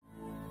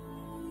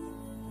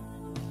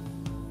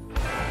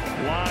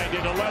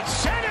lined into left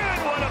center,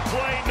 and what a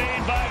play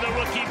made by the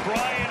rookie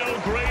Brian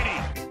O'Grady.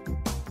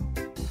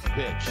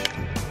 Pitch.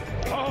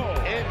 Oh,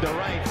 into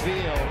right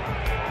field.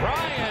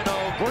 Brian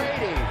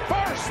O'Grady,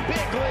 first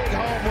big league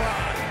home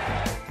run.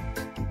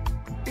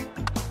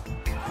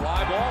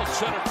 Fly ball,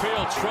 center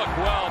field, struck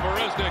well.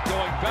 Marisnick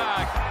going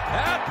back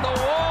at the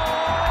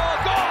wall.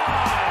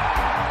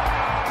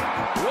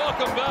 Gone!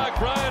 Welcome back,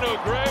 Brian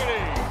O'Grady.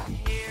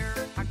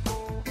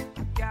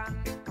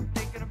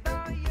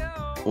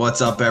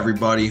 What's up,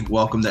 everybody?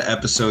 Welcome to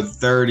episode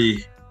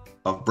 30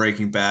 of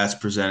Breaking Bats,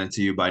 presented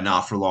to you by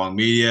Not For Long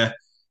Media.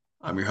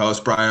 I'm your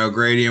host, Brian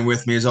O'Grady, and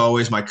with me, as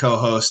always, my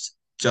co-host,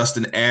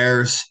 Justin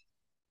Ayers.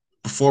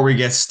 Before we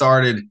get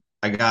started,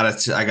 I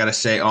gotta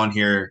say on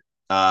here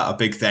a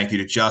big thank you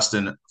to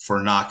Justin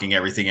for knocking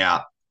everything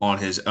out on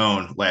his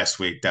own last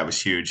week. That was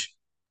huge.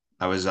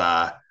 I was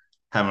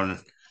having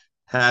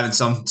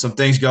some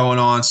things going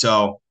on,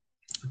 so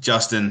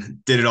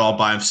Justin did it all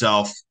by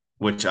himself,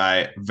 which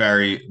I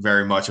very,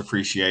 very much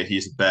appreciate.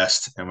 He's the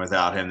best, and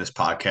without him, this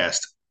podcast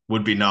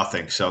would be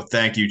nothing. So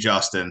thank you,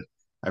 Justin.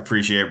 I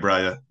appreciate it,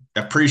 brother.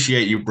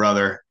 Appreciate you,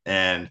 brother.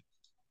 And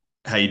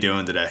how you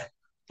doing today?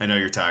 I know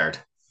you're tired.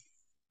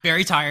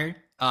 Very tired.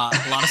 A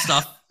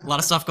lot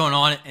of stuff going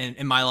on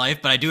in my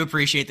life, but I do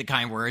appreciate the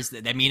kind words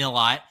that mean a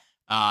lot.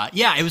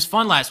 Yeah, it was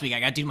fun last week.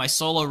 I got to do my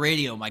solo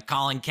radio, my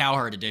Colin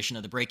Cowherd edition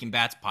of the Breaking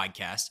Bats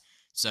podcast.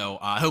 So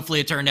hopefully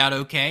it turned out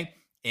okay.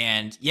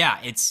 And yeah,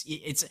 it's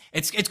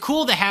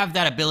cool to have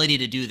that ability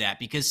to do that,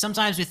 because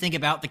sometimes we think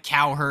about the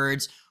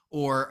Cowherds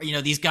or, you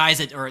know, these guys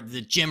that are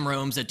the Jim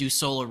Romes that do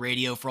solo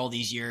radio for all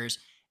these years.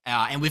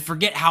 And we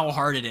forget how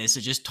hard it is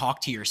to just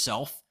talk to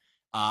yourself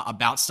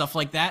about stuff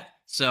like that.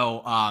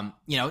 So,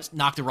 you know,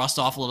 knock the rust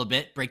off a little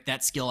bit, break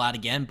that skill out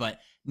again, but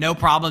no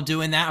problem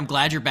doing that. I'm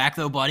glad you're back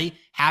though, buddy.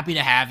 Happy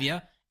to have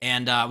you.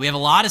 And we have a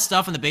lot of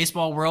stuff in the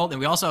baseball world. And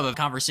we also have a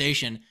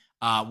conversation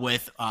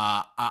with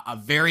a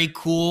very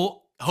cool,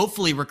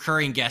 hopefully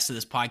recurring guest to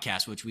this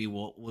podcast, which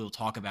we'll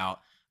talk about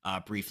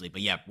briefly.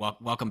 But yeah,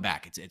 welcome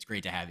back. It's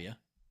great to have you.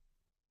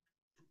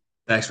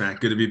 Thanks, man.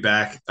 Good to be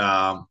back.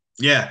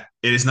 Yeah,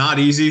 it is not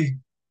easy.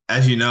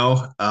 As you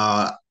know,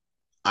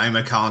 I'm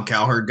a Colin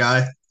Cowherd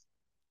guy.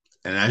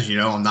 And as you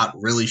know, I'm not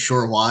really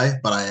sure why,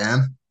 but I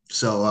am.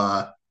 So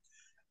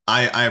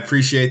I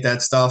appreciate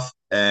that stuff.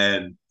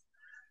 And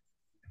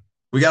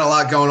we got a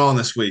lot going on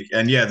this week.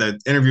 And yeah, the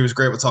interview was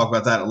great. We'll talk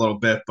about that in a little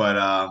bit.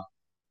 But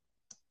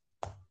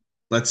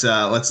let's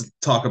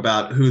talk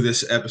about who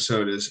this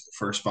episode is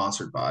first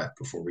sponsored by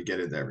before we get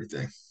into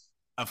everything.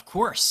 Of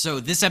course. So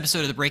this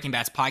episode of the Breaking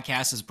Bats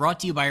podcast is brought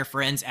to you by our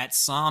friends at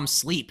Som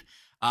Sleep.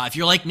 If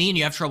you're like me and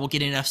you have trouble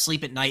getting enough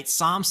sleep at night,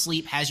 Som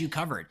Sleep has you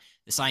covered.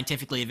 The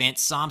scientifically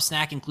advanced Som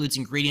snack includes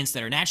ingredients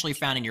that are naturally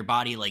found in your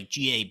body like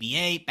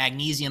GABA,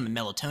 magnesium, and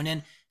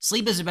melatonin.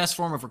 Sleep is the best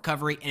form of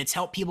recovery, and it's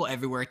helped people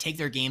everywhere take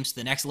their games to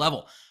the next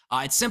level.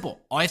 It's simple.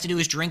 All you have to do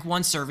is drink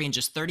one serving in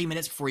just 30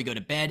 minutes before you go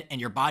to bed,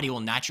 and your body will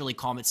naturally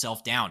calm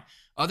itself down.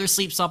 Other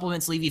sleep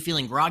supplements leave you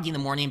feeling groggy in the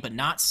morning, but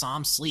not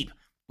Som Sleep.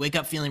 Wake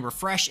up feeling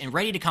refreshed and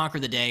ready to conquer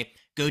the day.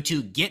 Go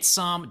to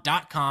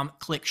getsom.com,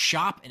 click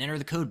shop, and enter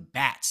the code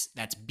BATS.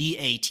 That's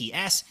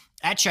BATS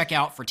at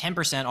checkout for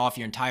 10% off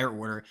your entire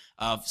order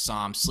of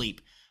Som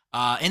Sleep.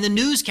 In the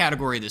news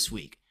category this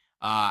week,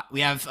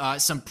 we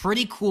have some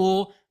pretty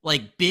cool,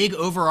 like big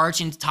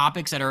overarching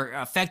topics that are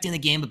affecting the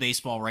game of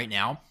baseball right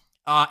now.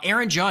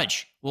 Aaron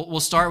Judge. We'll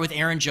start with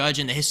Aaron Judge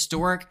and the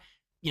historic,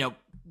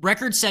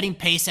 record-setting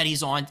pace that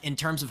he's on in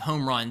terms of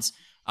home runs.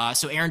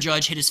 So Aaron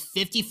Judge hit his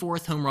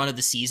 54th home run of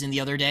the season the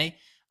other day.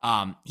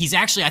 He's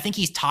actually, I think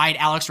he's tied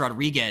Alex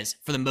Rodriguez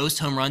for the most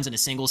home runs in a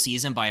single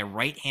season by a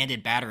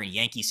right-handed batter in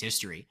Yankees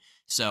history.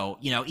 So,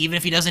 even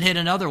if he doesn't hit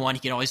another one,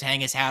 he can always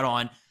hang his hat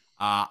on.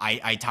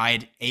 I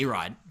tied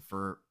A-Rod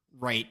for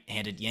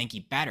right-handed Yankee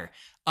batter.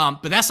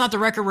 But that's not the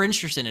record we're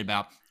interested in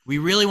about. We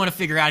really want to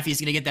figure out if he's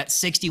going to get that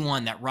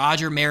 61, that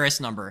Roger Maris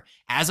number.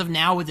 As of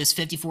now, with his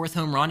 54th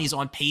home run, he's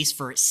on pace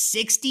for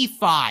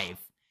 65.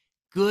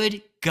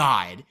 Good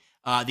God.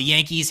 The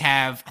Yankees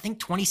have, I think,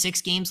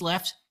 26 games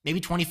left,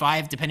 maybe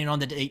 25, depending on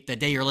the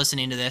day you're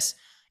listening to this.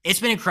 It's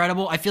been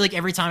incredible. I feel like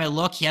every time I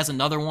look, he has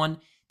another one.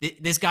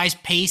 This guy's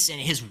pace and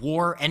his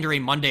WAR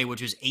entering Monday,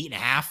 which was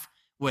 8.5,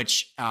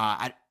 which,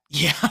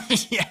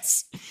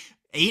 yes,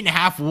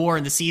 8.5 WAR,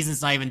 and the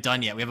season's not even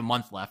done yet. We have a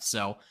month left.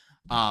 So,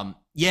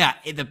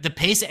 the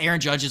pace that Aaron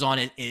Judge is on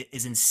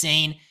is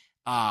insane.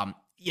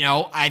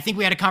 I think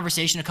we had a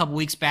conversation a couple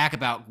weeks back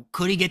about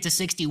could he get to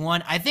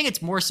 61? I think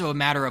it's more so a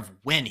matter of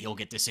when he'll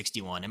get to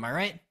 61. Am I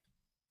right?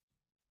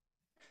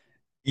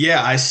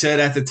 Yeah, I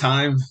said at the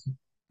time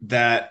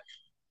that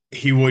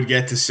he would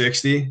get to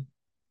 60,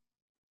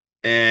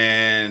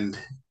 and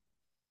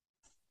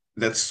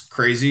that's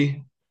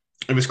crazy.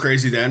 It was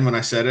crazy then when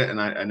I said it,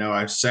 and I know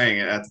I was saying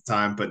it at the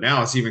time, but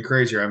now it's even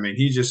crazier. I mean,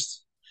 I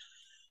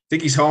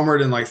think he's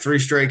homered in like 3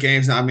 straight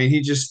games now. I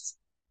mean,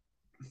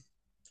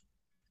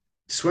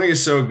 swing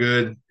is so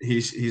good.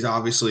 He's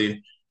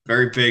obviously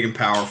very big and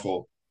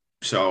powerful.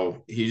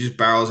 So he just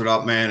barrels it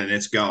up, man, and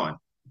it's going.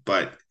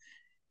 But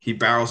he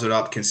barrels it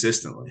up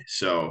consistently.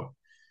 So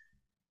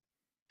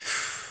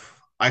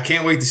I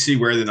can't wait to see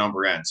where the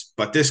number ends.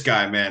 But this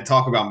guy, man,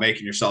 talk about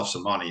making yourself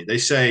some money.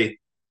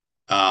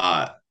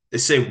 Uh, they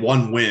say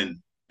one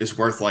win is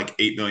worth like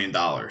 $8 million.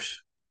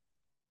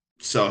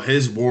 So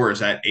his WAR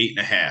is at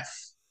 8.5.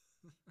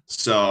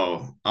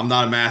 So I'm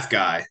not a math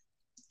guy,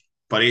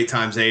 but 8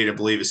 times 8, I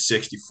believe, is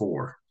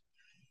 64.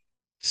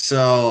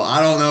 So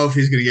I don't know if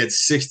he's going to get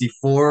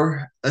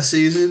 64 a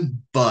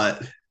season,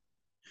 but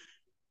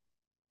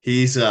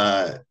he's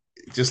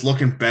just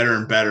looking better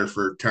and better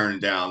for turning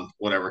down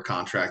whatever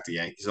contract the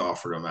Yankees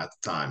offered him at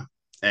the time.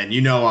 And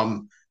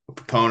I'm a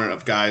proponent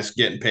of guys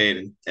getting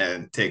paid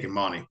and taking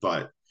money,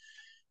 but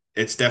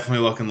it's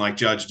definitely looking like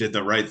Judge did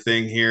the right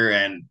thing here.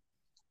 And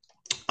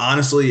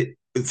honestly,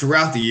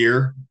 throughout the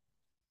year,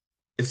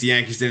 if the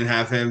Yankees didn't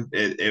have him,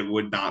 it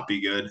would not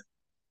be good.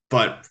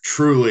 But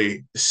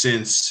truly,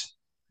 since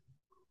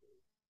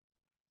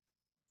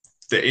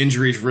the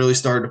injuries really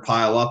started to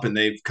pile up and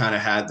they've kind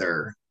of had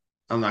their,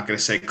 I'm not going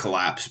to say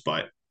collapse,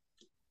 but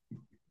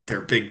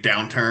their big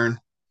downturn,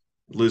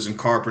 losing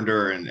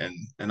Carpenter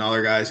and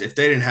other guys. If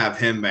they didn't have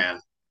him, man,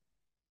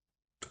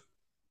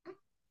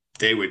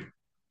 they would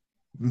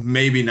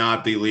maybe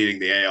not be leading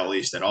the AL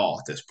East at all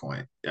at this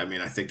point. I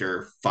mean, I think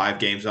they're 5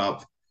 games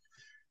up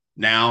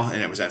now,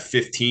 and it was at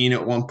 15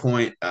 at one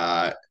point.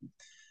 The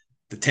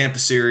Tampa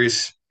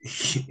series,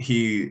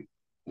 he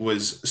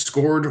was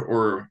scored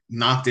or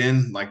knocked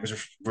in, like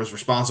was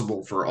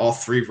responsible for all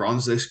 3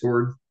 runs they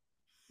scored.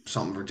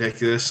 Something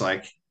ridiculous,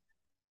 like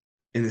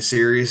in the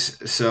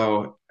series.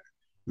 So,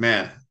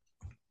 man,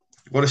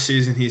 what a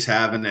season he's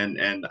having,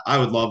 and I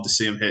would love to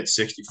see him hit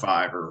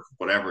 65 or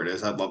whatever it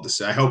is. I'd love to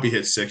see. I hope he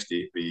hits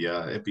 60.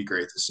 It'd be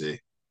great to see.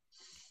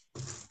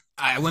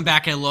 I went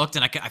back and looked,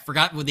 and I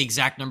forgot what the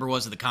exact number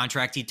was of the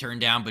contract he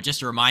turned down. But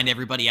just to remind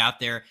everybody out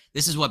there,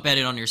 this is what Bet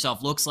It On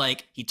Yourself looks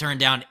like. He turned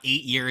down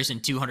 8 years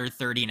and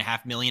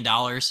 $230.5 million.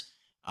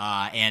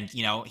 And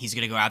he's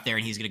going to go out there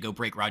and he's going to go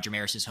break Roger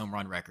Maris's home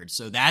run record.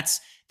 So that's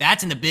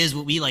in the biz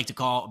what we like to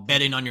call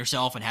betting on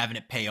yourself and having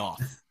it pay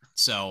off.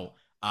 So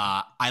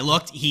I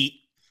looked. He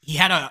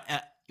had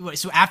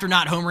so after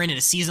not homering in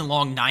a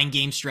season-long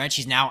 9-game stretch,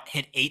 he's now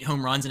hit 8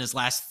 home runs in his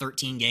last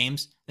 13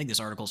 games. I think this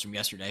article's from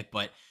yesterday,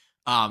 but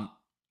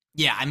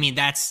yeah, I mean,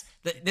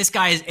 this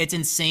guy it's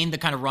insane the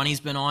kind of run he's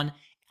been on.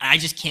 I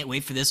just can't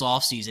wait for this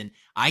offseason.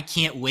 I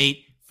can't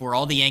wait for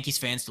all the Yankees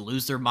fans to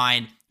lose their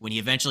mind when he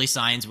eventually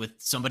signs with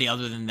somebody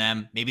other than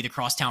them, maybe the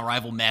crosstown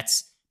rival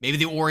Mets, maybe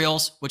the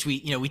Orioles, which we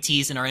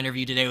teased in our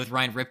interview today with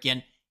Ryan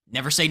Ripken.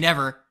 Never say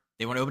never.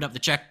 They want to open up the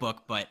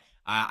checkbook, but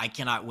I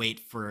cannot wait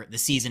for the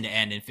season to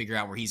end and figure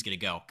out where he's going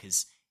to go,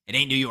 because it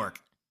ain't New York.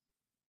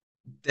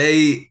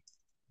 The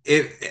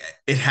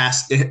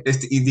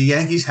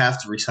Yankees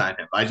have to resign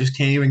him. I just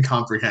can't even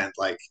comprehend.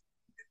 Like,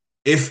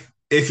 if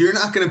you're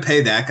not going to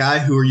pay that guy,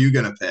 who are you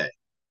going to pay?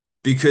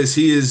 Because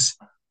he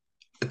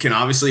can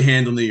obviously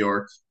handle New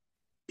York.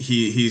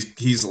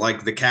 He's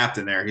like the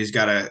captain there. He's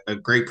got a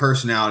great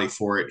personality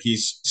for it.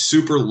 He's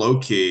super low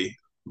key.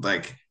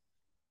 Like,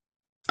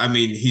 I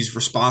mean, he's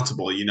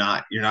responsible. You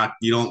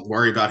don't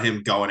worry about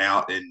him going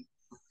out and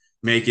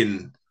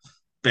making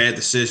bad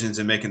decisions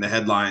and making the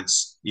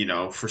headlines,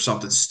 for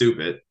something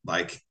stupid.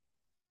 Like,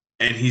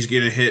 and he's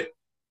gonna hit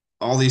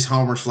all these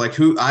homers. Like,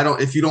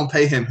 if you don't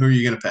pay him, who are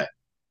you gonna pay?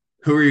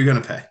 Who are you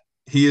gonna pay?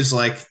 He is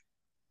like,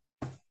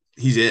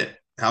 he's it.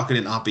 How can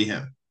it not be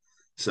him?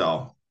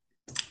 So,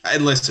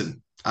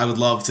 listen, I would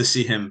love to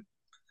see him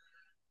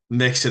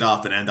mix it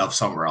up and end up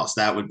somewhere else.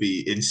 That would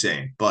be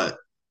insane. But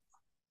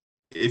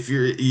if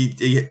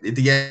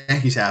the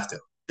Yankees have to,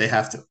 they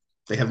have to.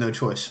 They have no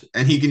choice.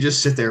 And he can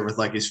just sit there with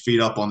like his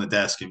feet up on the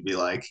desk and be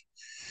like,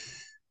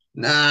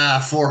 nah,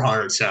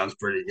 400 sounds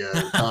pretty good.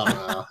 I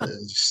don't know.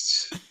 It's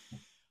just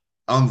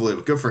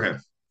unbelievable. Good for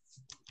him.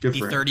 Good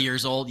for him. 30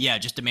 years old. Yeah,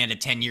 just demand a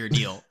 10-year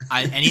deal.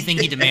 Anything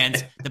he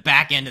demands, the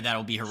back end of that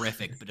will be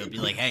horrific. But it'll be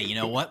like, hey, you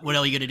know what? What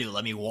else are you going to do?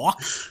 Let me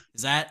walk?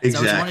 Is that what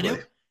you want to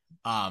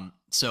do?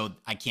 So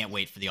I can't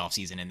wait for the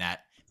offseason in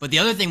that. But the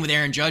other thing with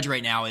Aaron Judge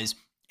right now is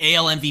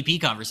AL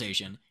MVP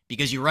conversation.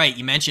 Because you're right.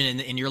 You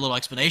mentioned in your little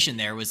explanation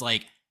there was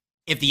like,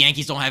 if the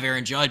Yankees don't have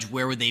Aaron Judge,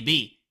 where would they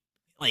be?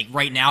 Like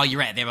right now, you're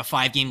right. They have a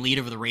 5-game lead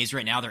over the Rays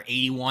right now. They're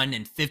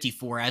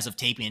 81-54 as of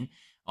taping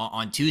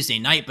on Tuesday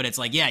night. But it's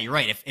like, yeah, you're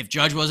right. If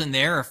Judge wasn't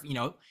there,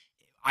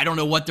 I don't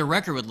know what their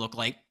record would look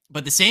like.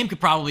 But the same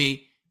could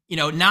probably,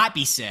 not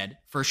be said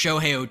for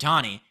Shohei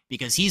Ohtani,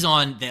 because he's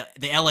on the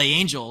LA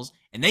Angels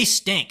and they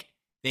stink.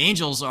 The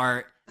Angels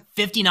are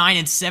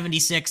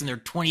 59-76 and they're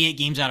 28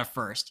 games out of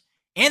first.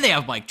 And they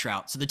have Mike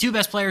Trout. So the 2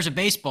 best players of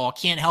baseball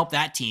can't help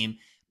that team.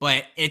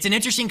 But it's an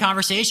interesting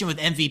conversation with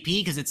MVP,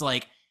 because it's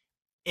like,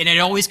 and it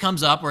always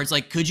comes up where it's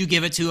like, could you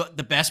give it to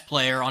the best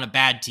player on a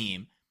bad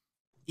team?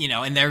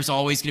 And there's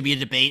always going to be a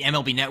debate.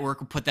 MLB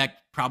Network will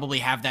probably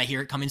have that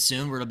here coming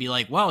soon, where it'll be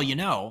like, well,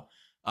 the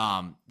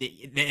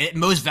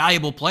most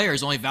valuable player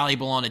is only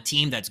valuable on a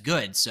team that's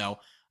good. So,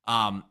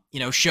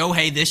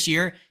 Shohei this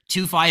year,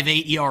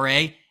 2.58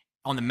 ERA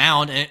on the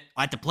mound. And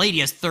at the plate, he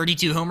has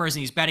 32 homers and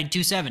he's batting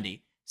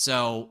 .270.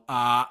 So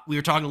we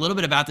were talking a little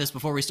bit about this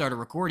before we started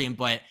recording,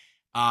 but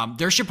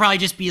There should probably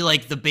just be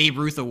like the Babe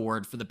Ruth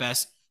Award for the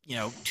best,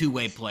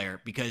 two-way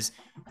player, because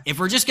if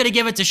we're just going to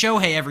give it to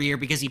Shohei every year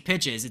because he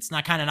pitches, it's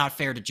not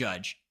fair to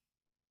judge.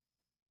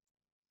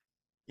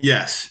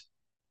 Yes.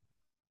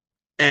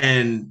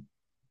 And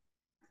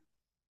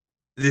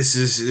this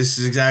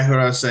is exactly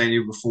what I was saying to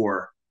you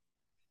before.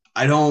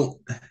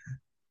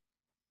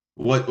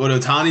 What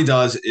Ohtani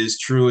does is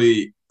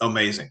truly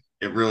amazing.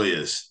 It really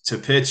is. To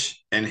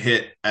pitch and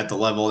hit at the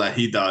level that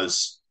he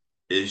does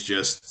is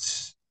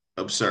just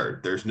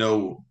absurd. There's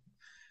no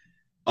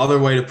other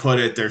way to put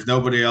it. There's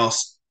nobody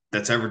else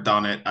that's ever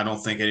done it. I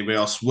don't think anybody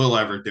else will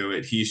ever do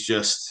it. He's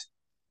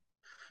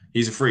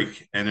a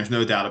freak, and there's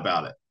no doubt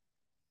about it.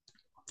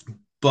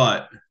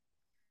 But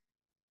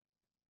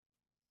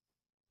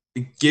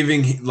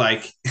giving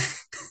like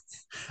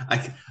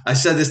I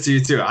said this to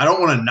you too. I don't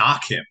want to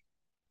knock him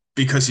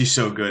because he's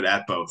so good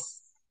at both.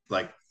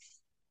 Like,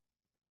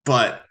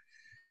 but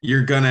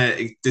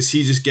does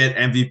he just get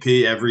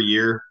MVP every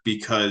year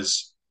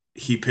because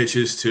he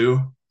pitches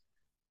too?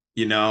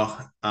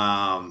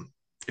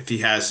 If he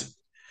has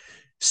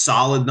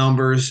solid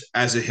numbers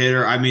as a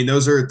hitter, I mean,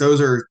 those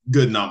are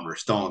good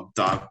numbers. Don't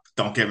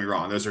get me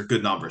wrong. Those are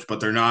good numbers, but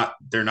they're not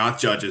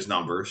Judge's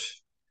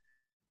numbers.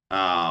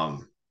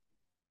 And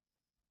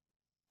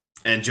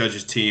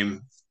Judge's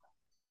team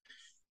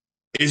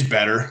is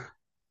better,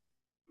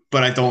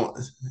 but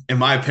in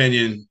my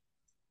opinion,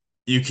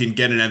 you can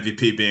get an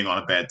MVP being on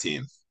a bad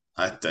team.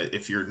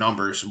 If your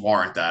numbers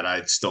warrant that,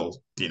 I'd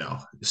still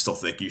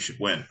think you should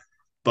win.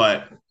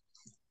 But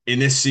in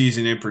this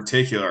season in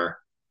particular,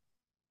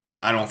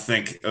 I don't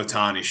think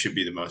Ohtani should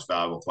be the most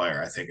valuable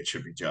player. I think it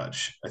should be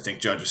Judge. I think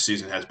Judge's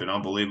season has been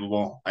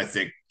unbelievable. I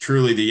think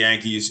truly the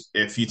Yankees,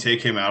 if you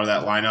take him out of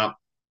that lineup,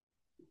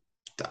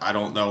 I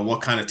don't know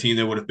what kind of team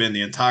they would have been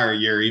the entire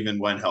year, even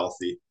when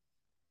healthy,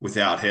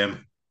 without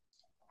him.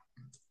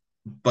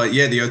 But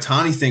yeah, the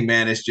Ohtani thing,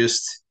 man, it's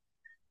just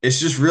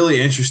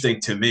really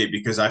interesting to me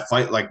because I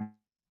fight like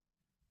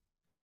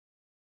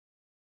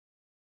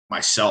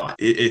myself.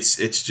 It's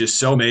just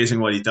so amazing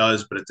what he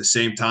does, but at the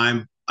same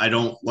time, I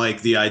don't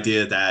like the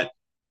idea that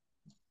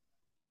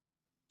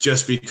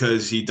just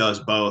because he does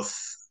both,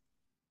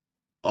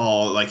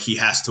 he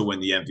has to win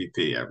the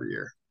MVP every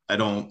year. I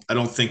don't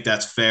think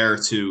that's fair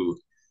to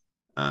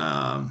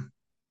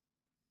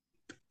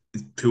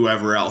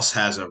whoever else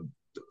has a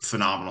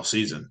phenomenal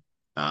season.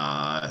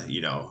 But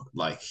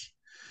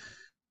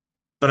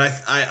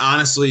I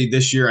honestly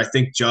this year I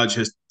think Judge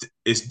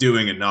is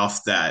doing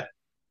enough that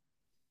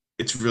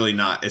it's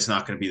not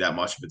going to be that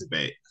much of a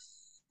debate.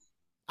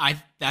 I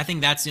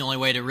think that's the only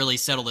way to really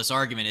settle this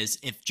argument is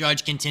if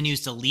Judge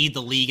continues to lead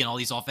the league in all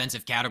these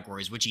offensive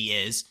categories, which he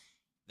is.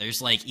 There's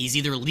he's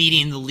either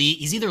leading the league,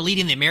 he's either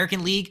leading the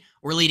American League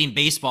or leading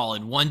baseball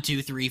in 1,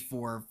 2, 3,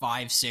 4,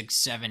 5, 6,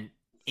 7,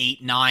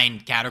 8, 9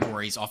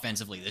 categories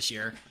offensively this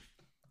year.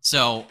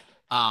 So,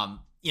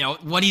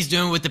 what he's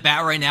doing with the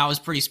bat right now is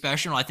pretty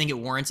special. I think it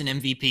warrants an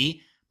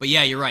MVP. But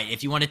yeah, you're right.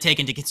 If you want to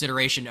take into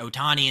consideration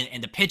Ohtani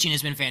and the pitching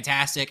has been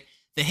fantastic,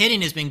 the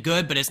hitting has been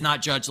good, but it's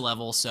not Judge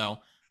level. So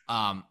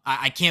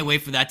I can't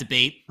wait for that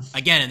debate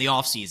again in the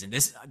offseason.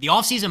 The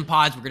offseason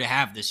pods we're going to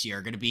have this year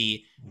are going to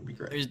be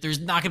great. There's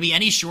not going to be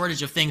any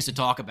shortage of things to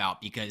talk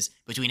about because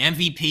between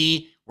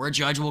MVP, where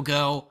Judge will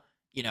go,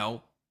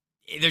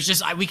 there's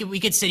just we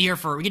could sit here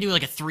we could do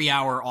like a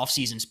 3-hour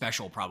offseason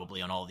special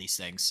probably on all of these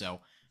things. So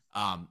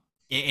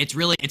it's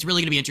really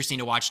going to be interesting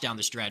to watch down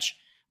the stretch.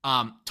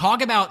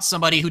 Talk about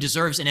somebody who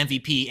deserves an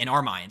MVP in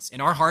our minds,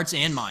 in our hearts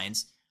and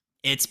minds.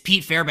 It's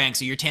Pete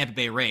Fairbanks of your Tampa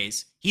Bay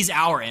Rays. He's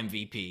our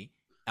MVP.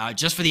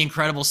 Just for the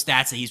incredible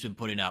stats that he's been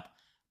putting up.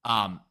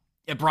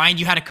 Brian,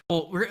 you had a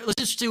couple.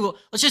 Let's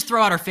just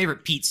throw out our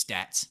favorite Pete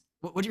stats.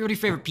 What are your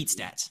favorite Pete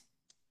stats?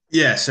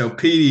 Yeah, so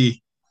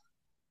Petey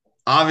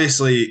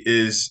obviously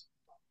is.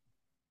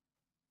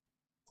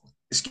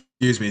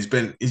 Excuse me.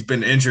 He's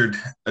been injured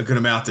a good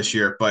amount this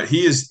year, but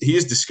he is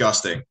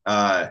disgusting.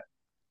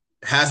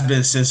 Has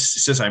been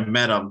since I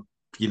met him.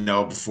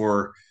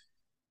 Before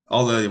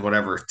all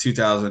the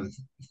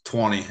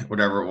 2020,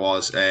 whatever it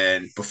was,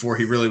 and before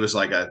he really was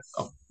like a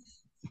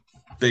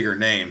bigger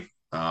name.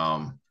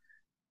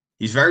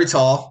 He's very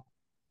tall.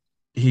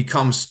 He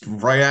comes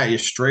right at you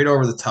straight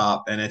over the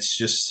top, and it's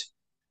just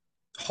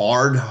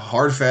hard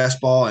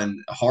fastball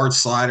and hard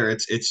slider.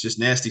 It's just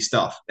nasty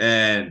stuff.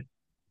 And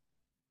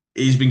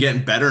he's been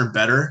getting better and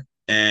better.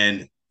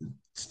 And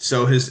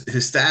so his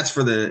stats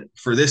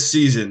for this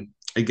season,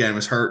 again,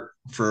 was hurt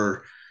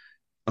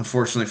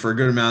unfortunately for a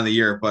good amount of the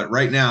year. But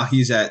right now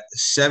he's at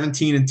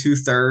 17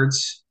 2/3.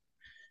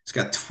 He's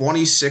got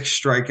 26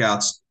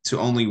 strikeouts to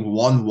only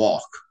 1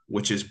 walk,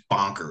 which is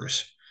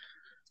bonkers.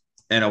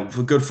 And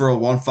good for a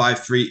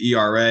 1.53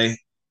 ERA.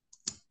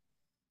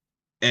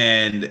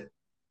 And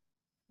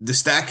the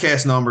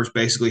StatCast numbers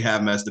basically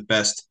have him as the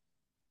best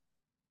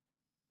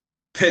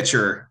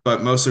pitcher,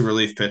 but mostly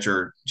relief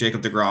pitcher.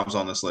 Jacob deGrom's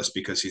on this list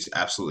because he's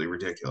absolutely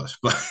ridiculous.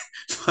 But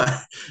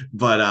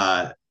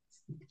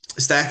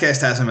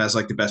StatCast has him as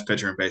like the best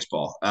pitcher in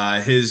baseball.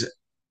 His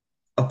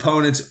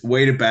opponent's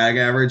weighted bag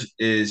average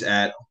is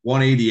at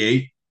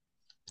 188.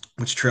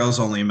 which trails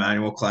only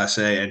Emmanuel Class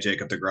A and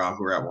Jacob deGrom,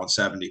 who are at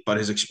 170. But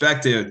his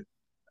expected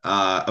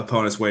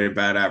opponent's weighted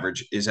bat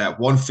average is at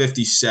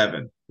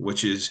 157,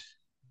 which is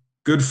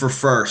good for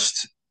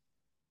first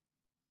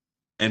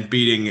and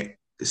beating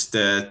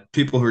the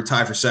people who are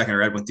tied for second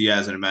are Edwin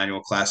Diaz and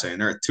Emmanuel Clase, and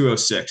they're at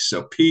 206.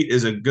 So Pete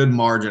is a good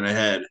margin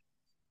ahead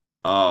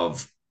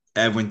of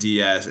Edwin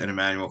Diaz and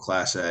Emmanuel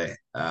Clase,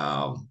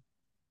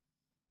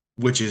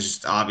 which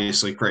is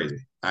obviously crazy.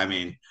 I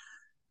mean,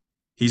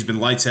 he's been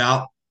lights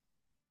out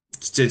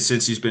since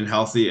he's been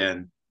healthy,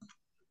 and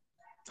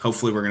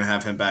hopefully we're going to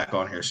have him back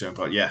on here soon.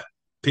 But yeah,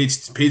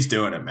 Pete's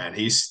doing it, man.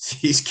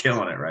 He's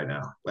killing it right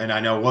now. And I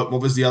know what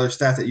was the other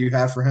stat that you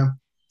have for him?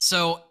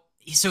 So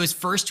his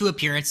first two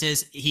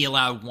appearances, he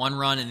allowed 1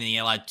 run and then he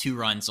allowed 2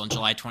 runs on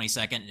July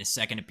 22nd in his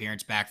second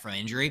appearance back from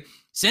injury.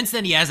 Since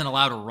then, he hasn't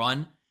allowed a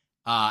run.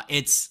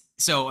 That's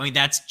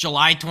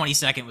July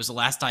 22nd was the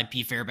last time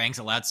Pete Fairbanks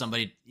allowed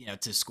somebody,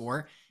 to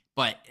score.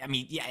 But I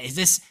mean, yeah,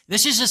 this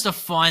is just a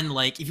fun,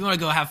 like, if you want to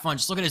go have fun,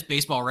 just look at his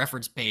baseball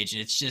reference page.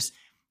 And it's just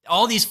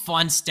all these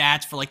fun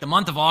stats for like the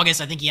month of August.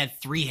 I think he had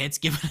 3 hits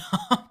given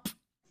up.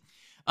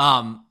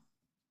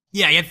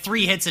 He had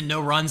 3 hits and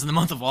no runs in the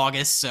month of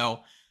August.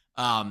 So,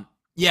 I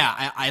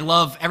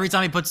love every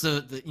time he puts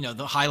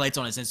the highlights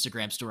on his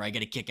Instagram story. I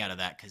get a kick out of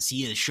that because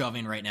he is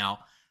shoving right now.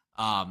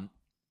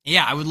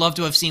 I would love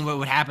to have seen what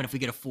would happen if we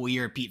get a full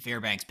year of Pete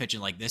Fairbanks pitching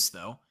like this,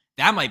 though.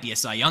 That might be a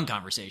Cy Young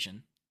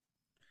conversation.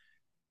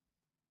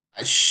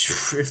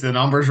 If the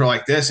numbers were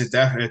like this, it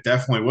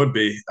definitely would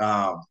be.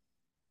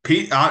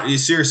 Pete,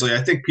 seriously,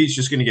 I think Pete's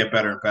just going to get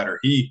better and better.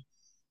 He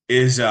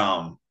is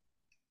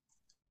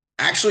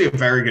actually a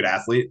very good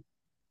athlete.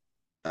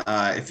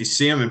 If you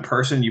see him in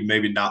person, you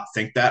maybe not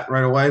think that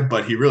right away,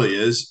 but he really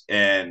is.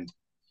 And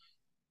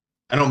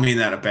I don't mean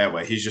that in a bad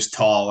way. He's just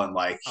tall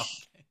and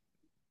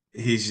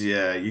he's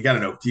you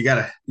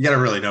gotta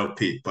really know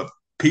Pete. But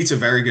Pete's a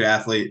very good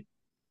athlete,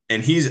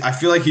 and I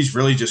feel like he's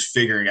really just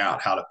figuring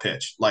out how to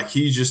pitch. Like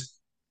he's just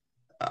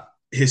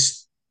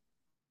his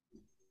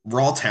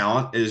raw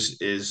talent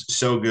is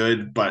so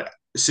good, but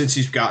since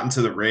he's gotten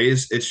to the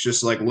Rays, it's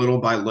just like little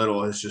by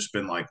little has just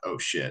been like, oh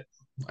shit,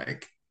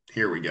 like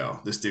here we go.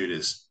 This dude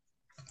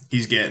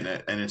he's getting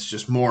it, and it's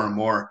just more and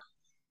more.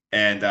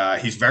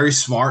 And he's very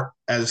smart,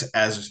 as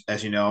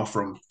you know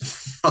from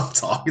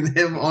talking to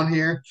him on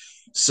here.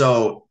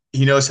 So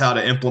he knows how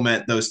to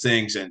implement those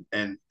things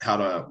and how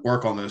to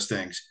work on those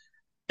things,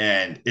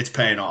 and it's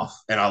paying off.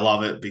 And I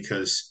love it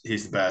because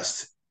he's the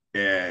best.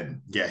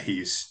 And yeah,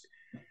 he's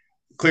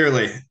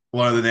clearly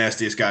one of the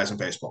nastiest guys in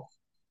baseball,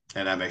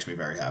 and that makes me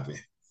very happy.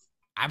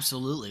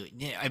 Absolutely.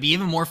 Yeah, it'd be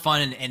even more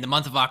fun in the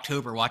month of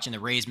October watching the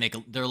Rays make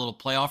their little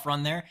playoff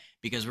run there,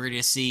 because we're going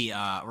to see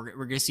we're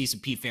going to see some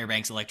Pete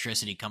Fairbanks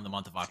electricity come the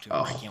month of October.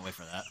 I can't wait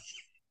for that.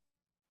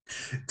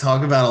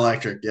 Talk about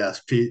electric.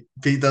 Yes, Pete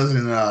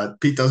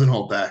doesn't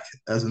hold back.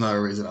 That's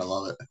another reason I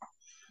love it.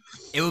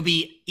 It would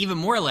be even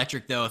more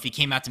electric though if he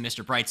came out to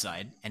Mr.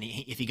 Brightside and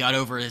if he got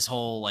over his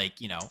whole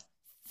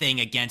thing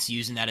against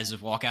using that as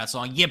his walkout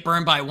song. You get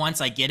burned by it once,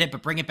 I get it,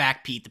 but bring it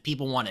back, Pete. The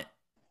people want it.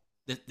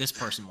 This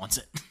person wants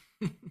it.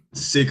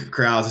 Secret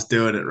Crowd is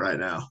doing it right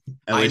now.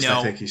 At least I know.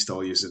 I think he's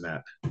still using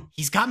that.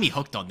 He's got me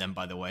hooked on them,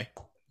 by the way.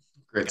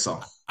 Great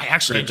song. I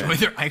actually enjoy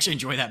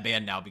that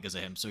band now because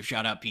of him. So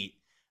shout out Pete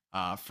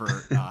for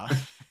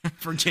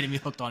getting me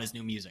hooked on his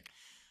new music.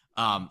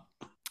 A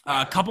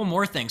couple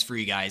more things for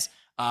you guys.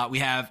 We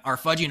have our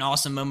fudging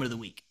awesome moment of the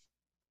week.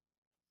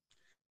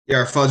 Yeah,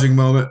 our fudging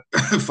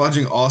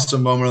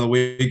awesome moment of the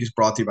week is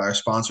brought to you by our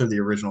sponsor, the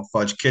Original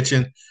Fudge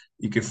Kitchen.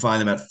 You can find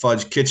them at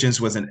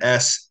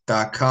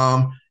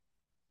fudgekitchens.com.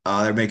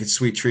 They're making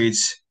sweet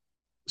treats,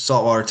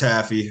 saltwater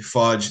taffy,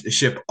 fudge. They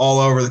ship all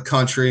over the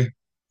country,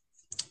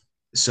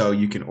 so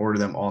you can order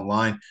them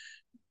online.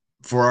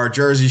 For our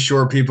Jersey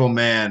Shore people,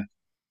 man,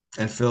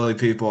 and Philly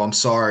people, I'm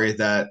sorry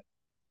that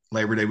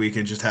Labor Day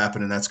weekend just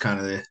happened, and that's kind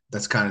of the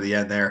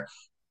end there.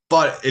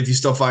 But if you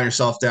still find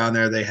yourself down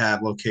there, they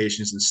have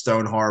locations in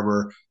Stone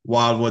Harbor,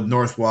 Wildwood,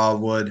 North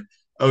Wildwood,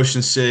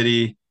 Ocean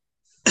City,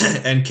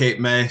 and Cape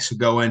May. So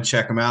go in,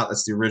 check them out.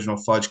 That's the Original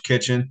Fudge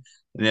Kitchen.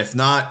 And if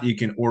not, you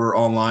can order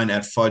online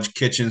at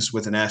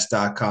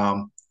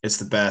fudgekitchens.com. It's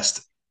the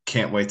best.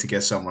 Can't wait to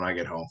get some when I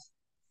get home.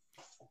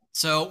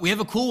 So we have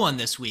a cool one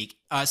this week.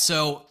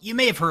 So you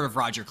may have heard of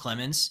Roger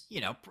Clemens,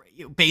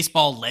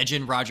 baseball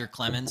legend Roger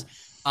Clemens.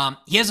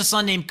 He has a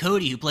son named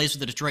Cody who plays for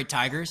the Detroit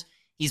Tigers.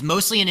 He's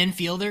mostly an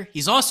infielder.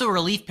 He's also a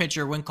relief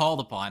pitcher when called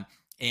upon.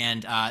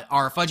 And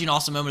our fudging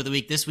awesome moment of the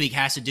week this week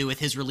has to do with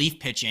his relief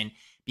pitching,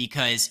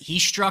 because he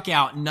struck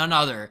out none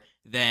other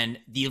than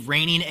the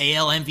reigning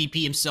AL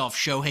MVP himself,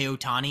 Shohei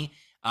Ohtani.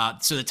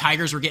 So the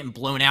Tigers were getting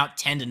blown out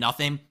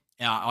 10-0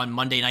 on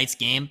Monday night's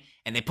game,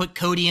 and they put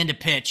Cody in to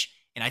pitch,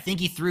 and I think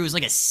he threw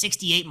like a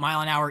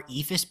 68-mile-an-hour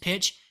eephus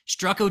pitch,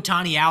 struck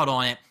Ohtani out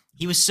on it.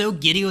 He was so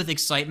giddy with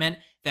excitement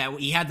that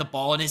he had the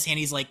ball in his hand.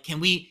 He's like,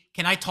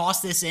 can I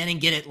toss this in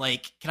and get it?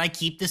 Like, can I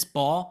keep this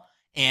ball?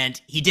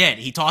 And he did.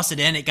 He tossed it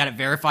in. It got it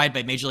verified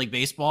by Major League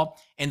Baseball.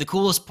 And the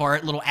coolest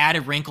part, little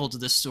added wrinkle to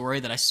this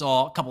story that I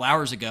saw a couple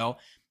hours ago,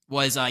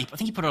 was, I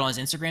think he put it on his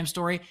Instagram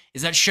story,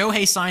 is that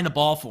Shohei signed the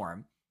ball for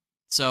him.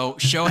 So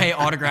Shohei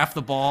autographed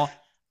the ball.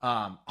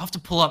 I'll have to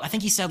pull up. I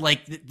think he said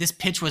like this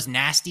pitch was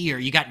nasty, or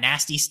you got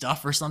nasty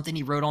stuff or something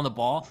he wrote on the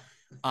ball.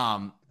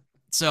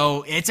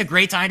 So it's a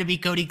great time to be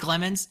Cody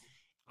Clemens.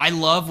 I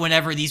love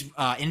whenever these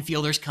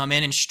infielders come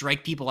in and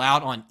strike people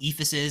out on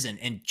ephyses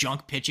and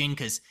junk pitching,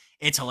 because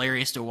it's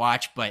hilarious to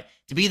watch. But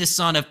to be the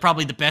son of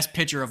probably the best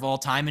pitcher of all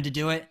time and to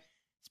do it,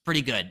 it's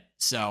pretty good.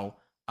 So,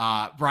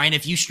 Brian,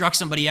 if you struck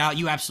somebody out,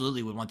 you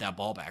absolutely would want that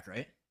ball back,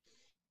 right?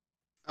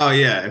 Oh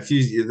yeah,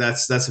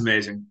 that's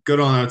amazing.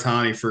 Good on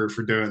Ohtani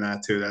for doing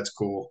that too. That's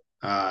cool.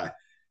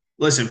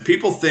 Listen,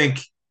 people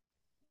think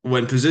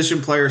when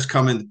position players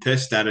come in to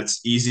pitch that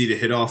it's easy to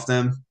hit off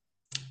them,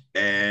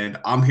 and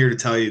I'm here to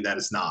tell you that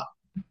it's not,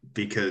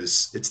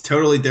 because it's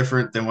totally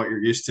different than what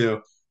you're used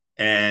to,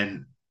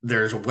 and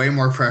there's way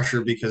more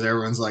pressure because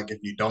everyone's like,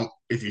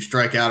 if you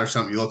strike out or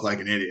something, you look like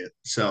an idiot.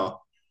 So,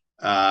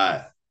 Ohtani,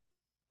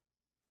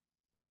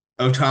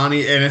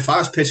 and if I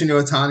was pitching to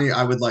Ohtani,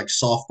 I would like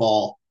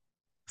softball,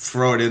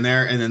 throw it in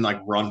there, and then like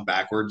run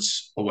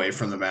backwards away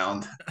from the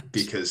mound,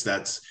 because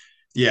that's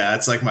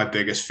like my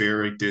biggest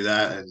fear. We do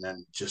that, and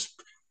then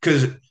just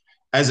because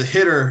as a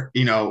hitter,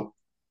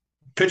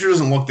 pitcher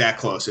doesn't look that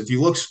close. If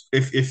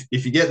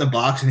you get in the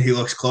box and he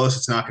looks close,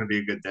 it's not going to be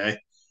a good day.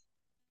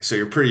 So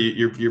you're pretty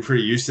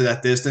used to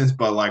that distance.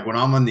 But like when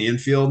I'm on the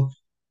infield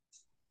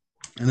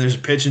and there's a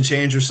pitch and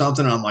change or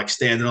something, and I'm like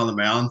standing on the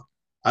mound,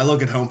 I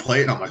look at home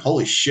plate and I'm like,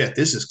 holy shit,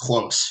 this is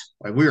close.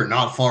 Like we are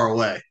not far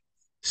away.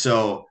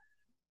 So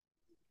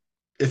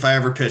if I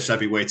ever pitched, I'd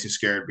be way too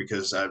scared,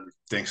 because I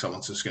think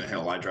someone's just going to hit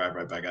a line drive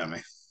right back at me.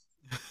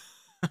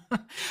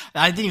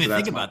 I didn't even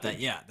think about that.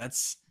 Yeah,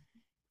 that's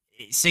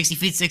 60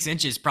 feet 6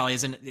 inches. Probably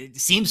isn't. It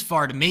seems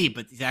far to me,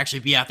 but to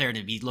actually be out there and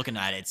to be looking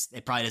at it,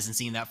 it probably doesn't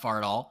seem that far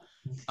at all.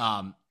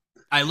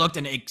 I looked,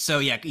 and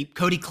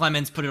Cody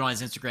Clemens put it on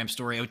his Instagram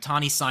story.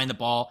 Ohtani signed the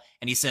ball,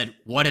 and he said,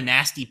 "What a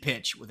nasty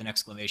pitch!" with an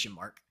exclamation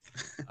mark.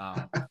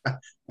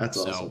 That's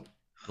awesome.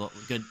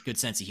 Good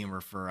sense of humor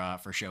for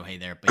Shohei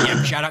there. But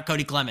yeah, shout out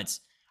Cody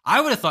Clemens. I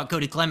would have thought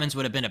Cody Clemens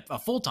would have been a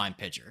full-time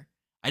pitcher.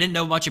 I didn't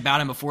know much about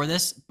him before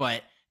this,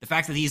 but the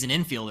fact that he's an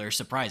infielder is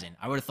surprising.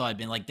 I would have thought it'd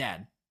been like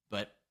Dad,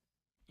 but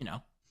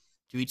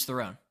to each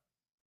their own.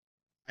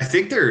 I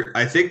think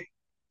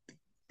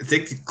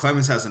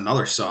Clemens has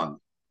another son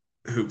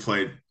who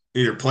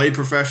either played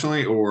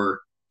professionally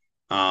or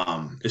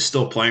is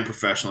still playing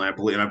professionally. I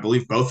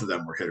believe both of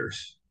them were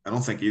hitters. I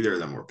don't think either of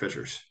them were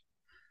pitchers.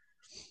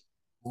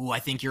 Ooh, I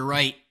think you're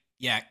right.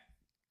 Yeah.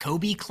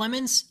 Kobe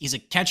Clemens, he's a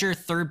catcher,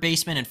 third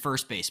baseman, and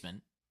first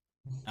baseman.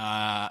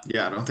 I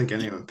don't think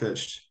anyone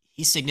pitched.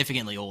 He's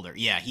significantly older.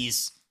 Yeah, he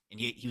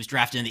was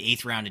drafted in the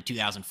 8th round in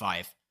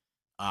 2005.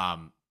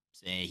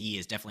 So he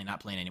is definitely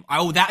not playing anymore.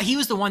 Oh, he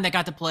was the one that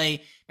got to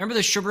play. Remember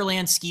the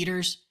Sugarland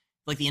Skeeters,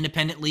 like the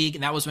independent league,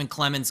 and that was when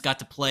Clemens got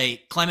to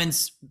play.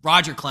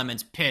 Roger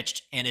Clemens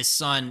pitched, and his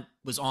son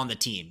was on the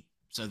team.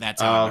 So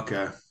that's how.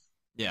 Okay.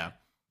 Yeah,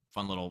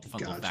 fun little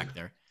fact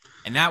there.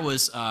 And that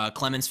was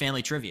Clemens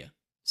Family Trivia.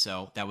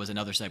 So that was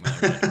another segment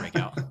I wanted to break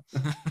out.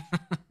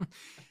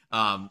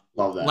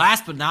 Love that.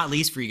 Last but not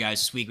least for you guys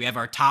this week, we have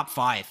our top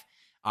 5.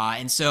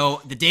 And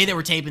so the day that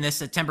we're taping this,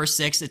 September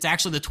 6th, it's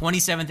actually the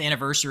 27th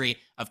anniversary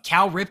of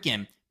Cal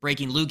Ripken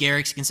breaking Lou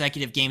Gehrig's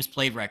consecutive games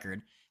played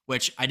record,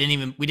 which we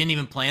didn't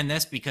even plan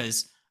this,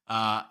 because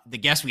the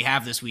guest we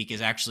have this week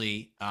is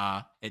actually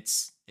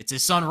it's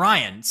his son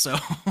Ryan. So,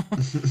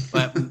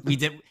 but we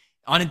did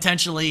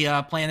unintentionally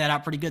plan that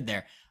out pretty good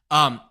there.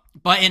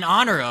 But in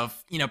honor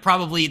of,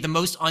 probably the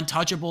most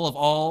untouchable of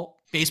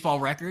all baseball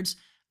records,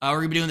 we're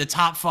going to be doing the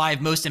top 5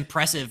 most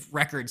impressive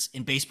records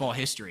in baseball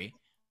history.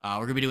 We're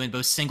going to be doing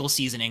both single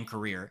season and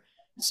career.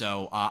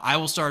 So I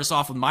will start us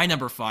off with my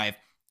number 5.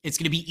 It's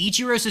going to be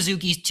Ichiro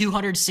Suzuki's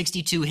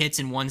 262 hits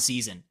in one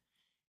season.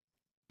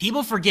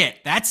 People forget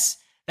that's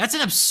an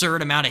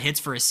absurd amount of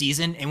hits for a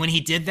season. And when he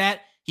did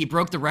that, he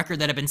broke the record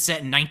that had been set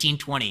in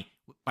 1920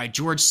 by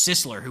George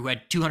Sisler, who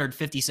had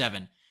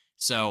 257.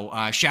 So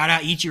shout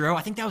out Ichiro.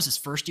 I think that was his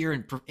first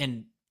year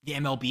in the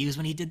MLB was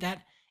when he did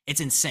that. It's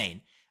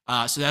insane.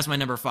 So that's my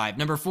number 5.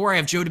 Number 4, I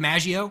have Joe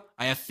DiMaggio.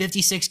 I have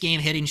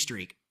 56-game hitting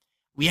streak.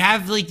 We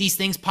have like these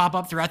things pop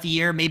up throughout the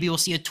year. Maybe we'll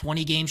see a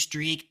 20-game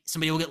streak.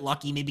 Somebody will get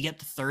lucky, maybe get up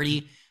to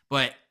 30.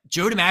 But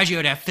Joe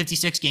DiMaggio to have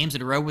 56 games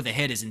in a row with a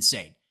hit is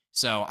insane.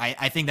 So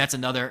I think that's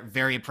another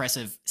very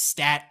impressive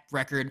stat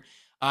record.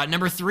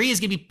 Number 3 is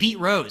going to be Pete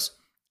Rose.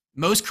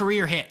 Most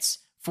career hits,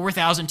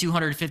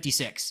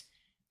 4,256.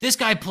 This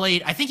guy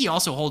played, I think he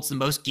also holds the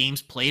most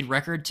games played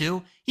record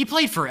too. He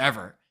played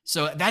forever.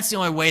 So that's the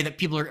only way that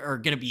people are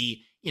going to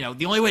be, the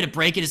only way to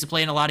break it is to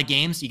play in a lot of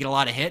games. You get a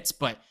lot of hits,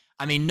 but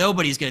I mean,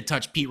 nobody's going to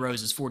touch Pete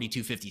Rose's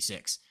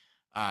 4,256.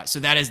 So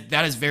that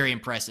is very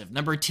impressive.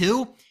 Number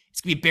 2,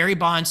 it's going to be Barry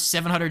Bonds'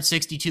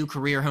 762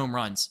 career home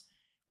runs.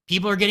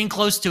 People are getting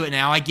close to it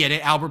now. I get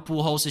it. Albert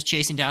Pujols is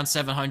chasing down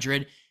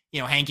 700.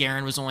 Hank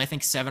Aaron was only, I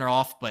think, 7 or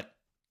off. But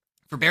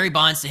for Barry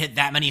Bonds to hit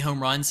that many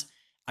home runs,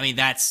 I mean,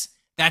 that's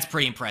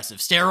pretty impressive.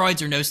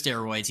 Steroids or no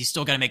steroids, he's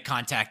still got to make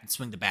contact and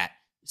swing the bat.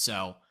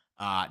 So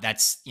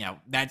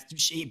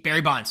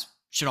Barry Bonds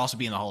should also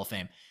be in the Hall of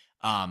Fame.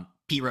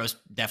 Pete Rose,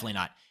 definitely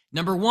not.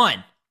 Number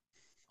 1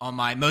 on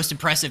my most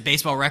impressive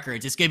baseball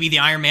records, it's going to be the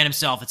Iron Man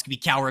himself. It's going to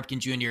be Cal Ripken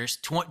Jr.'s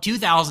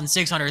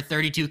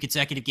 2,632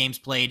 consecutive games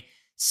played,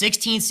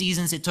 16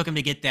 seasons it took him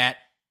to get that.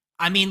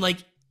 I mean, like,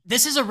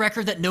 this is a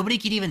record that nobody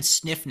could even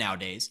sniff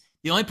nowadays.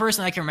 The only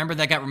person I can remember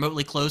that got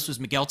remotely close was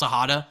Miguel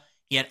Tejada.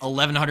 He had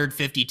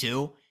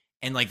 1,152.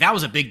 And like, that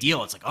was a big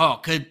deal. It's like, oh,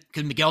 could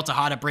Miguel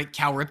Tejada break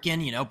Cal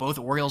Ripken, both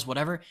Orioles,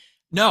 whatever?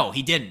 No,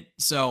 he didn't.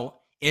 So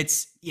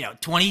it's,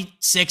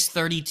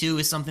 26-32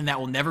 is something that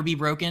will never be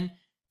broken.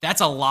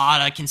 That's a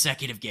lot of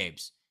consecutive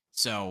games.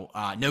 So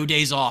no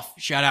days off.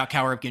 Shout out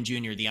Cal Ripken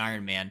Jr., the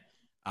Iron Man.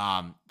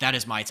 That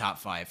is my top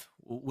 5.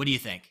 What do you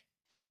think?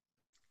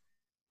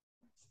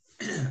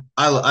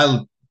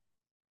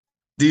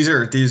 These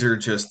are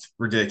just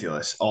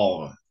ridiculous.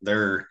 All of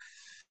them.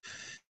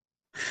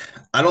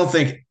 I don't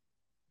think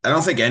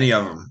any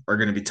of them are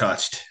going to be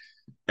touched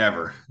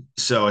ever.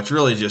 So it's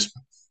really just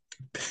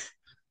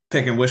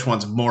picking which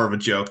one's more of a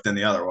joke than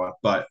the other one.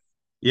 But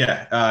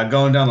yeah,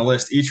 going down the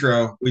list,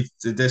 Ichiro,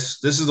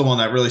 this is the one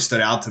that really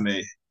stood out to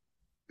me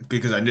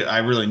because I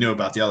really knew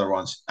about the other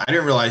ones. I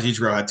didn't realize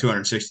Ichiro had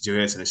 262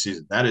 hits in a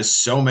season. That is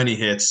so many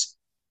hits.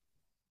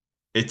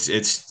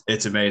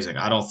 It's amazing.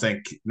 I don't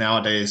think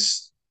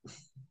nowadays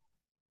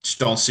just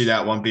don't see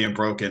that one being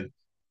broken.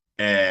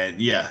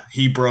 And yeah,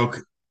 he broke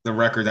the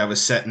record that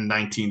was set in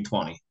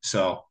 1920.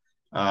 So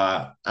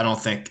I don't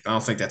think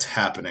that's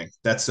happening.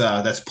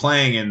 That's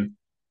playing in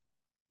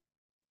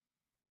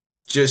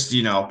just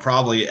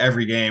probably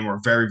every game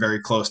or very, very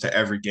close to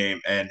every game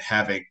and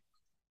having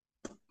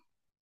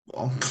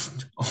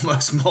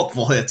almost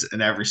multiple hits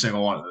in every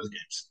single one of those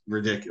games.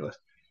 Ridiculous.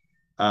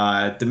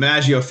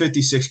 DiMaggio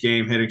 56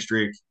 game hitting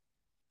streak.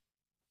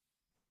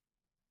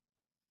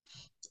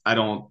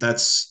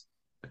 That's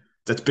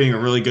being a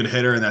really good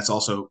hitter, and that's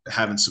also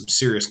having some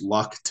serious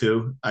luck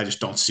too. I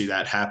just don't see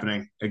that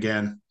happening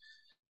again.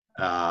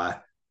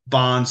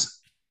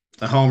 Bonds,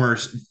 the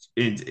homers,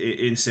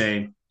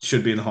 insane.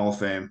 Should be in the Hall of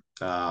Fame.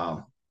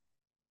 I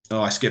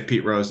skipped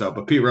Pete Rose though,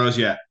 but Pete Rose,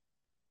 yeah,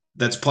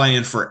 that's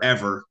playing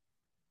forever,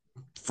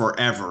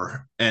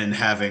 and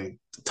having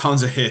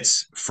tons of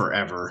hits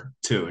forever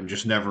too, and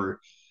just never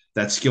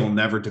that skill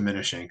never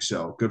diminishing.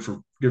 So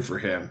good for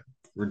him.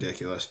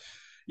 Ridiculous.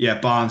 Yeah,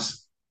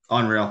 Bonds,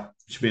 unreal.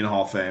 Should be in the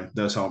Hall of Fame.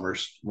 Those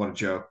homers, what a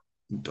joke.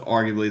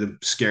 Arguably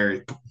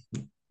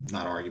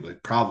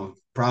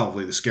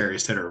probably the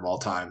scariest hitter of all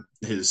time.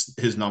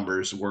 His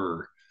numbers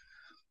were,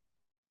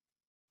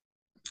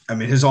 I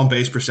mean, his on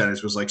base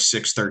percentage was like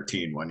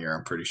 613 one year.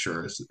 I'm pretty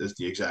sure is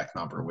the exact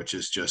number, which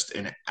is just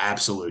an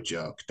absolute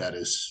joke. That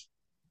is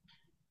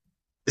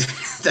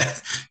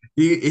that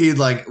he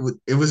like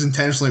it was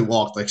intentionally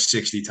walked like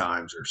 60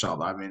 times or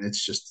something. I mean,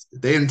 it's just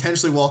they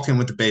intentionally walked him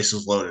with the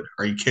bases loaded.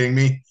 Are you kidding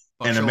me?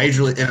 In a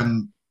major league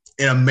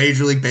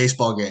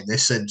baseball game, they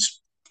said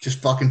just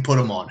fucking put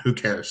him on. Who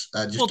cares?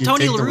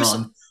 Tony La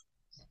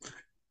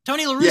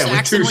Russa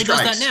accidentally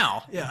does that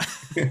now. Yeah.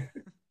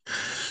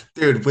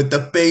 Dude, with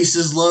the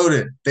bases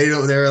loaded, they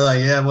were like,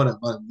 yeah, what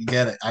you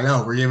get it. I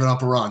know we're giving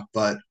up a run,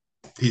 but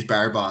he's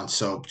Barry Bonds,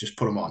 so just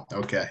put him on.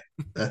 Okay.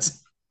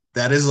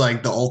 That is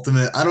like the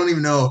ultimate. I don't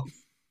even know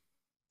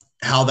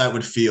how that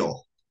would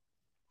feel.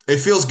 It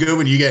feels good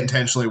when you get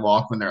intentionally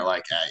walked when they're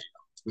like, hey,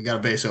 we got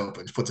a base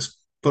open. Just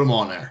put him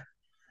on there.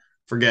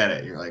 Forget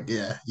it. You're like,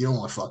 yeah, you don't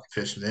want to fucking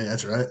pitch today.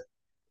 That's right.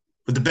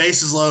 But the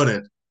base is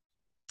loaded.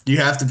 You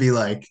have to be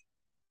like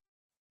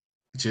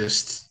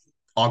just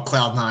on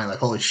cloud 9, like,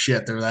 holy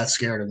shit, they're that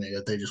scared of me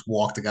that they just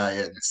walked the guy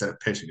in instead of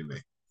pitching to me.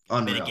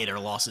 Unreal. Mitigate our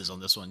losses on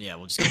this one. Yeah,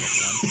 we'll just give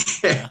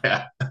up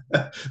one.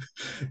 Yeah.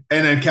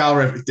 And then Cal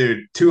Ripken,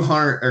 dude,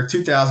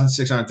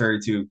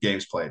 2,632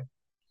 games played.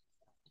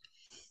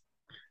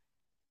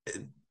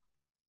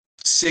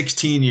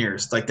 16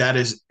 years. Like that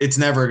is, it's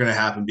never going to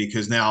happen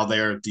because now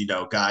they're,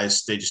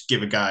 guys, they just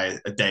give a guy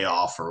a day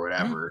off or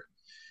whatever.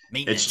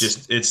 It's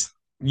just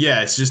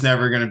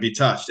never going to be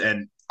touched.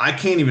 And I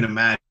can't even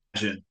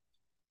imagine.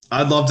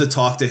 I'd love to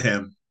talk to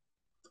him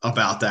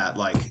about that.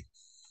 Like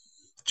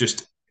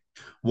just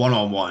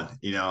one-on-one,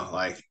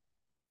 like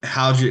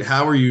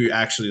how are you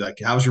actually, like,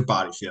 how's your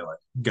body feeling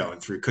going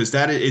through? Cause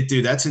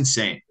dude, that's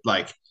insane.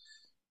 Like,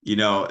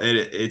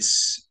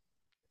 it's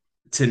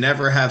to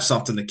never have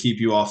something to keep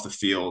you off the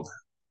field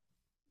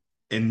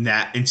in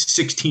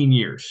 16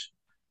 years.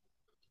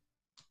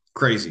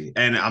 Crazy.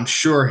 And I'm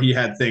sure he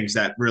had things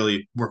that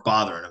really were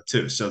bothering him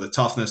too. So the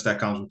toughness that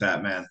comes with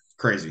that, man,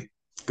 crazy.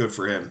 Good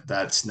for him.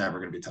 That's never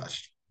going to be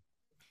touched.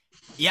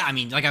 Yeah, I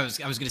mean, like I was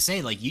going to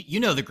say, like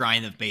the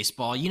grind of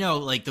baseball,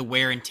 like the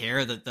wear and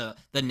tear, the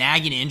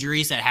nagging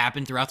injuries that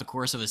happen throughout the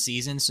course of a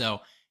season.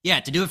 So yeah,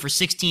 to do it for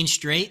 16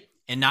 straight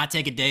and not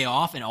take a day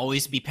off and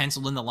always be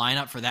penciled in the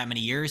lineup for that many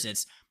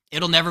years,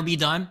 it'll never be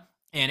done.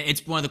 And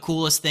it's one of the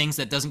coolest things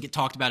that doesn't get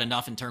talked about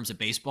enough in terms of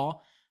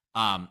baseball.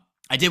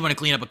 I did want to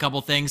clean up a couple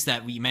things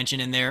that we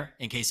mentioned in there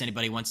in case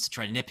anybody wants to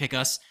try to nitpick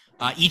us.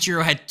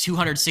 Ichiro had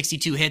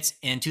 262 hits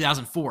in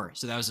 2004,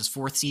 so that was his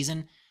 4th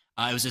season.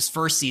 It was his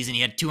first season.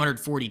 He had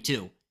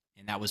 242,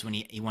 and that was when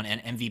he won an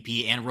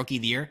MVP and Rookie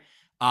of the Year.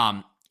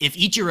 If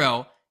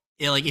Ichiro,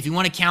 like if you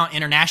want to count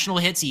international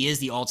hits, he is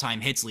the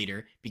all-time hits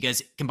leader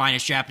because combine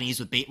his Japanese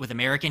with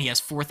American, he has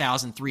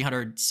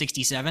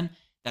 4,367.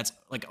 That's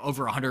like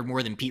over 100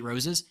 more than Pete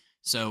Rose's.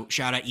 So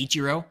shout out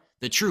Ichiro,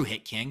 the true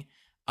hit king.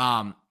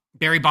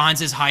 Barry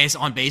Bonds' highest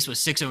on base was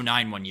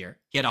 609 one year.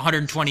 He had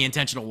 120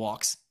 intentional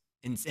walks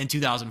in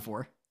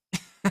 2004.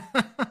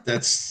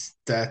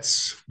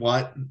 That's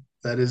what?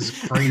 That is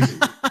crazy.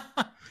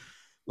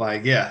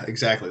 Like, yeah,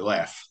 exactly.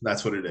 Laugh.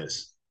 That's what it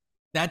is.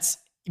 That's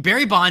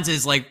Barry Bonds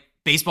is like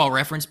baseball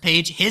reference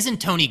page. His and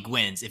Tony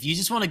Gwynn's. If you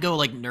just want to go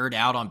like nerd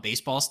out on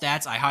baseball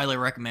stats, I highly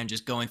recommend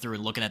just going through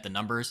and looking at the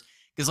numbers.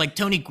 Because like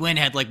Tony Gwynn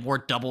had like more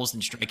doubles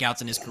than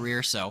strikeouts in his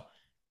career. So,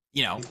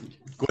 you know.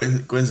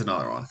 Gwynn's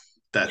another one.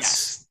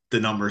 That's the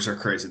numbers are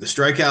crazy. The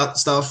strikeout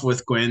stuff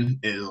with Gwynn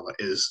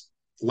is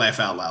laugh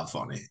out loud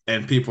funny.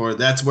 And people are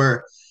that's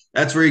where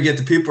you get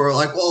the people are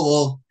like,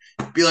 well,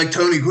 be like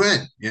Tony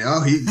Gwynn, you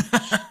know? He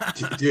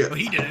well,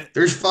 he did it.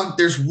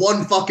 There's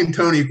one fucking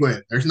Tony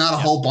Gwynn. There's not a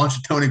whole bunch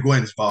of Tony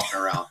Gwynns walking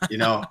around, you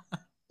know?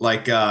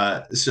 Like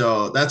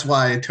so that's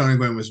why Tony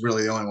Gwynn was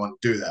really the only one to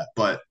do that.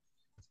 But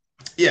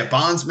yeah,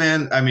 Bonds,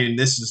 man, I mean,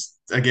 this is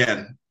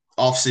again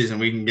off season.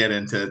 We can get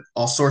into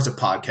all sorts of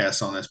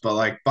podcasts on this, but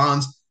like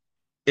Bonds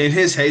in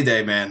his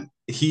heyday, man,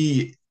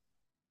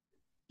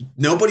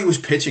 nobody was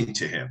pitching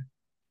to him,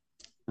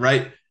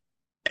 right?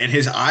 And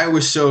his eye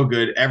was so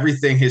good.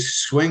 Everything, his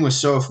swing was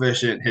so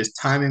efficient. His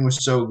timing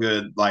was so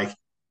good. Like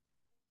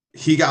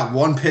he got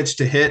one pitch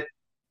to hit,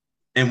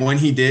 and when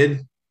he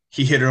did,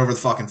 he hit it over the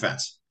fucking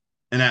fence.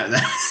 And that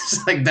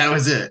was like that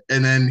was it.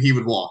 And then he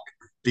would walk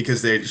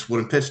because they just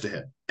wouldn't pitch to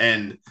him.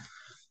 And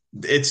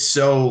it's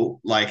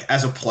so like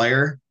as a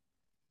player,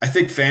 I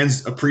think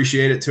fans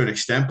appreciate it to an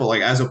extent, but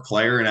like as a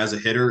player and as a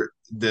hitter,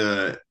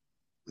 the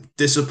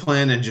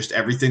discipline and just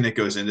everything that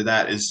goes into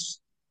that is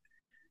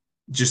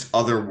just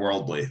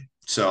otherworldly.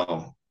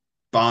 So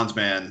Bonds,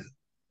 man,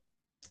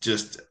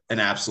 just an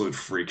absolute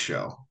freak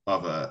show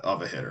of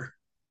a hitter.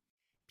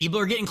 People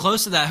are getting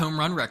close to that home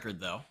run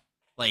record though.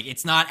 Like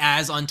it's not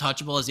as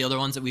untouchable as the other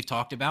ones that we've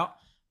talked about.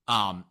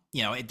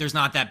 You know, there's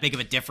not that big of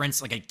a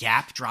difference, like a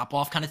gap drop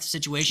off kind of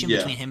situation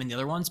between him and the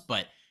other ones,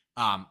 but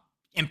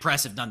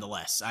impressive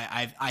nonetheless.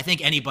 I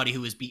think anybody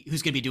who's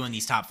going to be doing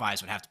these top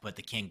fives would have to put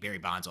the king Barry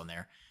Bonds on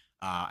there.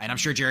 And I'm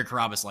sure Jared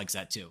Carrabis likes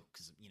that too,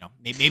 because you know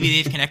maybe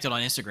they've connected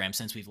on Instagram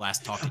since we've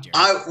last talked to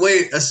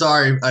Jared.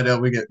 Sorry, I know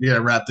we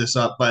gotta wrap this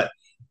up, but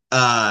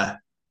I'm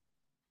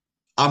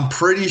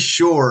pretty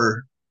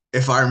sure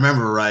if I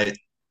remember right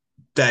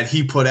that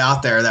he put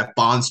out there that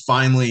Bonds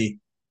finally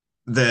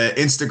the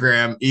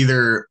Instagram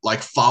either like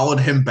followed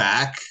him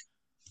back,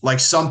 like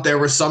there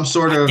was some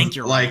sort of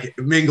like right.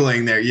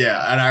 Mingling there,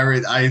 yeah. And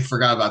I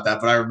forgot about that,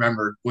 but I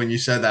remember when you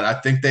said that. I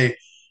think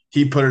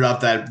he put it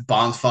up that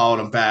Bonds followed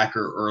him back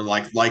or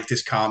like liked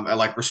his comment,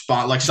 like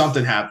respond, like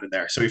something happened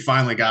there. So he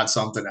finally got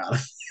something out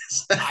of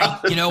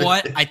it. You know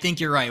what? I think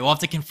you're right. We'll have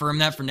to confirm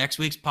that for next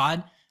week's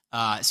pod.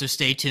 So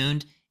stay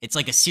tuned. It's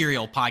like a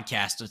serial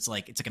podcast. It's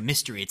like a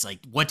mystery. It's like,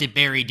 what did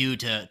Barry do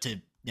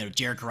to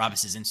Jared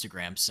Carrabis'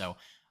 Instagram? So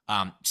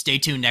stay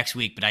tuned next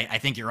week. But I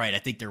think you're right. I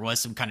think there was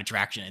some kind of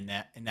traction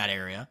in that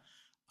area.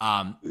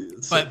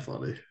 It's so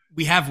funny.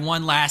 We have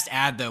one last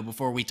ad, though,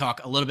 before we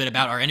talk a little bit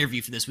about our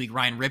interview for this week,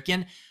 Ryan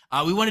Ripken.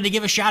 We wanted to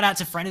give a shout out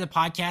to friend of the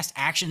podcast,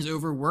 Actions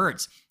Over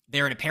Words.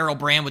 They're an apparel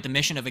brand with the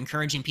mission of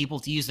encouraging people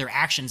to use their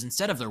actions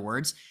instead of their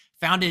words.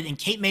 Founded in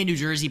Cape May, New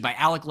Jersey by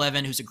Alec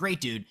Levin, who's a great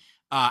dude.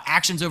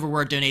 Actions Over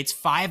Word donates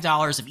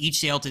 $5 of each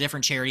sale to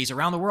different charities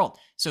around the world.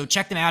 So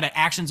check them out at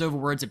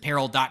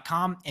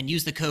actionsoverwordsapparel.com and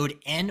use the code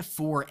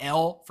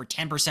N4L for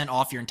 10%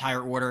 off your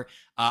entire order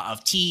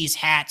of tees,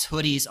 hats,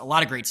 hoodies, a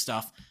lot of great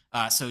stuff.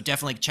 So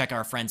definitely check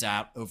our friends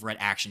out over at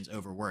Actions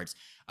Over Words.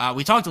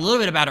 We talked a little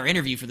bit about our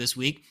interview for this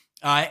week.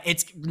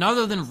 It's none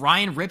other than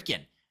Ryan Ripken,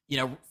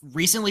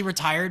 recently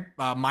retired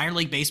minor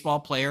league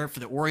baseball player for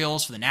the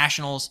Orioles, for the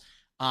Nationals.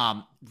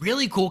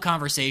 Really cool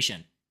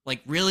conversation.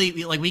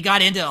 We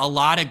got into a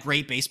lot of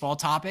great baseball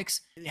topics.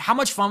 How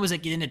much fun was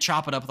it getting to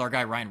chop it up with our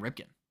guy, Ryan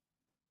Ripken?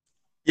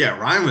 Yeah,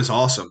 Ryan was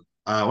awesome.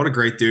 What a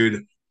great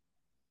dude.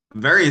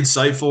 Very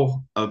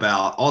insightful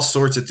about all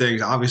sorts of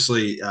things.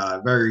 Obviously,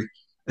 very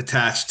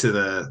attached to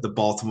the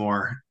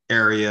Baltimore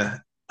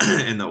area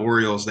and the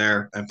Orioles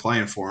there and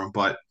playing for him.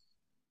 But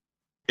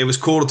it was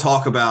cool to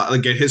talk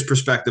about, get his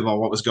perspective on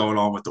what was going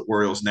on with the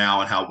Orioles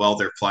now and how well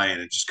they're playing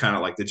and just kind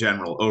of like the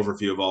general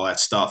overview of all that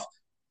stuff.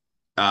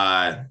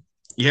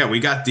 Yeah, we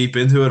got deep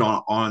into it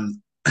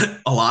on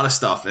a lot of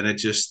stuff, and it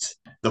just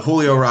the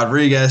Julio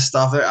Rodriguez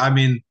stuff. I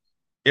mean,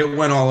 it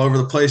went all over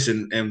the place,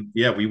 and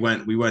yeah, we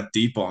went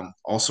deep on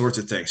all sorts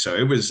of things. So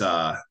it was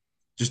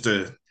just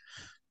a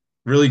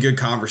really good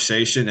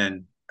conversation,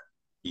 and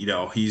he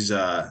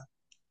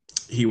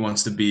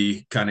wants to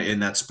be kind of in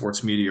that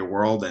sports media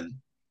world, and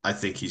I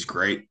think he's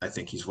great. I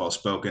think he's well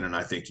spoken, and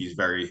I think he's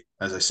very,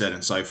 as I said,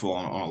 insightful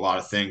on a lot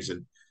of things.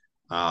 And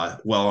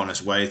well on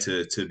his way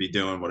to be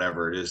doing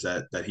whatever it is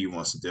that he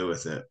wants to do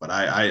with it. But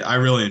I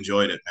really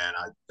enjoyed it, man.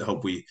 I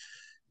hope we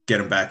get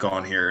him back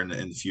on here in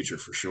the future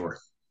for sure.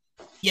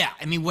 Yeah,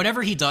 I mean,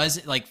 whatever he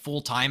does, like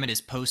full time at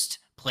his post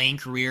playing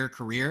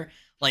career,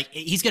 like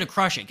he's gonna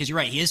crush it. Because you're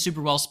right, he is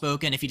super well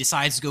spoken. If he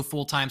decides to go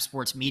full time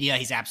sports media,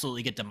 he's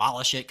absolutely gonna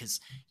demolish it.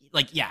 Because,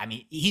 like, yeah, I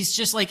mean, he's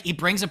just like he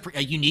brings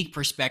a unique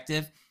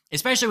perspective,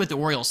 especially with the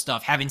Orioles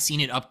stuff. Having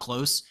seen it up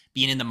close,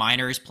 being in the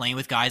minors, playing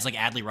with guys like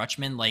Adley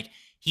Rutschman, like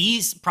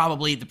he's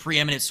probably the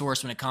preeminent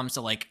source when it comes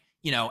to like,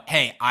 you know,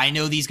 hey, I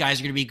know these guys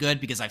are gonna be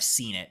good because I've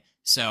seen it.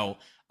 So,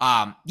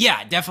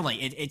 yeah,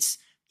 definitely,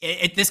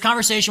 this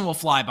conversation will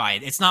fly by.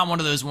 It's not one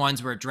of those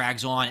ones where it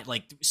drags on.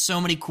 Like so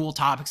many cool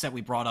topics that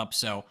we brought up.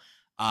 So,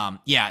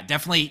 yeah,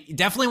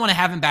 definitely want to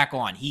have him back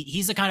on.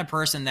 He's the kind of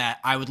person that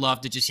I would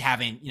love to just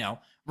having, you know,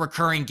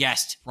 recurring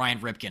guest Ryan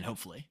Ripken.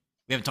 Hopefully,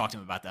 we haven't talked to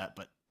him about that,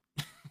 but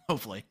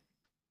hopefully.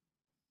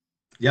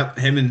 Yep,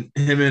 him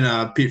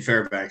and Pete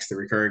Fairbanks, the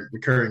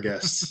recurring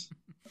guests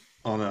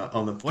on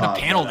the what pod.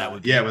 A panel that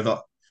would be. Yeah,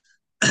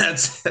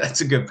 that's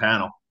a good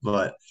panel,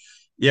 but.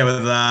 Yeah,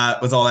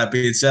 with all that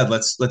being said,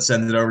 let's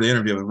send it over to the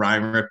interview with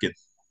Ryan Ripken.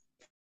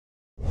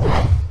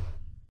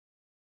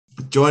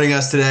 Joining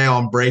us today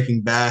on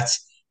Breaking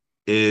Bats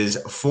is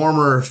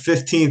former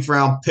 15th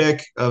round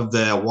pick of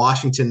the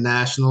Washington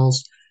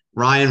Nationals,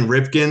 Ryan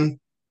Ripken.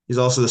 He's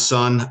also the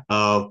son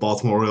of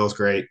Baltimore Orioles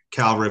great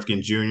Cal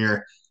Ripken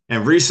Jr.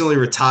 and recently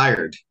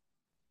retired.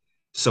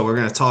 So we're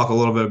going to talk a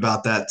little bit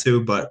about that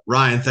too. But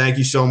Ryan, thank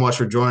you so much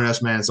for joining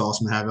us, man. It's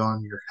awesome to have you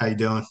on here. How you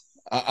doing?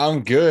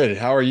 I'm good.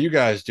 How are you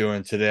guys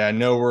doing today? I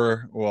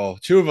know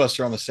two of us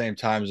are on the same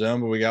time zone,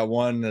 but we got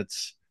one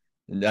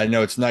I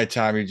know it's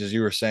nighttime, as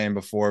you were saying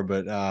before,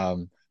 but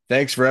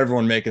thanks for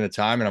everyone making the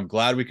time. And I'm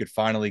glad we could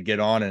finally get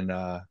on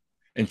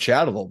and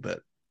chat a little bit.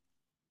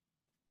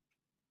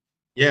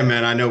 Yeah,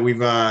 man. I know we've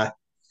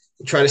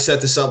tried to set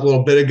this up a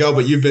little bit ago,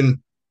 but you've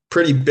been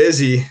pretty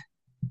busy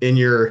in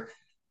your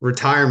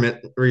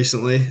retirement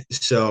recently.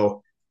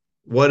 So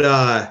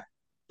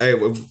hey,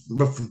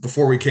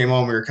 before we came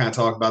on, we were kind of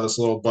talking about this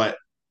a little, but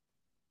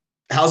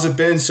how's it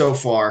been so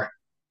far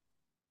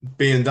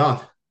being done?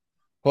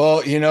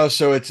 Well,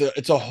 so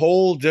it's a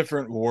whole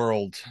different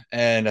world.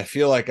 And I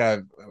feel like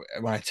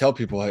when I tell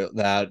people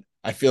that,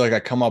 I feel like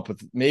I come up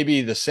with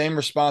maybe the same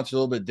response, a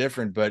little bit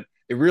different, but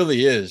it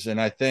really is.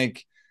 And I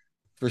think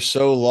for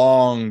so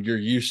long, you're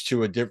used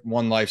to a different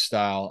one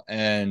lifestyle.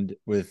 And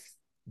with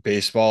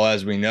baseball,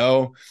 as we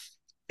know,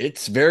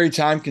 it's very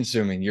time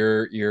consuming.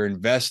 You're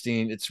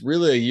investing. It's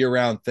really a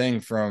year-round thing.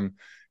 From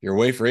you're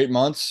away for 8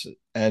 months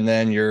and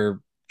then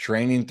you're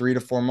training 3 to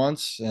 4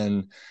 months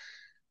and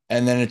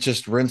then it's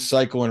just rinse,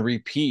 cycle, and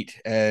repeat.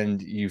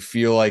 And you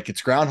feel like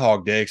it's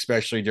Groundhog Day,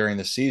 especially during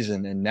the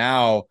season. And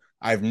now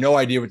I have no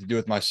idea what to do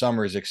with my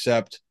summers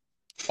except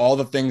all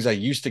the things I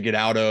used to get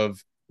out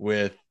of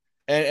with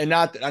and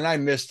I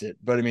missed it,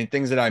 but I mean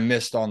things that I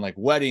missed on like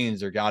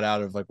weddings or got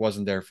out of like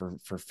wasn't there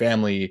for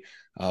family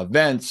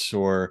events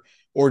or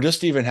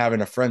just even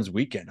having a friend's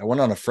weekend. I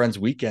went on a friend's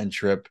weekend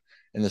trip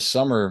in the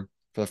summer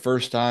for the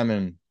first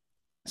time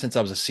since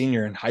I was a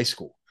senior in high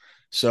school.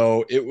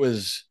 So it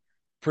was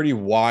pretty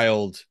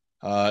wild,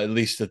 at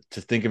least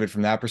to think of it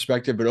from that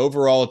perspective. But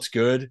overall, it's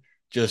good.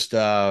 Just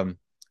a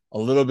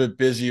little bit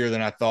busier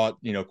than I thought,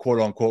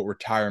 quote unquote,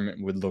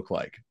 retirement would look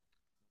like.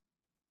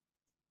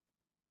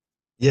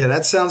 Yeah,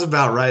 that sounds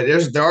about right.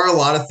 There are a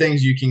lot of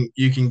things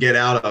you can get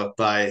out of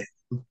by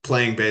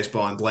playing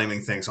baseball and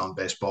blaming things on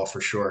baseball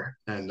for sure.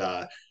 And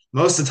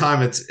most of the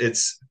time,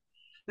 it's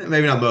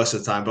maybe not most of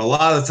the time, but a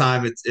lot of the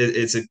time,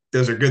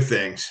 those are good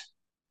things.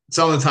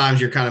 Some of the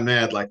times you're kind of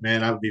mad, like,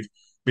 man, I would be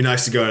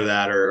nice to go to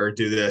that or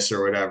do this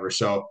or whatever.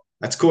 So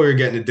that's cool. You're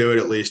getting to do it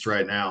at least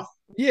right now.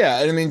 Yeah,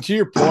 and I mean, to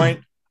your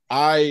point,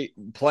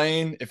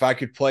 if I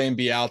could play and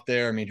be out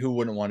there, I mean, who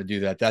wouldn't want to do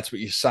that? That's what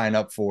you sign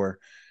up for.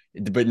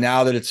 But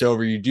now that it's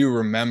over, you do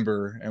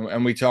remember,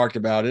 and we talked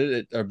about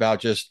about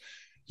just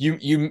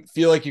you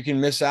feel like you can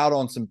miss out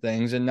on some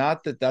things, and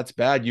not that that's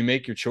bad. You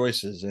make your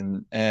choices,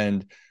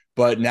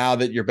 but now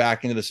that you're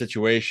back into the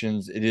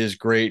situations, it is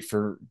great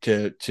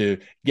to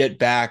get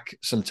back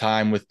some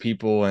time with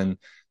people. And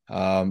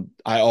all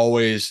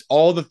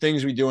the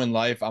things we do in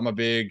life,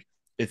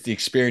 it's the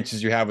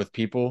experiences you have with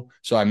people.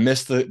 So I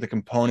miss the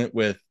component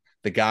with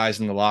the guys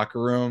in the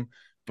locker room,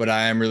 but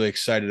I am really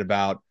excited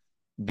about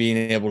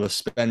being able to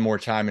spend more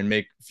time and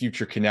make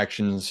future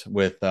connections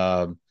with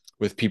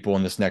people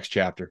in this next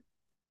chapter.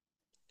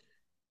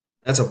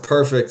 That's a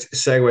perfect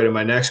segue to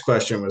my next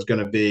question was going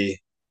to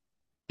be,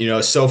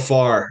 so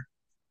far,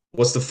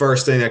 what's the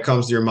first thing that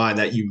comes to your mind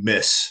that you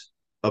miss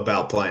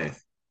about playing?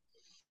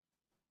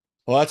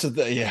 Well,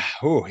 yeah.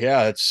 Oh,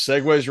 yeah. It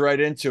segues right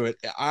into it.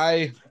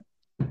 As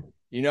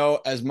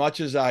much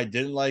as I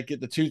didn't like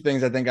it, the two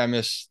things I think I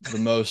miss the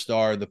most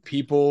are the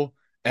people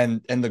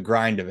and the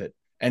grind of it.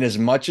 And as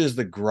much as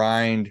the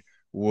grind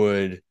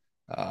would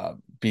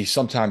be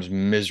sometimes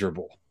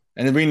miserable,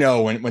 and we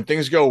know when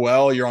things go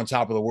well, you're on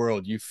top of the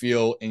world. You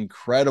feel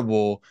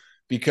incredible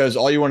because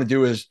all you want to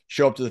do is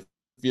show up to the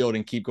field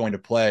and keep going to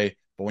play.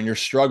 But when you're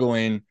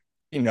struggling,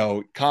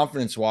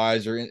 confidence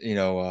wise or,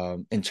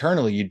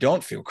 internally, you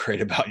don't feel great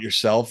about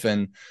yourself.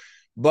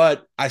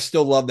 But I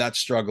still love that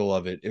struggle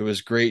of it. It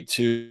was great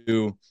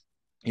to,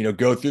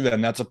 go through that.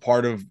 And that's a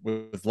part of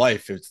with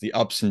life. It's the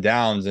ups and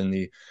downs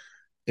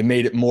it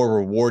made it more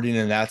rewarding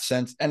in that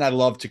sense. And I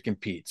love to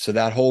compete. So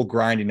that whole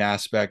grinding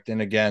aspect.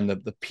 And again,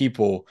 the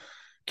people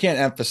can't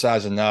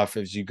emphasize enough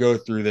as you go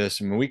through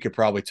this. I mean, we could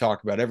probably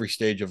talk about every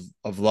stage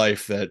of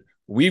life that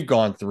we've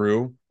gone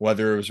through,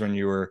 whether it was when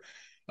you were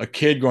a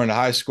kid going to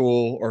high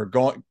school or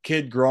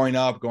kid growing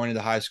up, going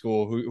into high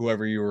school,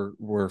 whoever you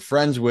were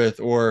friends with,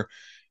 or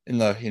in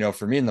the,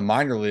 for me in the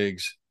minor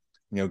leagues,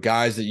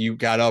 guys that you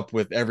got up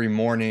with every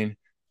morning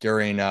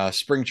during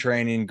spring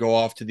training, go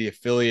off to the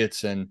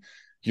affiliates and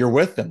you're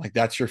with them. Like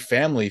that's your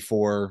family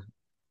for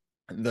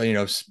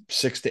the,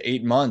 6 to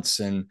 8 months.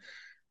 And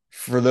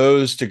for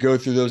those to go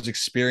through those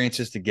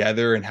experiences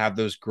together and have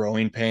those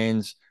growing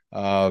pains,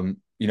 I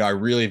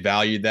really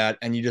valued that.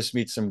 And you just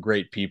meet some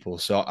great people.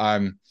 So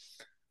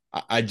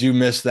I do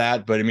miss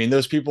that, but I mean,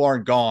 those people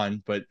aren't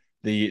gone, but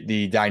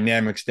the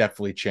dynamics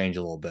definitely change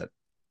a little bit.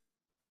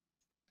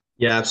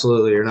 Yeah,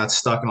 absolutely. You're not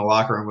stuck in a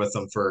locker room with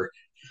them for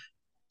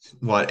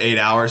 8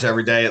 hours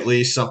every day at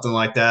least, something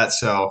like that.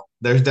 So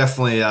there's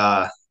definitely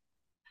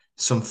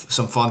some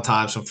fun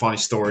times, some funny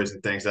stories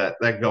and things that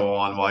go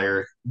on while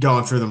you're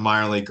going through the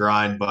minor league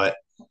grind. But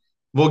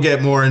we'll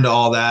get more into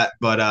all that.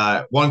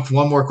 But one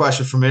more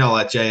question for me. I'll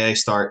let JA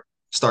start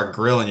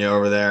grilling you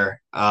over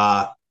there.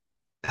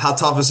 How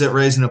tough is it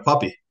raising a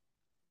puppy?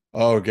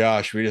 Oh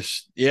gosh,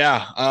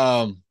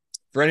 yeah.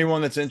 For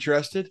anyone that's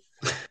interested,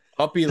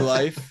 puppy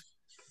life,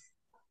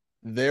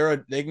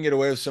 they can get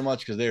away with so much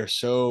because they are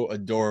so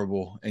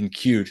adorable and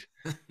cute.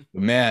 But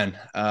man,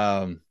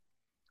 got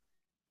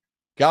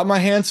my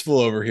hands full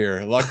over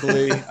here.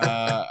 Luckily,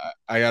 I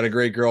got a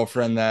great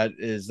girlfriend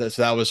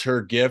so that was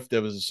her gift.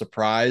 It was a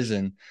surprise,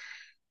 and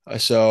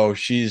so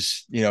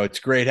she's it's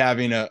great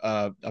having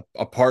a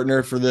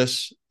partner for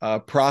this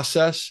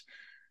process.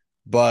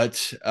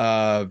 But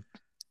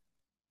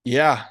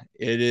yeah,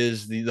 it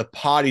is the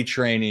potty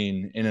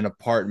training in an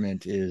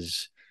apartment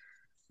is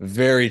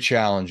very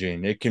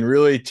challenging. It can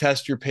really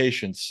test your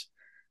patience.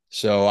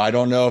 So I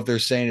don't know if they're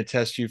saying to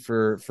test you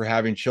for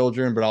having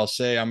children, but I'll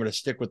say I'm going to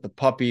stick with the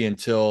puppy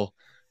until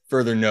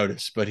further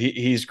notice. But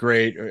he's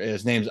great.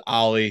 His name's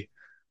Ollie.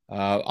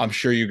 I'm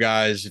sure you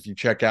guys, if you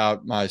check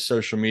out my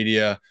social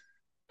media,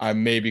 I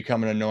may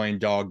become an annoying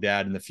dog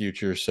dad in the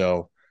future.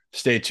 So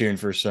stay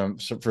tuned for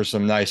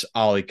some nice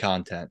Ollie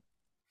content.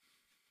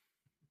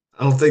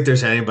 I don't think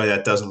there's anybody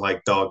that doesn't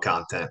like dog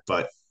content,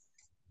 but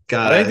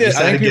I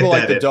think people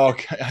like the in.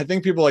 dog. I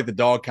think people like the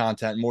dog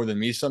content more than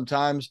me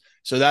sometimes.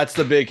 So that's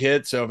the big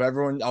hit. So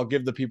I'll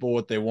give the people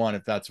what they want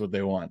if that's what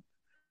they want.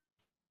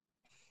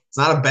 It's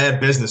not a bad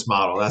business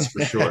model, that's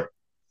for sure.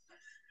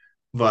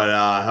 But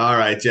all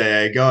right,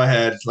 JA, go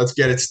ahead. Let's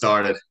get it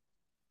started.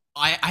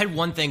 I had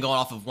one thing going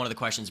off of one of the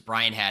questions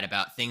Brian had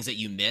about things that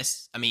you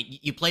missed. I mean,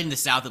 you played in the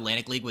South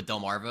Atlantic League with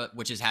Delmarva,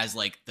 which has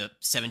like the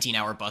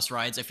 17-hour bus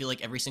rides. I feel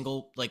like every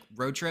single like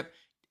road trip.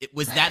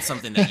 Was that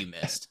something that you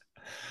missed?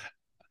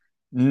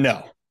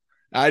 No,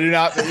 I do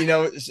not.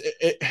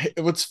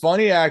 What's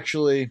funny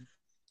actually,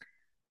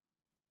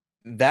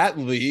 that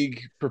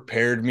league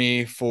prepared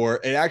me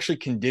it actually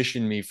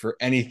conditioned me for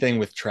anything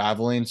with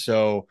traveling.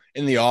 So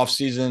in the off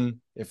season,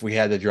 if we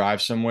had to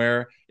drive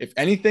somewhere, if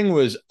anything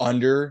was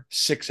under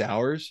 6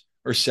 hours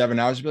or 7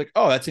 hours, I'd be like,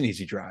 oh, that's an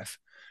easy drive.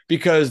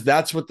 Because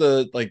that's what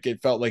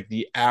it felt like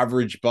the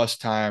average bus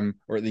time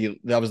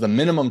that was the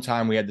minimum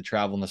time we had to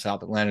travel in the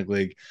South Atlantic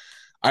League.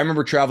 I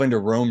remember traveling to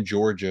Rome,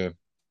 Georgia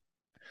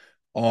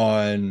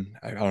I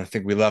don't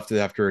think we left it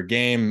after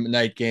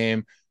night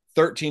game,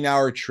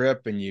 13-hour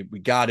trip. And we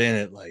got in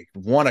at like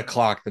 1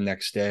 o'clock the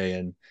next day.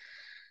 And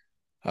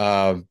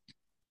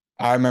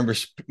I remember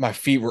my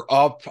feet were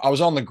up. I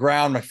was on the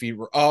ground. My feet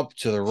were up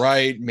to the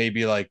right,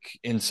 maybe like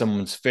in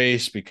someone's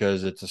face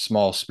because it's a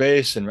small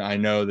space. And I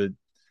know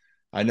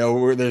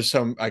where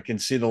I can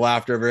see the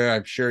laughter over there.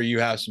 I'm sure you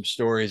have some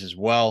stories as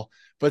well.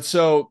 But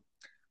so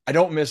I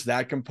don't miss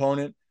that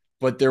component,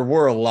 but there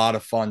were a lot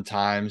of fun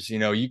times.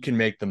 You can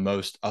make the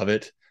most of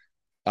it.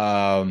 Do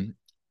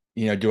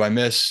I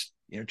miss,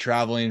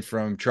 traveling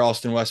from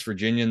Charleston, West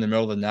Virginia in the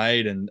middle of the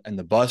night and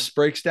the bus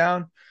breaks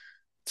down?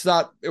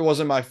 It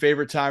wasn't my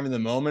favorite time in the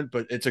moment,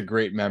 but it's a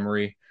great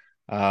memory.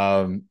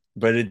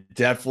 But it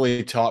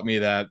definitely taught me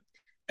that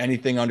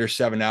anything under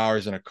 7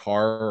 hours in a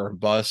car or a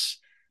bus,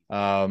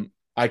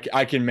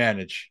 I can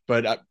manage,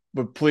 but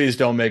please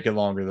don't make it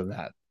longer than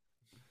that.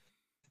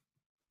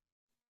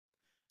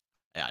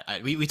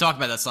 Yeah, we talk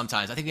about that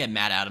sometimes. I think we had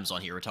Matt Adams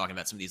on here. We're talking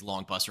about some of these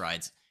long bus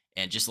rides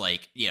and just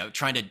like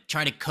trying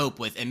to cope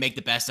with and make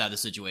the best out of the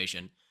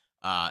situation.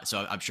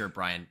 So I'm sure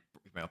Brian,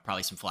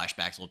 probably some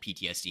flashbacks, a little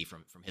PTSD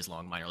from his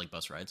long minor league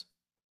bus rides.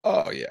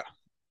 Oh yeah,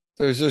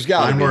 there's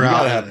got to be. You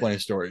got to have plenty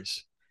of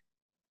stories.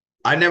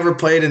 I never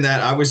played in that.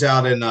 I was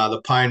out in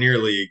the Pioneer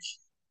League.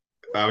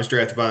 I was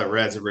drafted by the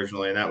Reds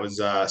originally, and that was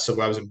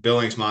so I was in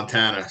Billings,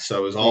 Montana. So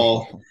it was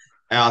all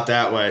out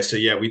that way. So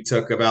yeah, we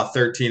took about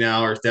 13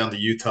 hours down to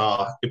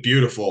Utah.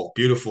 Beautiful,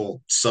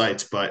 beautiful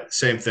sights, but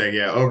same thing.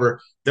 Yeah, over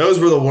those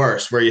were the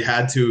worst where you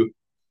had to,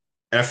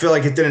 and I feel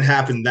like it didn't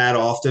happen that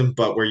often,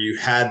 but where you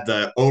had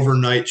the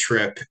overnight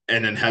trip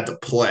and then had to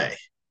play.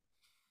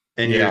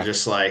 And you're Yeah.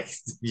 just like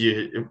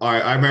you.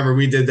 I remember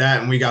we did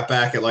that, and we got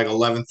back at like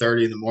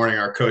 11:30 in the morning.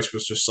 Our coach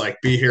was just like,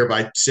 "Be here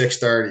by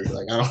 6:30."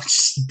 Like I don't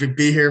just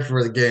be here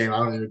for the game. I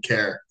don't even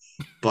care.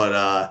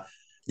 But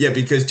yeah,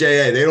 because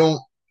JA they don't.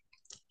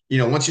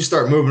 Once you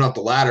start moving up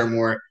the ladder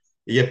more,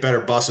 you get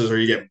better buses, or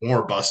you get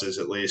more buses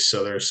at least.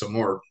 So there's some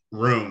more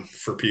room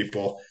for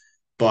people.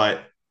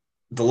 But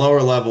the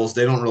lower levels,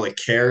 they don't really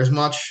care as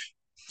much,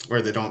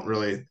 or they don't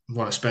really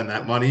want to spend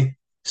that money.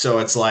 So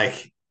it's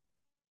like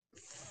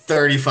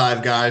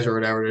 35 guys or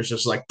whatever that's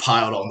just like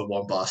piled on the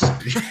one bus.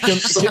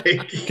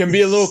 Can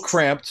be a little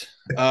cramped,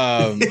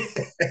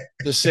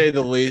 to say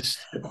the least.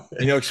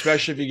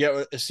 Especially if you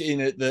get seeing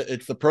it,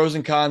 it's the pros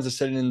and cons of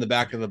sitting in the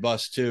back of the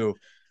bus too.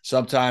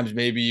 Sometimes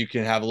maybe you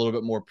can have a little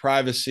bit more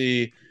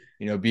privacy,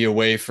 be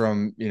away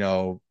from,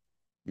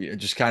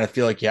 just kind of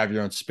feel like you have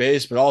your own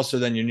space, but also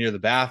then you're near the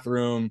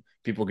bathroom.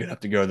 People get up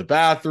to go to the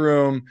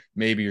bathroom.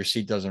 Maybe your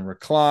seat doesn't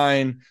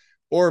recline,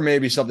 or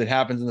maybe something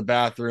happens in the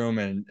bathroom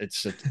and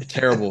it's a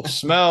terrible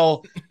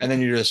smell. And then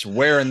you're just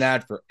wearing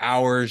that for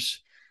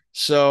hours.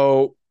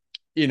 So,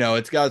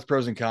 it's got its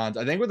pros and cons.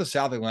 I think with the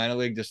South Atlantic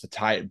League, just to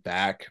tie it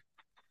back,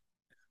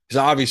 because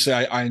obviously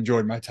I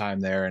enjoyed my time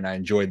there and I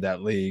enjoyed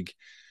that league.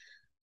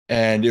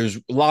 And it was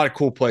a lot of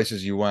cool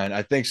places you went.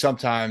 I think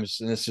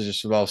sometimes, and this is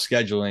just about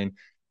scheduling,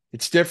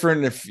 it's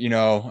different if,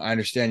 I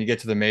understand you get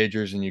to the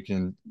majors and you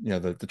can,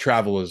 the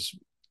travel is,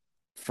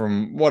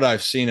 from what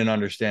I've seen and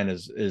understand,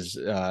 is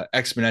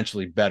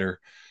exponentially better.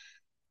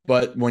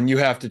 But when you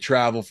have to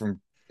travel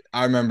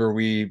I remember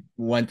we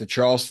went to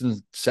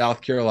Charleston,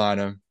 South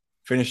Carolina,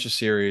 finished the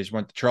series,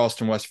 went to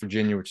Charleston, West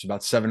Virginia, which is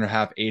about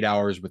 7.5, 8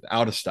 hours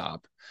without a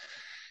stop.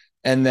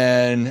 And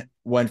then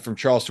went from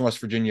Charleston, West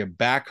Virginia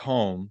back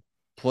home,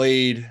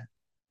 played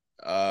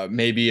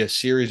maybe a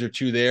series or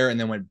two there, and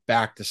then went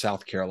back to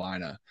South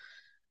Carolina.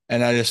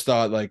 And I just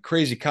thought, like,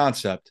 crazy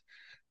concept.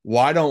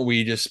 Why don't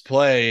we just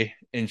play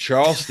in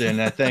Charleston,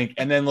 I think,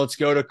 and then let's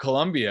go to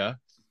Columbia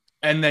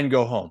and then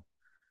go home.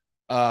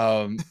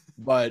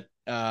 But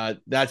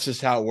that's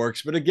just how it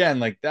works. But again,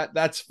 like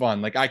that's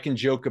fun. Like I can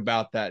joke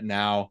about that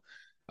now.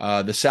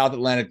 The South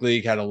Atlantic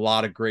League had a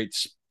lot of great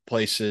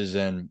places,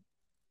 and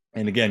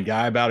again,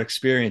 guy about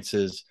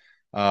experiences.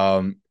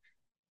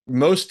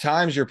 Most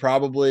times you're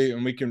probably,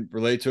 and we can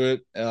relate to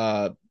it,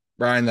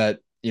 Brian, that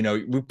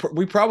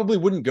we probably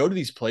wouldn't go to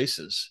these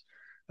places,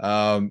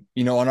 on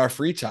our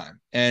free time.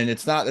 And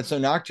it's no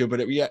knock to it,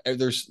 but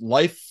there's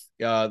life,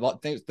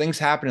 things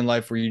happen in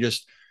life where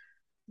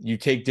you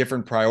take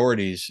different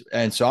priorities.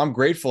 And so I'm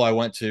grateful I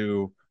went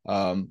to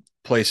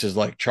places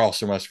like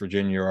Charleston, West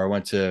Virginia, or I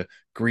went to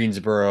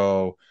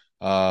Greensboro.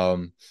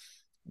 I'm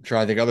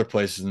trying to think other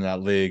places in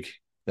that league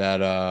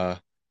that I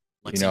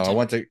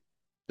went to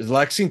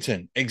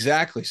Lexington.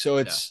 Exactly. So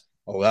it's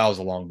that was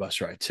a long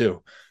bus ride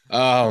too.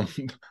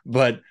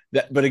 But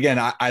again,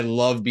 I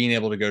love being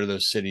able to go to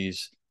those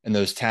cities and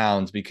those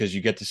towns because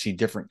you get to see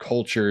different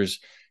cultures.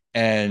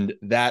 And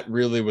that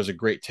really was a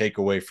great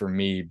takeaway for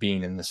me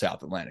being in the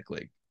South Atlantic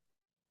League.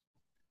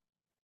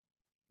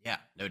 Yeah,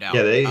 no doubt.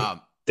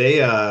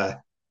 Yeah,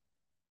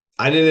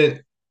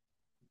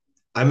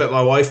 I met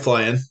my wife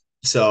playing,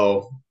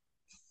 so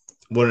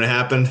wouldn't have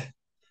happened.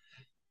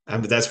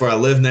 But that's where I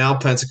live now,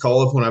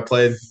 Pensacola, when I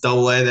played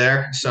AA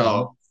there.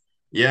 So,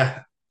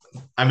 yeah,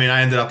 I mean,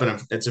 I ended up in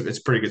it's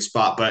a pretty good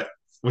spot. But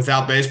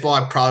without baseball,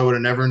 I probably would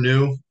have never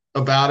knew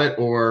about it,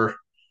 or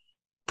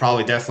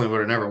probably definitely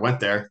would have never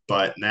went there.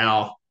 But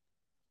now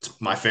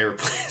it's my favorite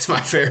place. It's my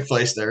favorite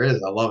place there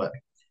is. I love it.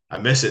 I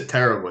miss it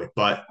terribly.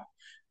 But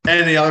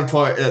and the other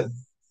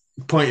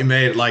point you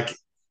made, like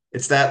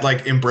it's that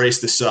like embrace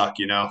the suck.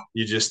 You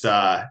just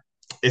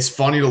it's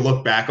funny to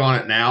look back on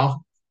it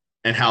now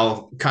and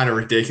how kind of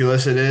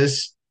ridiculous it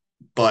is.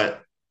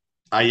 But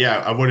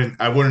I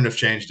wouldn't have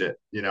changed it.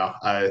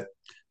 I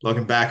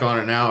looking back on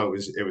it now, it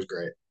was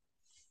great.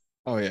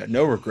 Oh yeah,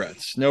 no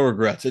regrets, no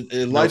regrets.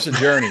 Life's a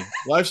journey.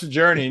 Life's a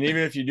journey, and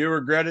even if you do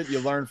regret it, you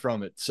learn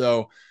from it.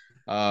 So,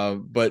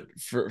 but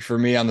for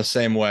me, I'm the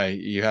same way.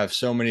 You have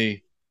so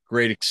many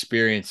great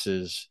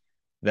experiences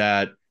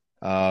that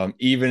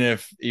even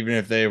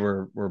if they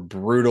were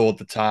brutal at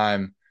the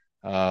time,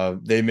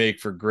 they make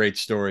for great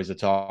stories to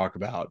talk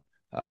about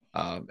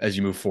as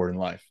you move forward in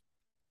life.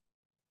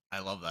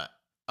 I love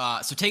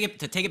that. So take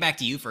it back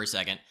to you for a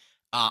second.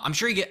 I'm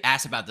sure you get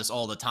asked about this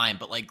all the time,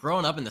 but like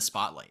growing up in the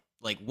spotlight,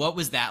 like what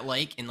was that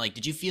like? And like,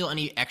 did you feel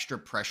any extra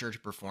pressure to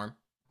perform?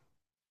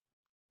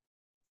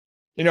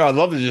 I'd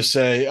love to just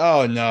say,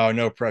 oh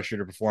no pressure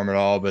to perform at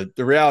all. But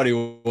the reality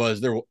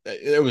was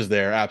it was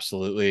there.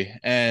 Absolutely.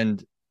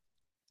 And,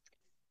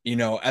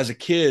 as a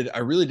kid, I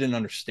really didn't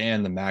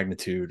understand the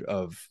magnitude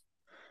of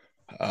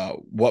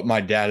what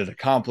my dad had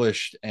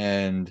accomplished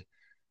and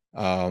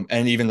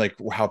even like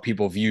how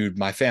people viewed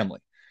my family.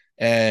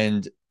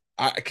 And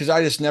because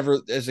I just never,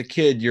 as a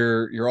kid,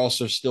 you're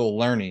also still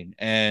learning.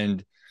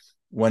 And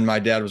when my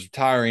dad was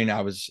retiring,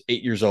 I was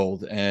 8 years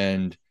old,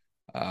 and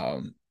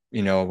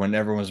when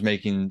everyone was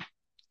making,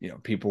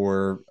 people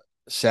were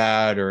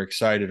sad or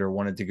excited or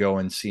wanted to go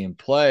and see him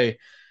play,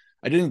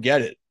 I didn't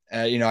get it.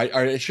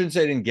 I shouldn't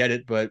say I didn't get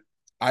it, but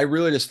I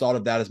really just thought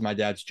of that as my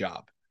dad's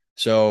job.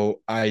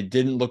 So I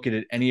didn't look at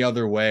it any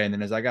other way. And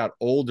then as I got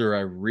older,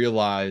 I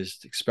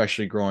realized,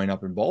 especially growing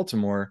up in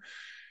Baltimore,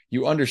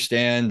 you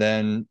understand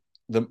then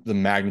the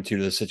magnitude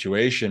of the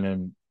situation.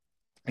 And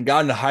I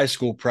got into high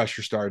school,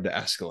 pressure started to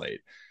escalate.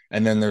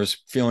 And then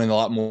there's feeling a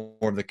lot more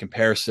of the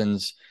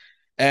comparisons.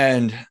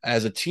 And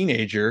as a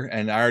teenager,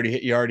 and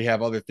you already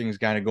have other things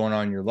kind of going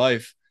on in your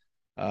life,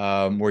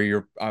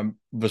 where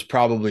was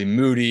probably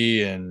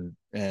moody, and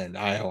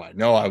I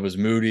know I was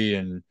moody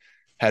and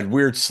had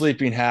weird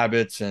sleeping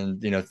habits,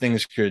 and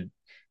things could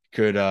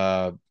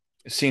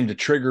seem to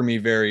trigger me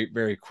very,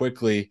 very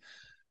quickly.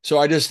 So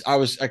I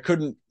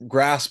couldn't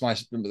grasp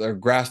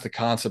the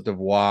concept of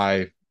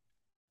why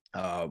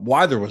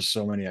there was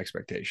so many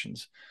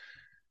expectations.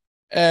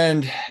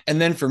 And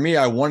then for me,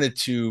 I wanted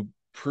to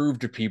prove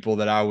to people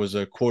that I was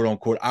a quote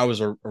unquote, I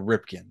was a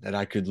Ripken, that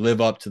I could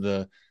live up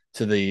to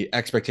the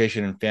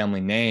expectation and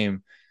family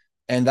name.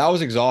 And that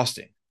was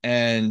exhausting.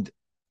 And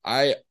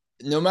I,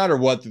 no matter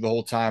what, through the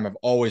whole time, I've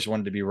always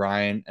wanted to be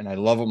Ryan, and I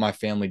love what my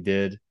family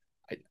did.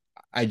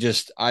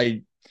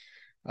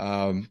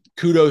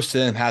 Kudos to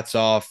them, hats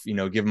off,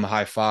 give them a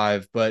high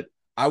five. But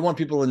I want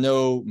people to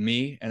know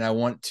me, and I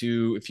want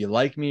to, if you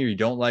like me or you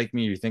don't like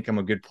me, or you think I'm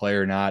a good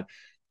player or not,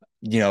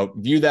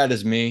 view that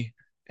as me,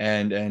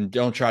 and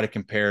don't try to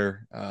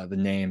compare the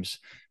names.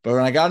 But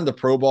when I got into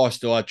pro ball, I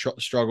still had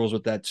struggles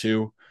with that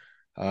too.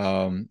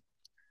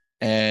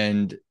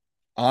 And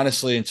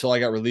honestly, until I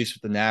got released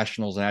with the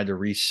Nationals and I had to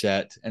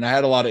reset, and I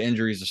had a lot of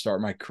injuries to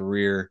start my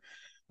career,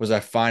 was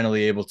I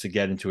finally able to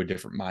get into a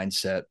different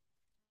mindset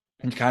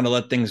and kind of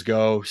let things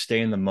go,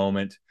 stay in the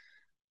moment,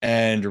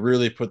 and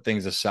really put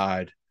things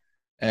aside.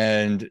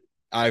 And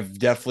I've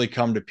definitely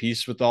come to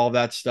peace with all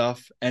that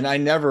stuff. And I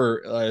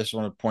just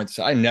want to point this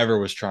out, I never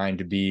was trying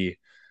to be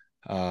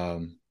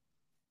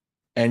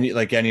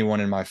like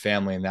anyone in my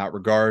family in that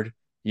regard.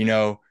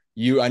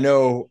 I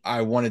know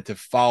I wanted to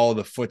follow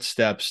the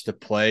footsteps to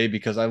play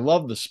because I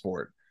love the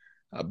sport,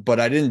 but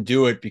I didn't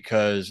do it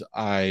because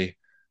I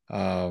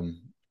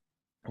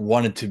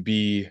wanted to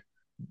be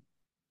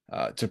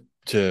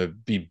to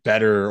be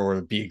better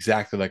or be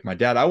exactly like my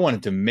dad. I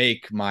wanted to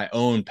make my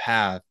own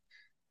path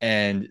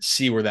and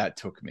see where that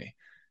took me.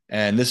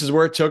 And this is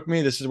where it took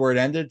me. This is where it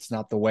ended. It's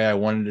not the way I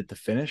wanted it to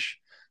finish,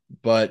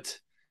 but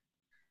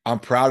I'm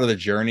proud of the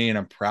journey and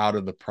I'm proud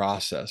of the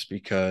process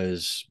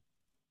because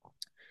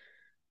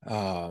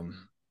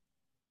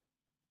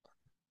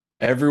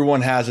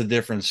everyone has a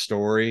different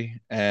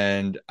story.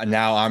 And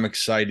now I'm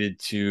excited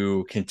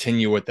to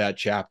continue what that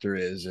chapter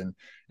is. And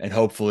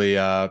hopefully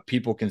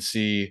people can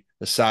see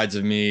the sides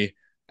of me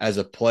as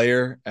a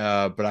player,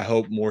 but I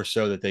hope more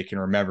so that they can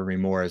remember me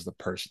more as the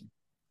person.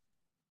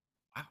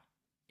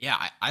 Yeah,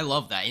 I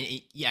love that.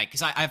 Yeah,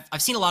 because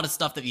I've seen a lot of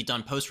stuff that you've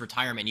done post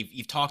retirement.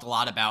 You've talked a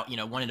lot about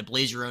wanting to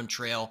blaze your own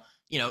trail.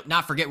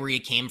 Not forget where you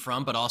came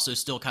from, but also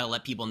still kind of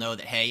let people know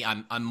that hey,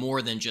 I'm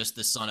more than just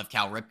the son of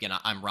Cal Ripken.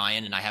 I'm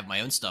Ryan, and I have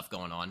my own stuff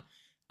going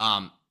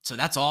on. So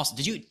that's awesome.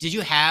 Did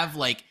you have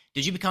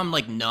did you become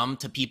numb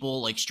to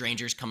people, like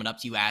strangers coming up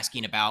to you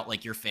asking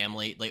about your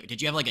family?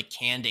 Did you have a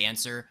canned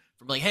answer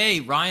from hey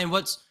Ryan,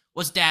 what's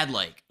dad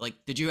like?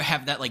 Did you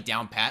have that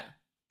down pat?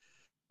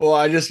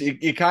 Well,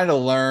 you kind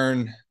of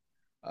learn.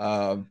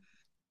 That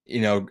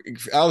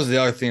was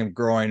the other thing of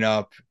growing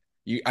up.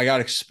 I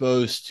got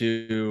exposed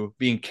to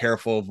being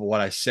careful of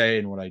what I say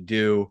and what I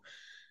do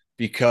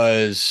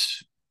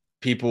because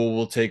people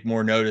will take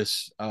more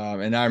notice.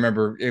 And I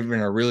remember even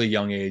at a really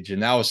young age,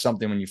 and that was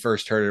something when you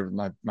first heard it,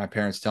 my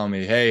parents telling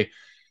me, "Hey,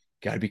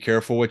 got to be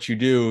careful what you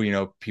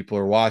do. People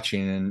are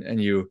watching,"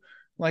 and you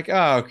like,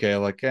 oh, okay,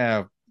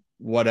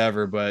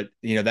 whatever. But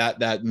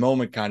that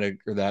moment kind of,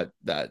 or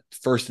that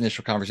first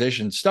initial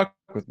conversation stuck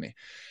with me.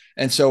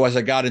 And so as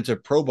I got into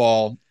pro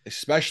ball,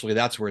 especially,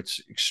 that's where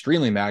it's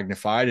extremely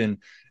magnified. And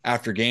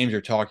after games,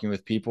 you're talking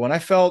with people, and I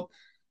felt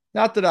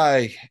not that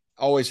I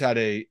always had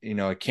a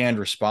canned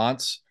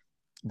response,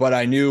 but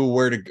I knew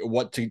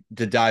what to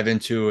dive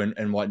into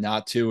and what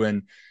not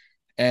to,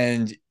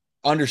 and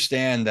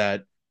understand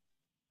that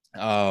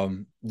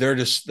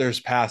there's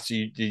paths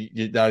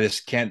that I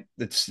just can't.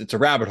 It's a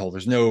rabbit hole.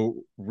 There's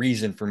no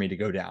reason for me to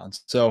go down.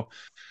 So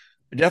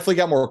I definitely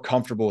got more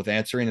comfortable with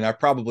answering, and I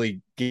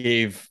probably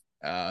gave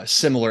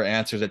similar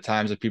answers at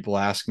times if people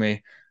ask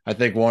me. I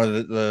think one of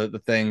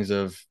the things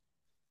and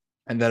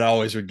that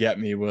always would get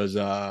me was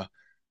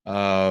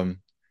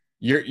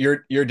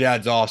your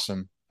dad's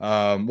awesome.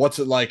 What's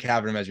it like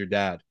having him as your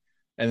dad?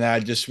 And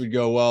I just would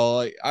go, well,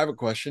 I have a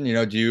question.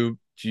 Do you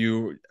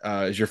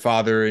is your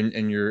father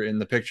and you're in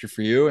the picture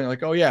for you?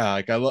 And oh yeah,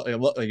 I love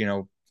I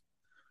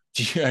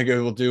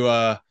go,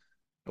 well,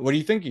 what do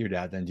you think of your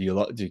dad then? Do you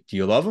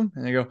love him?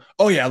 And they go,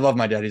 oh yeah, I love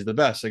my dad. He's the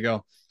best. I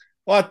go,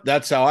 well,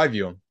 that's how I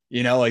view him.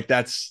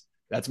 That's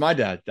that's my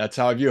dad. That's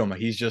how I view him.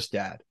 He's just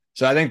dad.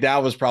 So I think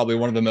that was probably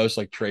one of the most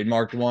like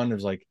trademarked one. It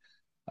was like,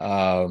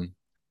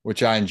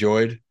 which I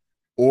enjoyed.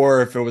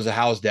 Or if it was a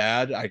how's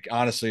dad, I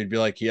honestly would be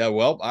like, yeah,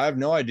 well, I have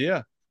no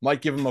idea.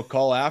 Might give him a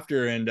call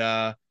after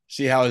and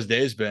see how his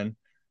day's been.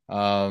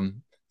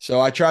 So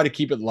I try to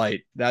keep it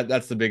light.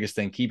 That's the biggest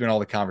thing, keeping all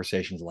the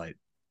conversations light.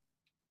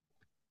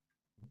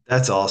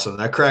 That's awesome.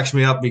 That cracks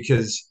me up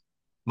because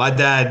my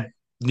dad,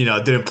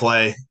 didn't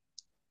play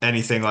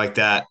anything like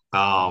that.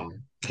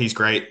 He's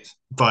great,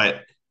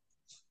 but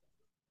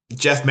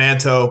Jeff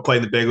Manto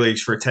played the big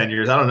leagues for 10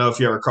 years. I don't know if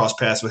you ever crossed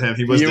paths with him.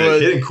 He was the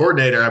hitting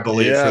coordinator, I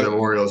believe, for the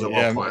Orioles at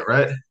one point,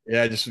 right?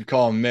 Yeah, I just would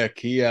call him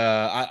Mick.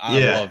 I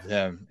loved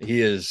him.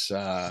 He was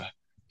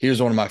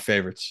one of my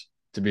favorites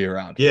to be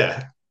around.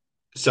 Yeah.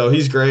 So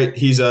he's great.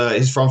 He's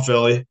from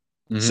Philly.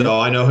 Mm-hmm. So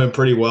I know him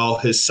pretty well.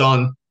 His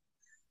son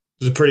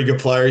was a pretty good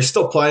player. He's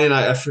still playing.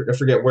 I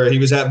forget where he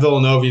was at.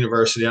 Villanova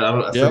University.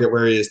 I forget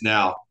where he is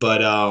now.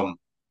 But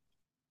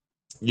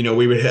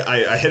we would hit.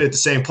 I hit at the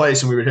same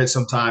place, and we would hit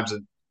sometimes.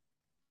 And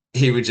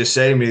he would just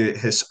say to me,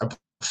 I'm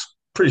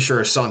pretty sure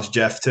his son's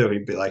Jeff too.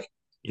 He'd be like,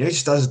 he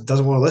just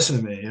doesn't want to listen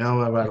to me.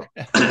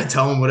 I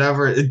tell him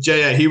whatever.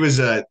 He was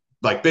a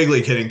big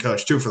league hitting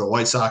coach too for the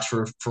White Sox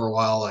for a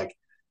while. Like,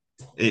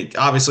 he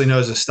obviously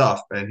knows his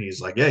stuff, and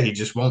he's like, yeah, he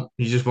just won't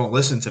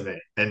listen to me.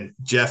 And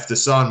Jeff, the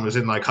son, was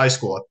in high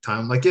school at the time.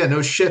 I'm like, yeah,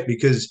 no shit,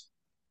 because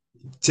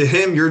to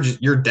him, you're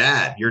just your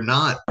dad. You're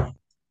not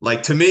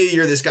to me,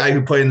 you're this guy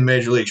who played in the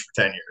major leagues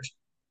for 10 years.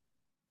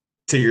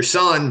 To your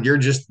son, you're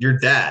just your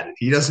dad.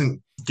 He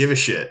doesn't give a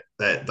shit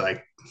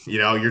that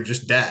you're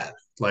just dad,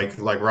 like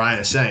Ryan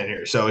is saying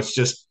here. So it's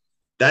just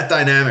that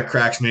dynamic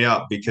cracks me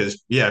up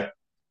because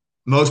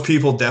most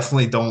people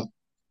definitely don't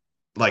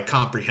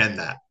comprehend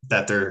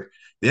that they're, at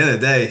the end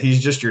of the day,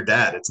 he's just your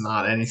dad. It's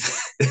not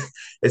anything.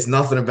 It's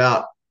nothing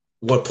about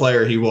what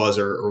player he was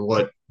or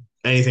what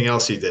anything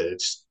else he did.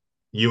 It's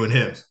you and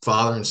him,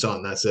 father and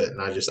son. That's it.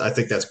 And I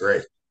think that's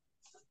great.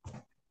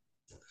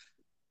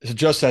 So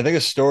Justin, I think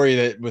a story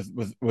that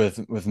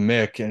with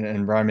Mick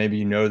and Brian, maybe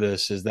you know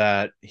this, is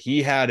that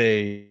he had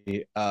a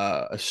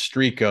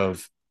streak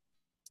of,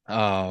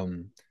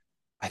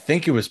 I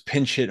think it was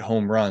pinch hit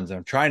home runs.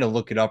 I'm trying to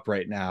look it up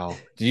right now.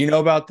 Do you know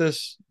about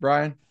this,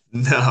 Brian?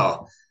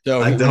 No,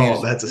 so I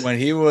don't. When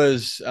he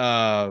was,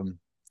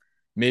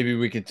 maybe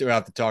we could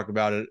have to talk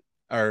about it.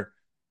 Or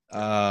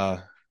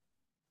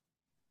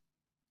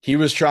he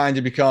was trying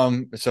to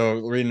become, so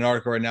reading an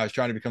article right now, he's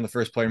trying to become the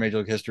first player in Major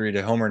League history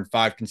to homer in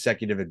 5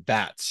 consecutive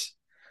at-bats.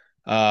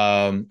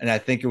 And I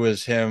think it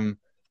was him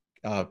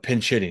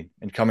pinch hitting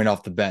and coming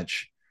off the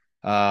bench.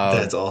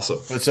 That's awesome.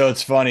 But so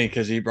it's funny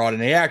because he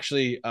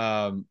actually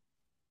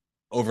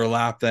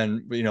overlapped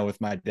then,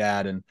 with my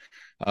dad. And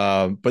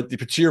but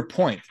to your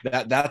point,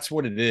 that's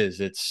what it is.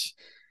 It's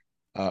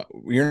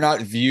you're not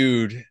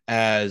viewed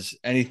as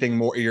anything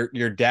more.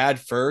 Your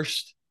dad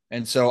first.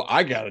 And so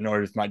I got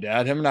annoyed with my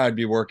dad. Him and I would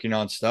be working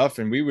on stuff,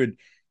 and we would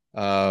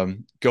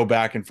go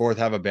back and forth,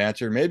 have a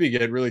banter, maybe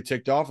get really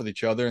ticked off with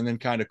each other, and then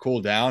kind of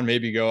cool down.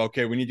 Maybe go,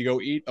 okay, we need to go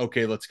eat.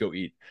 Okay, let's go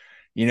eat.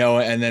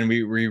 And then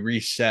we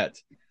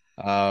reset.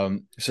 So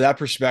that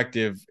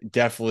perspective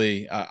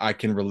definitely I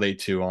can relate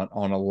to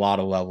on a lot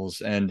of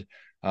levels, and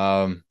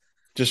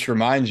just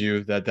reminds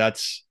you that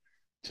that's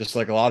just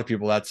like a lot of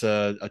people. That's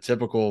a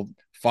typical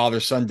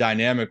father-son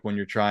dynamic when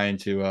you're trying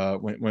to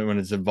when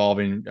it's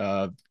involving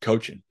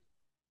coaching.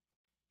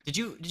 Did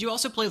you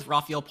also play with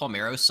Rafael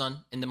Palmeiro's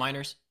son in the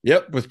minors?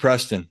 Yep, with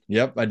Preston.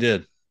 Yep, I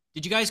did.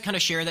 Did you guys kind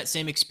of share that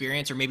same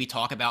experience, or maybe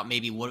talk about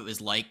maybe what it was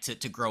like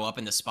to grow up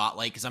in the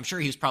spotlight? Because I'm sure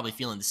he was probably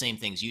feeling the same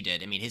things you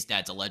did. I mean, his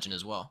dad's a legend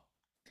as well.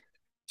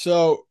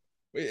 So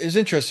it's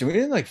interesting. We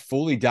didn't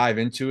fully dive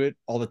into it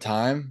all the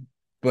time,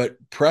 but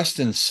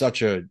Preston's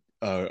such a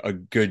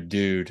good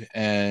dude,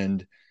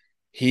 and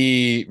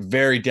he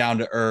very down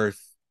to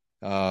earth,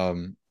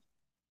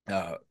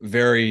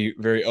 very,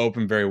 very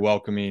open, very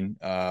welcoming.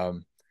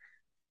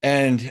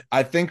 And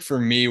I think for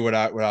me, what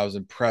I was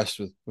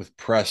impressed with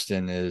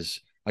Preston is,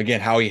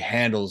 again, how he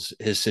handles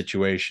his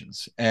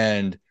situations.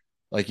 And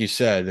like you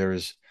said, there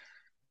was,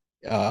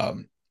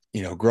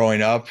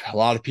 growing up, a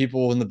lot of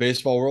people in the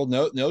baseball world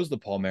knows the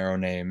Palmeiro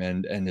name,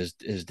 and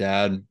his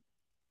dad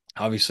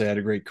obviously had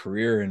a great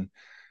career.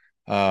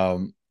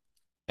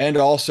 And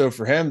also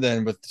for him,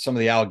 then with some of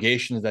the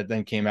allegations that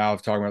then came out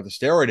of talking about the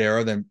steroid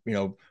era, then,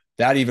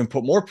 that even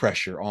put more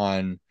pressure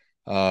on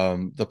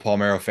the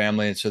Palmeiro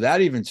family. And so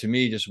that, even to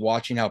me, just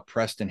watching how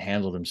Preston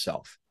handled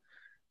himself,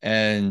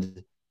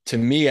 and to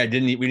me, we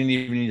didn't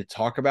even need to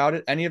talk about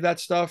it, any of that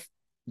stuff.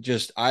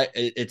 Just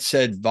it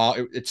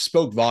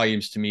spoke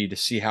volumes to me to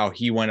see how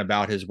he went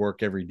about his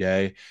work every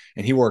day,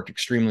 and he worked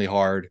extremely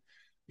hard.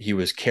 He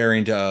was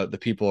caring to the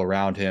people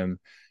around him,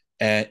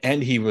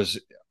 and he was,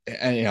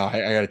 and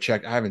I got to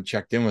check. I haven't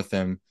checked in with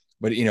him,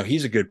 but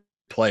he's a good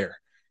player,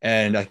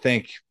 and I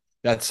think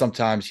that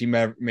sometimes he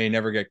may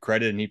never get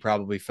credit, and he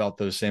probably felt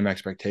those same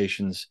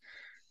expectations.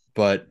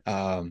 But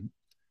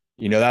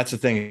that's the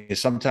thing,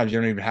 is sometimes you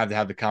don't even have to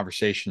have the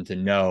conversation to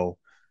know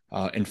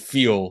and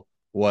feel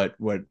what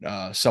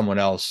someone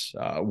else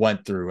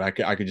went through. I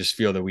could just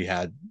feel that we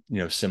had,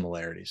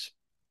 similarities.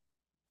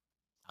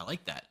 I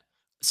like that.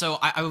 So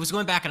I was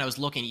going back and I was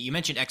looking. You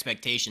mentioned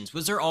expectations.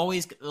 Was there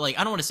always like,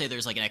 I don't want to say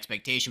there's like an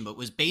expectation, but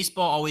was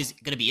baseball always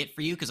going to be it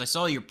for you? Because I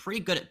saw you're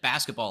pretty good at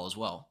basketball as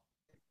well.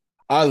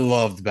 I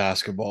loved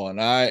basketball, and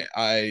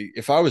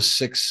if I was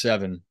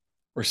 6'7"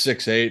 or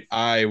 6'8",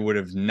 I would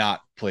have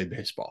not played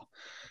baseball.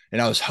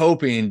 And I was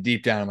hoping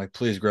deep down, I'm like,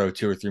 please grow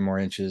 2 or 3 more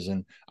inches.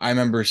 And I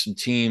remember some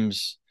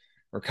teams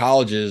or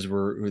colleges they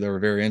were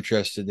very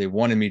interested. They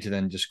wanted me to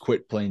then just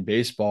quit playing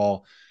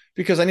baseball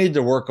because I needed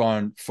to work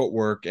on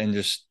footwork and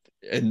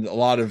a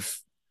lot of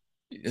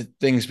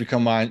things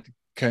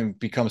can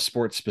become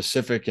sports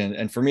specific.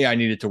 And for me, I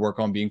needed to work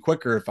on being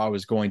quicker if I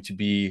was going to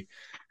be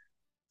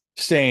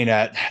staying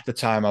at the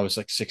time. I was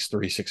like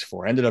 6'3",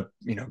 6'4". Ended up,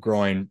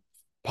 growing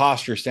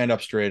posture, stand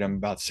up straight. I'm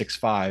about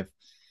 6'5".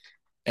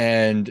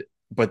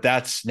 But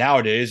that's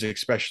nowadays,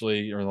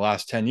 especially in the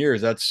last 10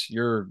 years, that's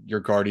you're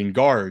guarding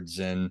guards,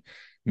 and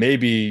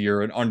maybe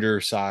you're an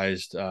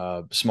undersized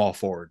small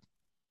forward.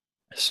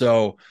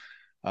 So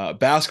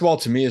basketball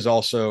to me is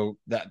also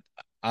that.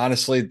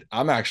 Honestly,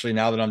 I'm actually,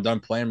 now that I'm done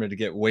playing, I'm going to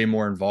get way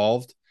more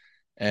involved.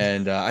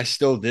 And I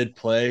still did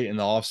play in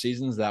the off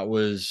seasons. That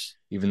was,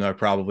 even though I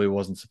probably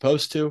wasn't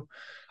supposed to,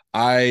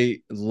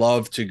 I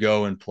love to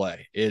go and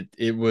play.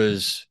 It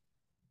was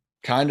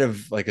kind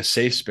of like a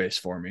safe space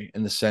for me,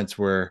 in the sense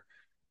where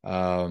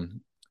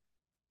um,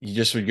 you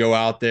just would go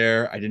out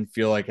there. I didn't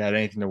feel like I had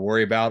anything to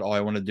worry about. All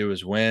I want to do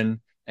is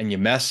win. And you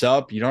mess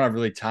up, you don't have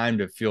really time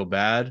to feel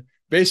bad.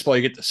 Baseball,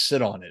 you get to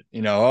sit on it.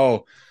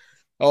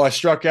 Oh, I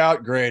struck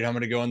out. Great. I'm going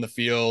to go in the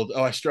field.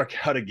 Oh, I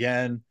struck out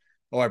again.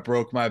 Oh, I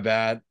broke my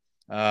bat.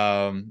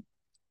 Um,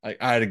 I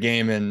had a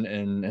game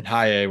in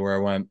high A where I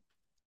went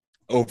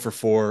 0 for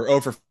 4, 0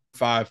 for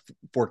 5,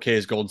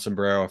 4Ks, golden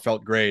sombrero. I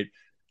felt great.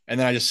 And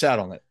then I just sat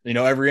on it.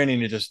 Every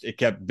inning, it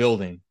kept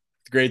building.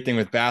 The great thing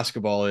with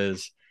basketball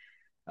is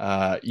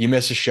you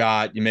miss a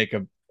shot, you make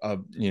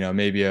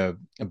maybe a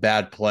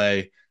bad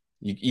play.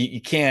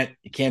 You can't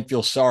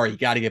feel sorry. You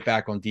got to get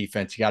back on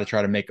defense. You got to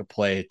try to make a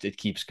play. It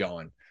keeps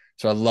going.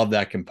 So I love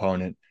that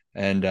component.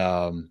 And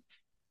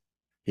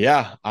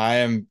yeah,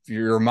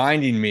 you're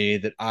reminding me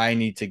that I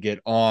need to get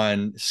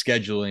on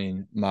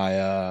scheduling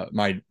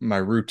my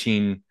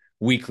routine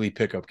weekly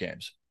pickup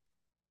games.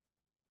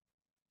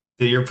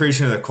 Dude, you're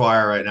preaching to the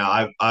choir right now.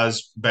 I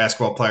was a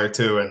basketball player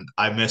too, and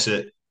I miss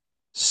it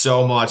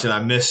so much, and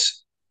I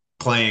miss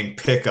playing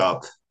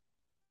pickup.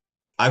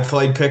 I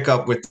played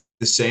pickup with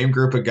the same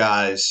group of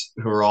guys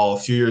who are all a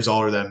few years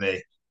older than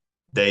me.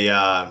 They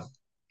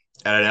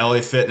at an LA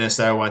Fitness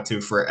that I went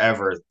to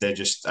forever.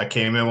 I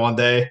came in one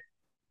day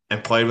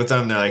and played with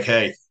them. They're like,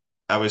 "Hey,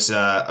 I was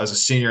a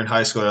senior in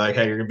high school. They're like,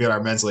 "Hey, you're gonna be on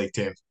our men's league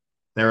team."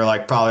 They were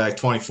like probably like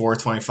 24,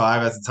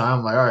 25 at the time.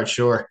 I'm like, "All right,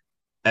 sure."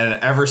 And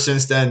ever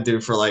since then,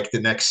 dude, for like the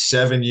next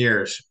 7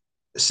 years,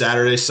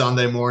 Saturday,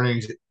 Sunday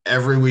mornings,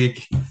 every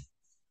week,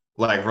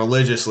 like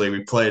religiously,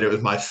 we played. It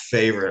was my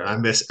favorite. I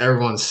miss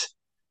everyone's,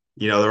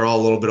 they're all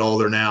a little bit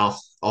older now,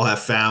 all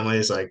have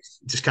families, like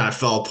just kind of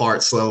fell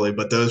apart slowly.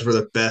 But those were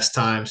the best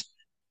times.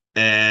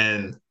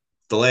 And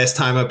the last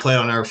time I played,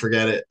 I'll never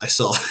forget it. I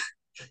saw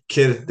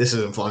kid, this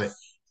isn't funny.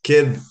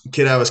 Kid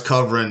I was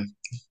covering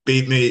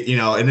beat me,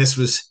 and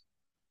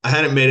I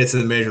hadn't made it to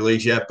the major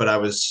leagues yet, but I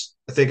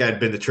think I'd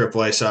been to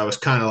AAA, so I was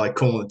kind of like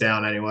cooling it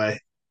down anyway.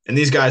 And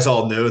these guys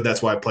all knew.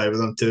 That's why I played with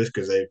them too,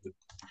 because they would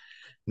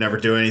never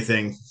do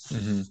anything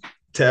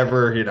to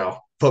ever,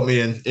 put me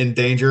in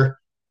danger.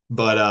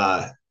 But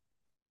I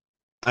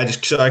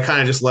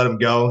kind of just let him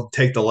go,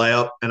 take the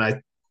layup, and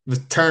I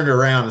turned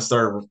around and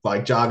started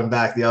like jogging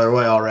back the other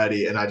way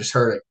already, and I just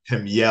heard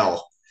him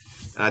yell.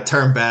 And I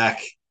turned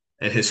back,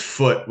 and his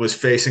foot was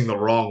facing the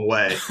wrong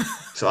way.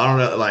 So I don't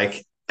know,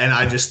 like, and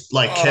I just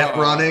like kept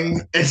running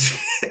and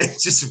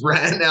just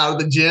ran out of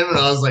the gym, and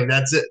I was like,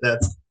 "That's it.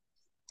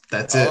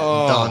 That's it.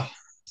 I'm done."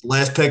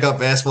 Last pickup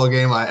basketball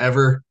game I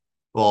ever.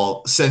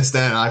 Well, since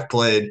then I've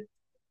played,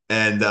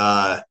 and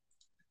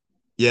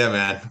yeah,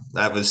 man,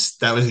 that was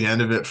the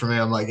end of it for me.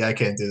 I'm like, I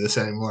can't do this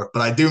anymore.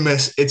 But I do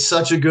miss. It's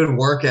such a good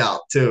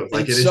workout too.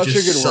 Like It's it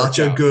is just such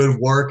a good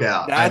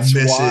workout. That's I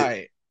miss why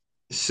it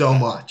so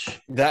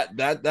much.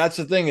 that's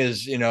the thing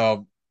is,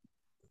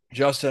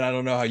 Justin, I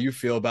don't know how you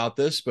feel about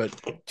this, but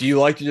do you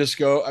like to just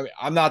go? I mean,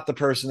 I'm not the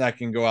person that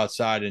can go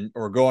outside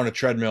or go on a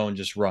treadmill and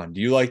just run.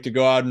 Do you like to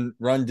go out and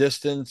run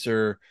distance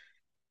or?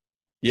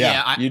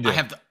 Yeah, You do.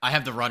 I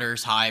have the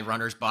runner's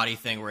body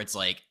thing where it's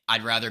like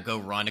I'd rather go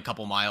run a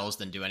couple miles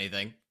than do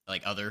anything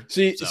like other.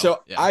 See, so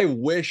yeah. I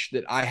wish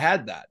that I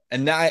had that.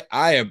 And I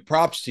have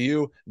props to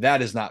you.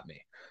 That is not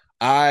me.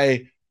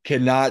 I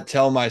cannot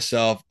tell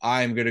myself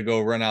I'm going to go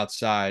run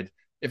outside.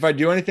 If I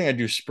do anything, I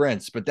do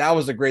sprints. But that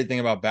was the great thing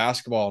about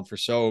basketball and for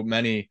so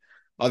many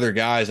other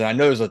guys. And I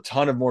know there's a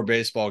ton of more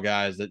baseball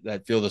guys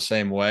that feel the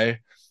same way,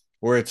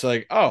 where it's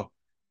like,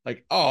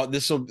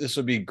 this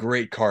will be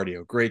great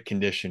cardio, great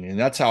conditioning. And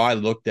that's how I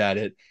looked at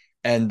it.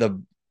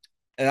 And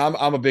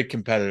I'm a big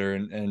competitor,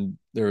 and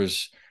there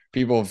was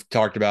people have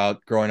talked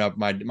about growing up.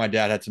 My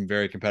dad had some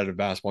very competitive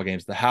basketball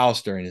games at the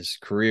house during his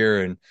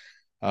career, and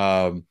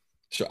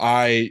so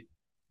I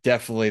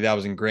definitely that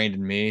was ingrained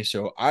in me.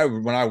 So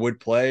when I would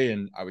play,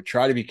 and I would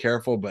try to be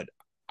careful, but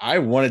I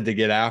wanted to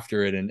get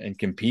after it and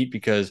compete,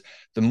 because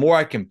the more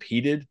I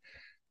competed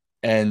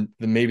and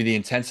maybe the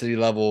intensity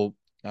level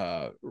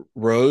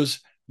rose,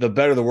 the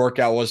better the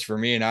workout was for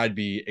me, and I'd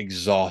be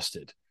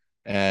exhausted.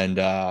 And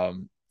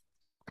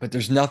but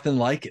there's nothing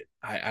like it.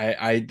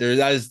 I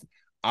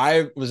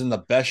was in the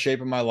best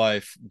shape of my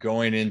life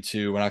going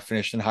into when I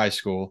finished in high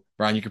school.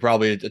 Brian, you could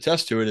probably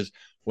attest to it. Is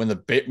when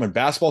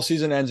basketball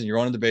season ends and you're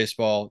on into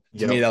baseball.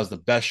 To me, Yep. that was the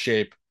best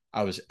shape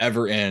I was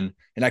ever in,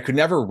 and I could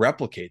never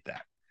replicate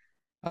that.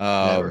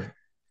 Um, Never.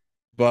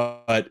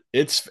 but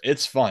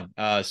it's fun.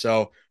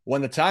 So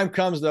when the time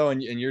comes though,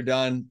 and you're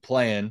done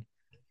playing,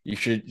 you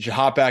should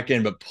hop back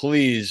in. But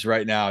please,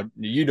 right now,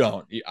 you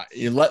don't.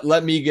 You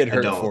let me get I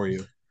hurt don't. for you.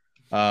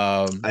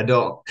 Um, I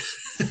don't.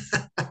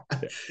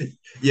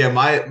 Yeah,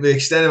 the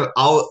extent of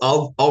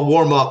I'll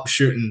warm up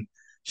shooting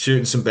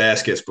some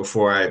baskets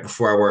before I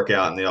work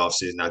out in the off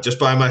season. Now, just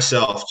by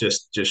myself,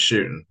 just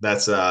shooting.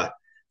 That's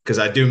because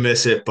I do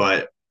miss it.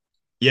 But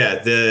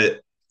yeah,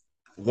 the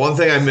one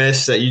thing I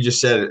miss that you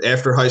just said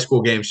after high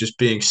school games, just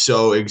being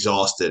so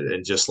exhausted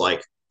and just I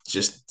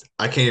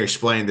can't even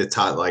explain the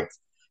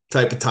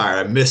type of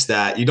tired. I miss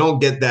that. You don't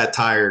get that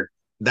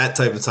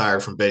type of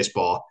tired from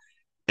baseball.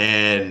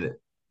 And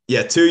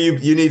yeah, two,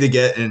 you need to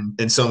get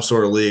in some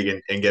sort of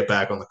league and get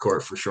back on the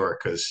court for sure,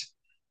 because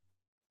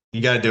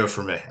you got to do it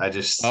for me.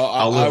 I'll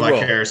I live will.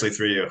 vicariously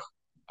through you.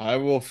 I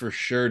will for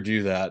sure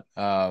do that.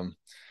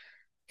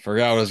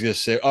 Forgot what I was gonna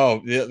say.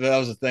 Oh, that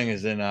was the thing.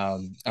 Is in I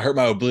hurt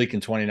my oblique in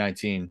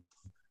 2019,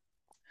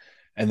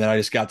 and then I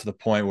just got to the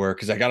point where,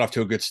 because I got off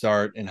to a good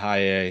start in high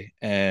A,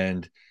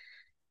 and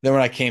then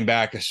when I came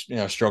back,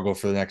 I struggled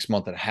for the next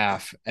month and a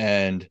half,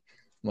 and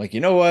I'm like,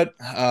 you know what?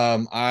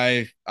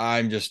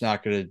 I'm just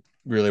not gonna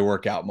really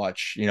work out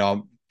much.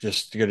 I'm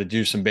just gonna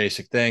do some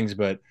basic things,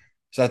 but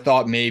so I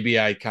thought maybe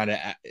I kind of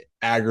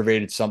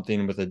aggravated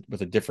something with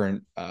a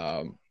different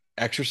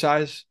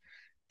exercise,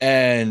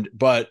 and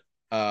but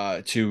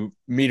to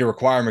meet a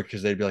requirement,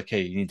 because they'd be like,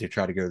 hey, you need to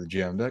try to go to the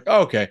gym. I'd be like,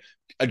 oh, okay.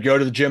 I'd go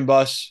to the gym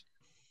bus,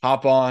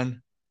 hop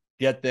on,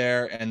 get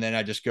there, and then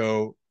I just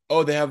go,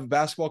 oh, they have a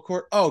basketball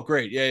court. Oh,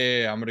 great.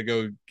 Yeah. I'm gonna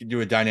go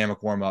do a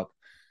dynamic warm up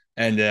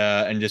and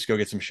just go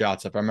get some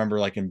shots up. I remember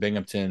like in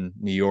Binghamton,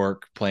 New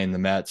York, playing the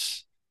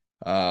Mets,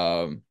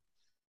 um,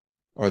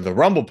 or the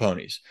Rumble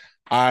Ponies.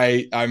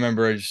 I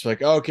remember just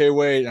like, oh, okay,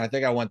 wait. And I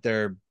think I went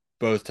there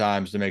both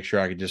times to make sure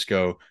I could just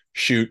go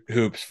shoot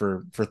hoops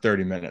for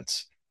 30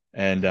 minutes.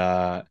 And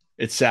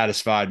it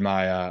satisfied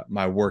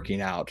my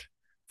working out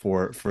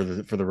for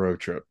the road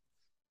trip.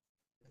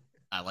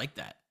 I like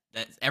that.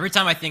 Every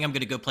time I think I'm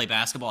going to go play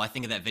basketball, I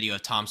think of that video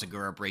of Tom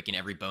Segura breaking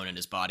every bone in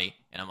his body,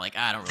 and I'm like,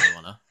 I don't really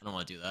want to. I don't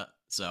want to do that.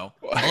 So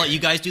I'll let you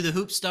guys do the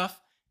hoop stuff,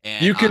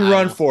 and You can I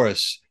run will. for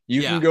us.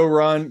 You can Yeah,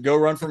 go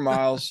run for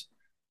miles.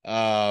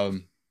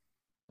 Um,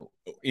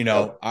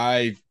 Yep.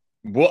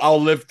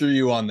 I'll live through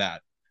you on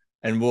that,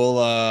 and we'll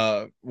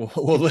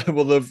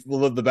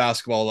live the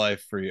basketball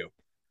life for you.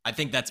 I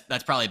think that's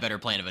probably a better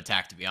plan of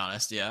attack, to be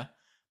honest. Yeah.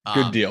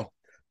 Good Um, deal.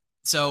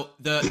 So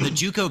the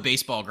JUCO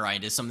baseball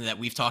grind is something that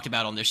we've talked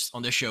about on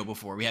this show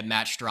before. We had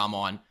Matt Strom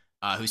on,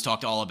 who's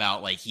talked all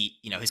about like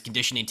his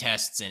conditioning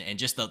tests and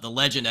just the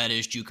legend that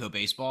is JUCO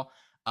baseball.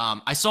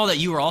 I saw that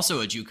you were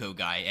also a JUCO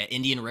guy at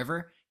Indian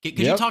River. Could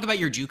you Yep. talk about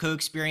your JUCO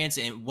experience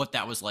and what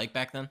that was like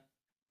back then?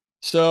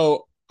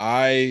 So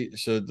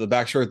the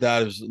backstory with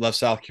that is left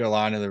South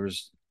Carolina. There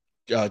was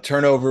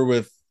turnover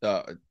with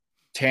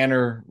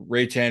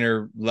Ray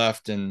Tanner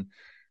left, and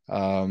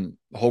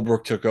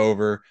Holbrook took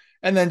over,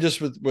 and then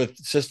just with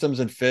systems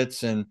and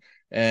fits, and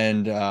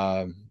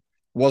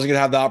wasn't going to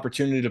have the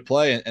opportunity to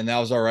play, and that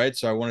was all right.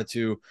 So I wanted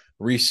to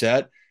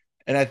reset,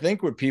 and I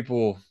think what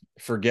people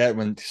forget,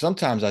 when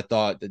sometimes I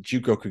thought that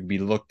JUCO could be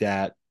looked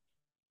at.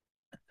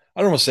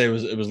 I don't want to say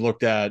it was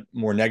looked at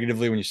more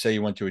negatively when you say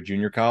you went to a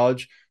junior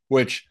college,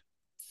 which,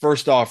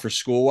 first off, for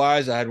school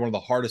wise, I had one of the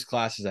hardest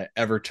classes I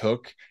ever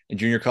took in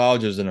junior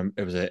college. It was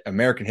an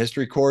American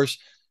history course,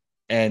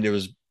 and it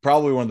was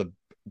probably one of the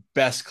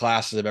best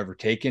classes I've ever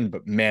taken.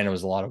 But man, it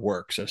was a lot of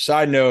work. So,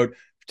 side note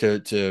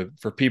to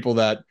for people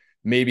that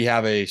maybe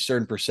have a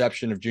certain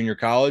perception of junior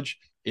college,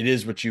 it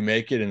is what you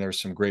make it, and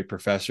there's some great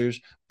professors.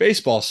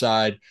 Baseball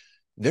side,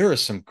 there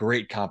is some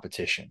great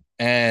competition,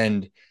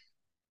 and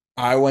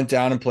I went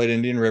down and played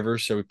Indian River.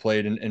 So we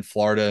played in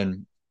Florida,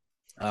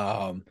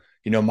 and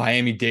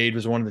Miami-Dade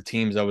was one of the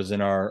teams that was in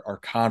our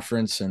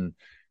conference, and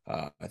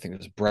I think it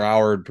was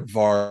Brevard,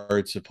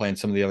 so playing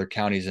some of the other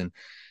counties, and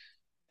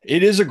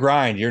it is a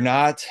grind. You're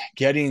not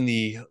getting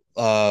the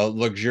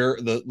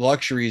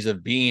luxuries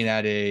of being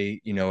at a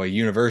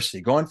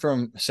university. Going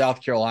from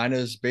South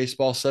Carolina's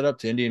baseball setup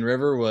to Indian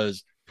River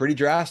was pretty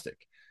drastic,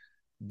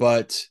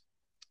 but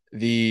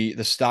the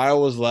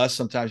style was less.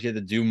 Sometimes you had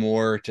to do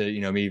more to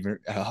maybe even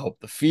help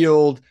the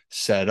field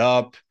set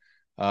up,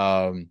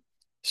 um,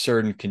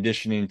 certain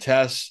conditioning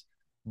tests,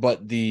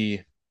 but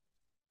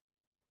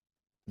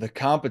the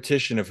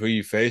competition of who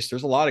you face,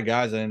 there's a lot of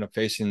guys that end up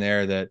facing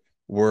there that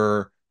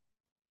were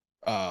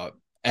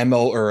ML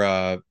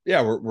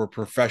or we're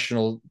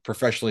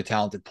professionally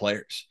talented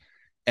players.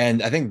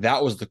 And I think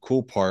that was the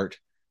cool part.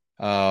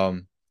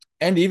 And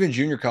even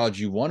junior college,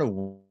 you want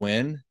to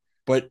win,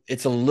 but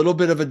it's a little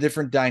bit of a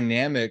different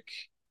dynamic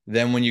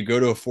than when you go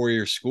to a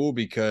 4-year school,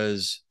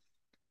 because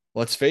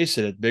let's face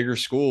it, at bigger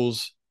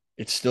schools,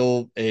 it's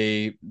still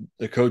the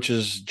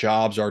coaches'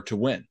 jobs are to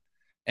win.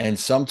 And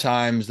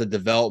sometimes the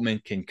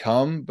development can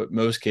come, but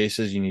most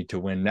cases you need to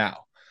win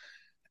now.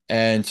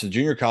 And so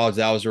junior college,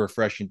 that was a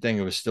refreshing thing.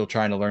 It was still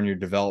trying to learn your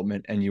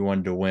development and you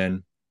wanted to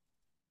win.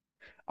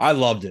 I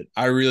loved it.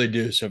 I really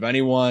do. So if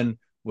anyone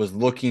was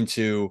looking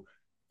to,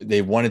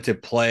 they wanted to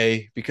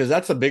play, because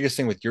that's the biggest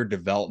thing with your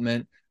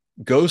development,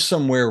 go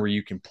somewhere where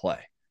you can play,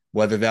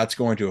 whether that's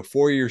going to a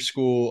 4-year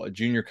school, a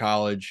junior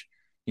college.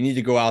 You need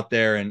to go out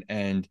there,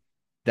 and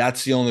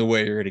that's the only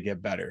way you're going to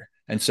get better.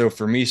 And so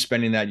for me,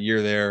 spending that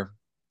year there,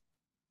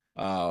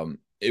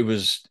 it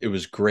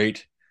was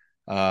great.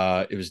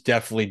 It was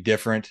definitely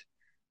different,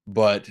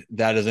 but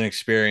that is an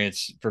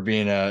experience for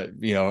being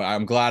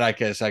I'm glad I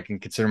guess I can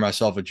consider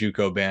myself a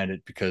JUCO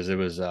bandit, because it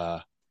was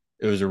a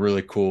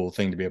really cool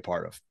thing to be a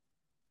part of.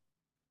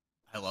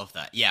 I love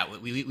that. Yeah,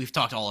 we've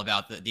talked all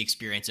about the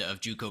experience of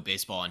JUCO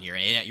baseball on here,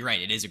 and you're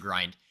right, it is a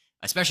grind,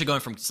 especially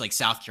going from like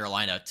South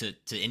Carolina to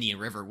Indian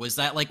River. Was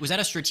that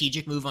a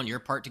strategic move on your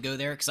part to go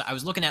there? Because I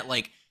was looking at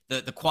like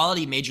the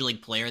quality major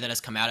league player that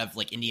has come out of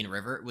like Indian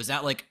River. Was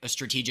that like a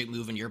strategic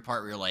move on your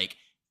part where you're like,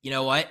 you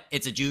know what,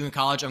 it's a junior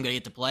college, I'm going to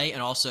get to play,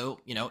 and also,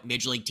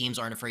 major league teams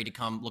aren't afraid to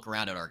come look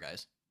around at our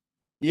guys?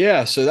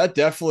 Yeah, so that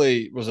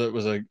definitely was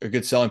a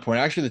good selling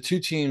point. Actually, the two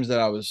teams that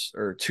I was,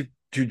 or two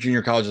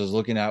junior colleges I was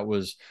looking at,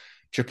 was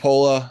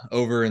Chipola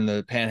over in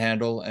the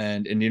Panhandle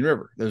and Indian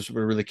River. Those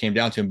were really came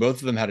down to, and both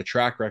of them had a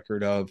track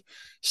record of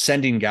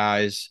sending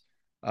guys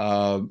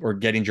or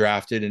getting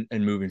drafted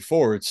and moving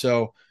forward.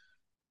 So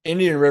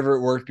Indian River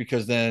it worked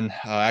because then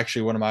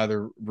actually one of my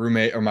other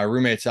my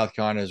roommate at South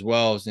Carolina as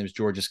well, his name is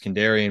George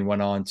Iskandarian,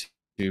 went on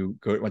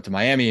went to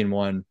Miami and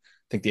won,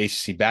 I think, the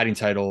ACC batting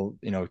title,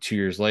 2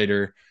 years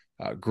later.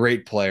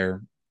 Great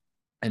player.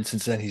 And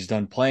since then he's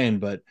done playing,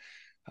 but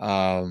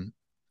um,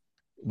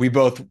 we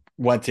both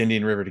went to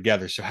Indian River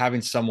together. So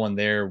having someone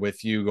there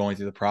with you going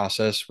through the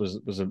process was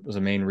a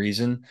main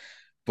reason.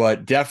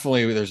 But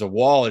definitely there's a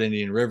wall at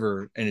Indian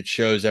River, and it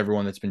shows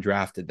everyone that's been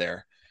drafted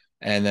there,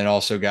 and then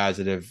also guys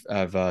that have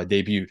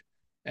debuted.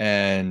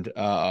 And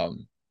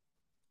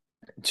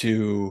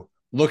to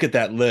look at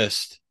that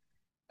list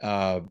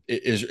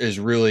is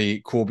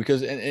really cool,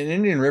 because in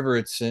Indian River,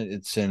 it's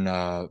in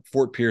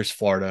Fort Pierce,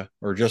 Florida,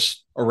 or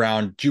just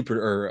around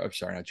Jupiter, or I'm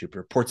sorry, not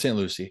Jupiter, Port St.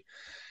 Lucie,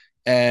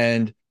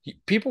 and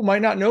people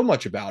might not know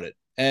much about it.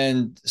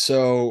 And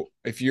so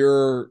if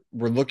we're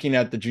looking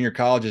at the junior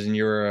colleges, and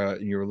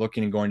you're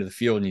looking and going to the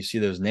field and you see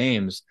those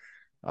names,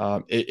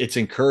 it's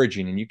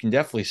encouraging, and you can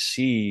definitely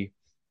see,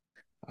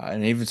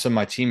 and even some of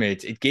my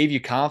teammates, it gave you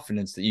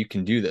confidence that you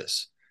can do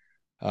this.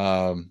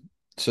 So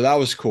that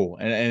was cool.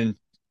 And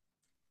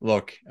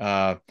look,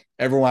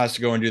 everyone has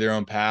to go and do their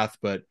own path,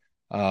 but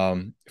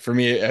for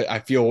me, I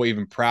feel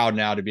even proud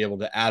now to be able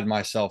to add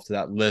myself to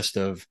that list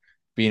of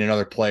being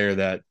another player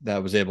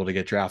that was able to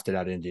get drafted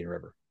out of Indian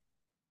River.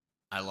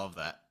 I love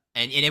that.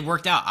 And it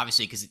worked out,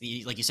 obviously, because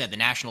like you said, the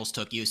Nationals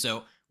took you.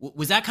 So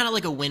was that kind of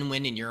like a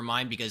win-win in your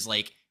mind? Because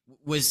like,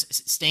 was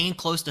staying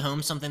close to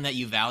home something that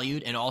you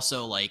valued, and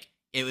also like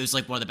it was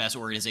like one of the best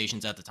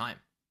organizations at the time?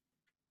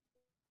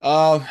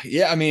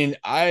 Yeah, I mean,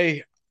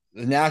 the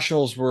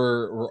Nationals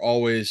were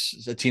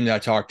always a team that I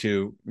talked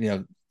to,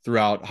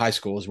 throughout high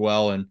school as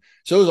well, and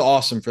so it was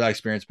awesome for that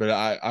experience. But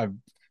I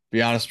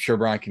be honest, I'm sure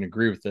Brian can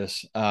agree with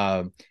this.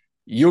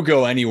 You'll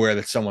go anywhere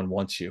that someone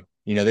wants you.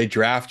 They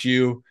draft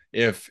you.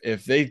 If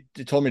they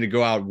told me to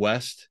go out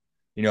west,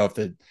 if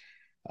the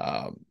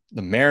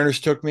Mariners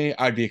took me,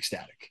 I'd be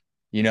ecstatic.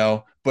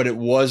 But it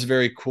was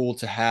very cool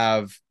to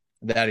have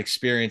that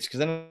experience, because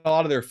then a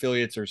lot of their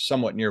affiliates are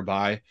somewhat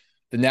nearby.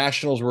 The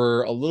Nationals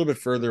were a little bit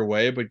further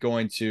away, but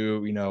going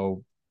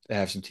to, they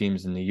have some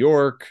teams in New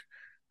York.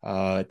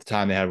 At the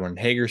time, they had one in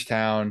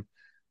Hagerstown,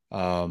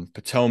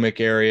 Potomac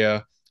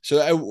area.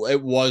 So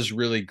it was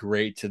really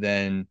great to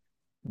then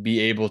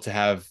be able to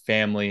have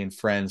family and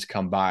friends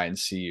come by and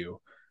see you.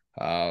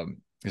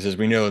 Because as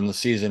we know, in the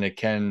season, it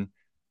can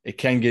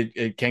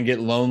get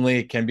lonely.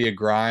 It can be a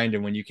grind,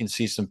 and when you can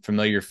see some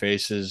familiar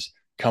faces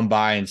come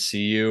by and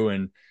see you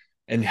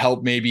and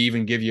help maybe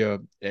even give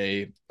you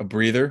a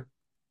breather,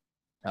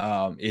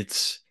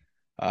 it's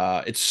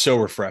so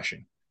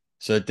refreshing.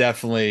 So it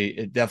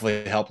definitely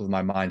helped with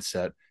my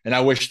mindset. And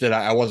I wish that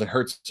I wasn't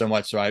hurt so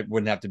much, so I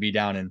wouldn't have to be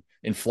down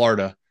in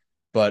Florida.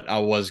 But I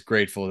was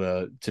grateful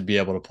to be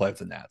able to play with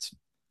the Nats.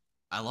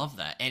 I love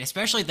that. And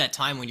especially at that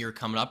time when you were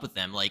coming up with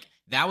them, like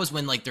that was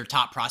when like their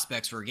top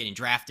prospects were getting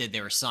drafted. They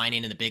were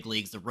signing in the big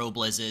leagues, the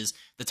Robleses,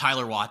 the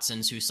Tyler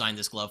Watsons, who signed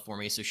this glove for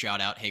me. So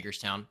shout out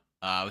Hagerstown.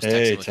 I was texting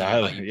Hey, with him about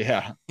Tyler. you.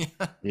 Yeah.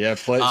 Yeah.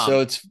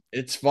 So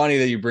it's funny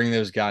that you bring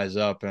those guys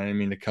up, and I didn't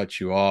mean to cut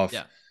you off,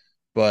 Yeah.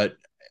 but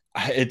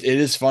it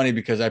is funny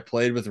because I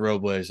played with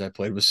Robles, I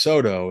played with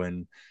Soto,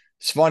 and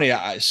it's funny.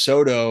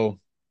 Soto,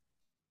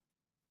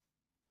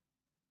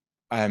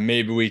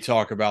 maybe we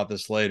talk about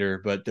this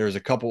later, but there's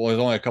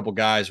only a couple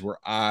guys where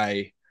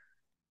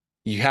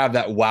you have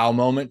that wow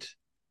moment,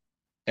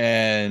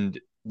 and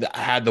I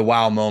had the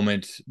wow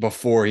moment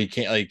before he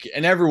came, like,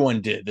 and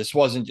everyone did. This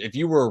wasn't, if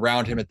you were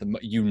around him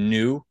you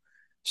knew.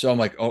 So I'm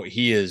like, oh,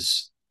 he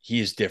is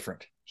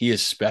different. He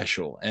is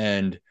special.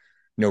 And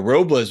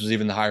Robles was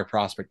even the higher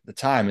prospect at the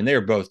time, and they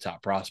were both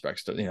top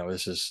prospects.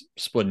 This is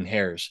splitting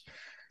hairs.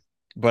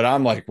 But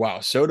I'm like, wow,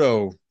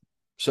 Soto's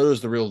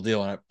the real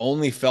deal. And I've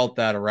only felt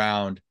that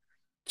around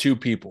two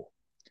people.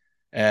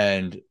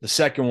 And the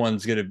second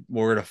one's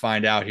we're gonna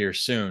find out here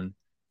soon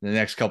in the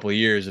next couple of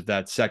years if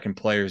that second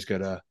player is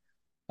gonna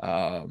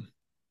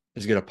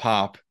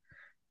pop.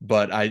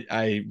 But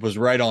I was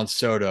right on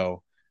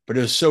Soto. But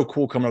it was so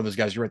cool coming up with those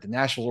guys. You're right. The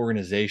Nationals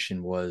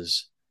organization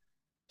was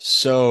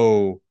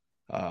so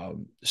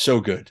so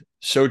good,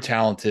 so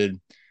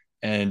talented,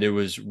 and it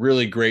was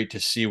really great to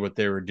see what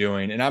they were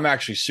doing. And I'm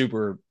actually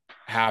super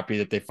happy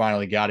that they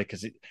finally got it,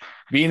 because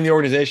being in the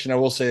organization, I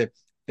will say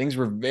things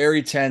were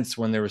very tense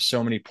when there were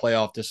so many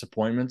playoff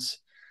disappointments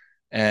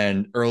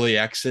and early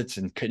exits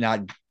and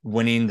not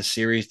winning the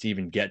series to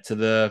even get to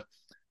the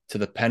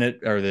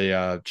pennant or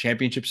the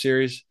championship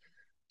series.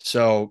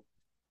 So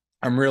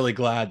I'm really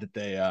glad that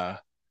they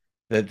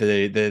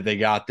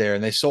got there,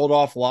 and they sold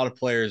off a lot of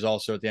players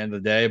also at the end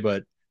of the day.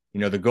 But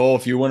the goal,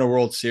 if you win a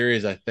World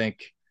Series, I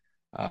think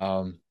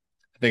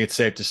it's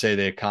safe to say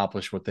they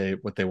accomplished what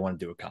they wanted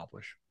to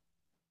accomplish.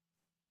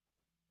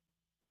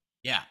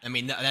 Yeah, I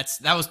mean that's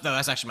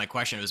actually my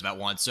question. It was about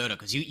Juan Soto,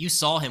 because you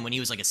saw him when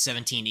he was like a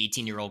 17,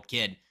 18-year-old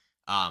kid.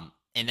 And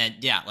then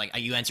yeah, like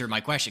you answered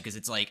my question, because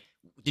it's like,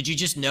 did you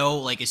just know,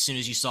 like, as soon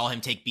as you saw him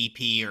take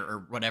BP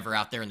or whatever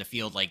out there in the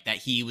field, like that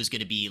he was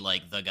going to be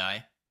like the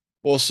guy?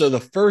 Well, so the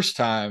first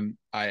time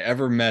I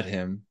ever met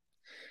him,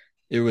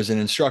 it was an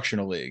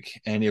instructional league,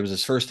 and it was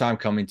his first time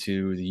coming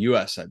to the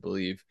U.S., I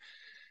believe.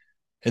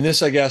 And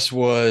this, I guess,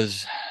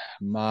 was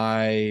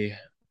my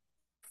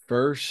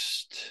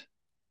first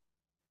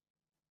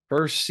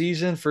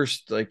season,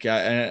 first, like,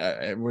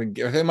 it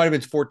might have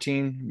been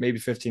 14, maybe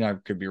 15. I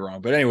could be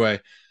wrong, but anyway,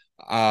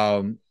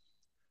 I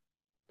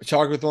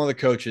talked with one of the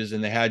coaches,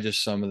 and they had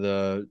just some of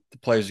the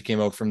players that came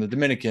over from the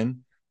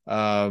Dominican.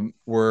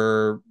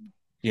 Were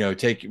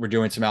we're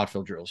doing some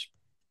outfield drills,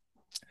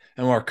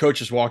 and our coach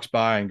just walks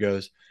by and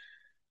goes,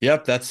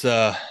 "Yep, that's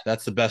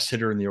the best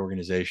hitter in the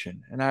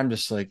organization." And I'm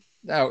just like,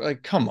 "Oh,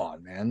 like, come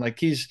on, man! Like,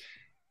 he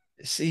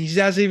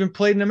hasn't even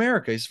played in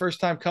America. He's first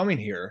time coming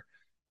here."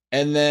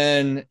 And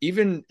then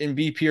even in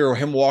BP or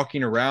him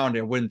walking around,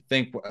 I wouldn't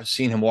think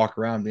seeing him walk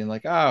around being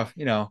like, And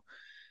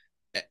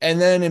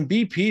then in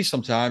BP,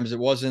 sometimes it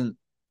wasn't.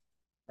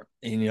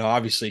 And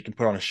obviously he can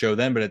put on a show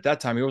then, but at that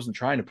time he wasn't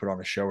trying to put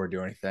on a show or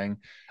do anything.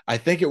 I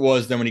think it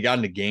was then when he got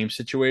into game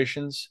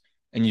situations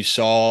and you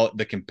saw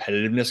the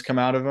competitiveness come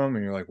out of him,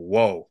 and you're like,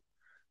 whoa,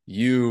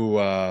 you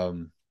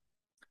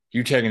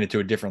you taking it to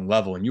a different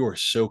level, and you are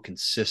so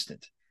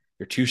consistent.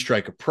 Your two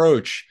strike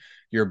approach,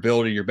 your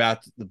ability, your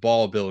bat, the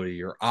ball ability,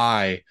 your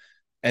eye,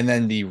 and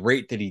then the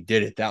rate that he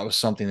did it, that was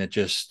something that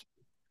just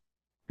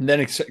then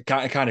it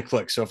kind of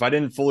clicked. So if I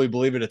didn't fully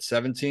believe it at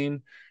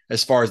 17,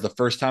 as far as the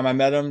first time I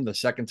met him, the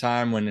second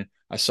time when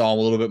I saw him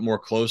a little bit more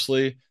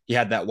closely, he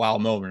had that wow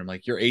moment. I'm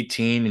like, you're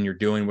 18 and you're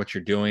doing what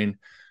you're doing.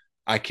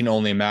 I can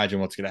only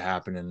imagine what's going to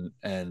happen.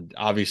 And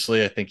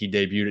obviously, I think he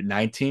debuted at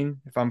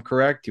 19, if I'm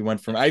correct. He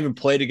went from, I even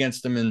played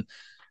against him in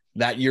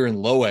that year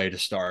in low A to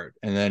start,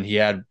 and then he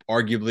had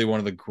arguably one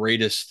of the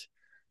greatest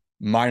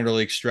minor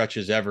league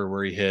stretches ever,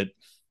 where he hit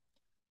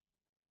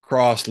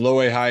crossed low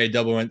A, high A,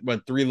 double,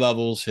 went three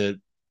levels, hit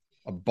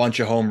a bunch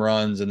of home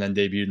runs, and then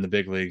debuted in the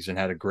big leagues and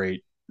had a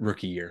great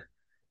rookie year.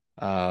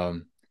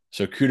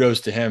 So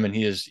kudos to him, and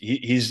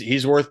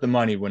he's worth the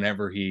money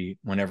whenever he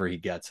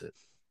gets it.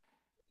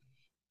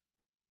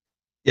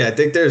 Yeah, I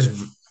think there's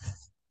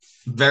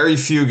very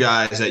few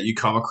guys that you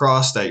come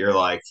across that you're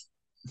like,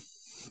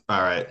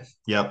 all right,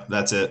 yep,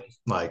 that's it.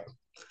 Like,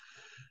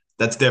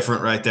 that's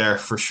different right there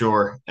for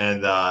sure.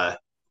 And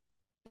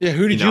Yeah,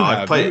 who did you I've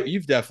have? played.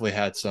 You've definitely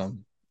had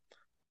some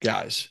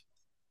guys.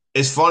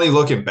 It's funny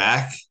looking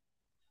back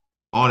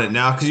on it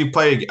now, because you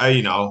play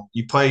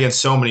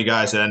against so many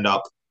guys that end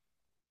up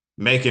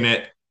making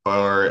it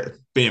or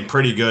being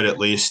pretty good at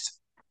least.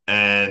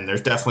 And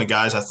there's definitely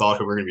guys I thought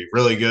who were going to be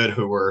really good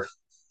who were,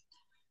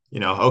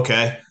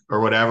 okay or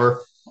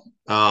whatever.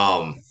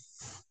 Um,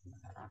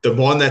 the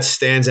one that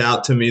stands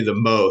out to me the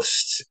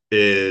most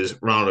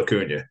is Ronald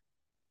Acuna.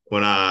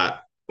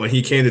 When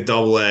he came to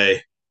Double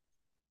A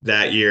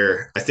that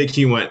year, I think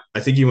he went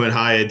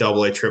high A,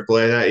 Double A, Triple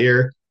A that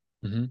year.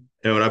 Mm-hmm.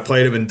 And when I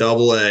played him in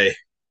Double A,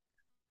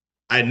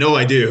 I had no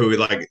idea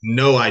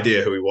no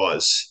idea who he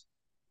was,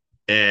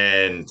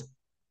 and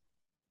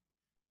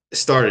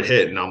started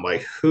hitting. I'm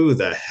like, who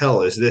the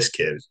hell is this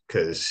kid?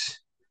 Because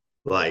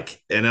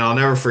and I'll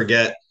never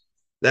forget,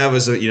 that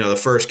was the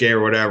first game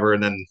or whatever,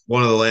 and then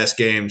one of the last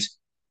games,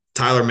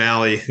 Tyler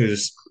Malley,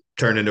 who's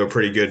turned into a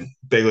pretty good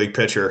big league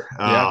pitcher.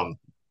 Yeah.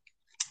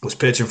 Was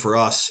pitching for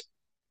us,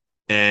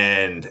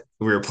 and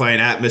we were playing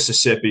at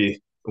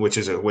Mississippi, which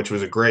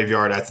was a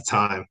graveyard at the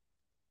time.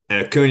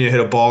 And Acuna hit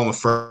a ball in the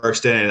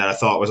first inning that I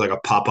thought was like a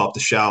pop up to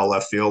shallow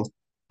left field,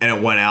 and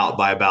it went out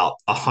by about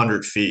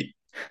 100 feet.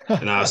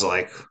 And I was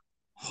like,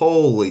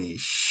 "Holy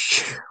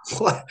shit!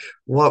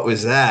 What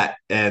was that?"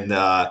 And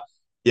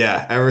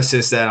yeah, ever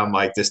since then, I'm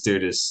like, "This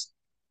dude is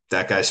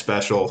that guy's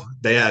special."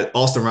 They had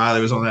Austin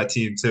Riley was on that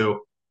team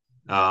too,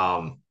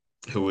 um,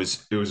 who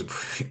was it was.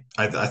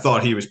 I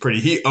thought he was pretty.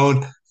 He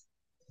owned.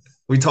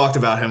 We talked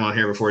about him on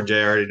here before.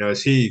 Jay already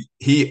knows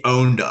he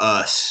owned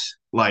us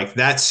like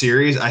that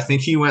series. I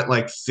think he went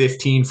like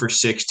 15 for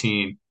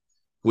 16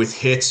 with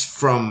hits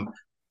from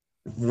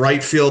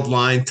right field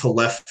line to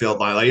left field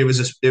line. Like it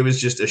was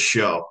just a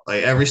show.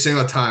 Like every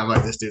single time,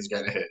 like this dude's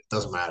getting a hit. It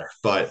doesn't matter.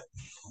 But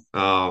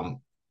yeah,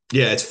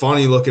 it's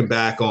funny looking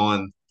back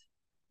on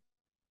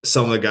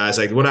some of the guys.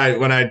 Like when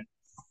I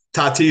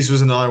Tatis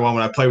was another one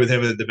when I played with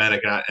him in the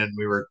Dominican, and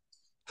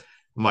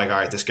I'm like, all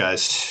right, this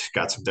guy's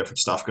got some different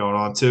stuff going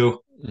on too.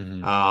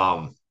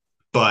 Mm-hmm.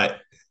 But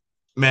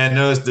man,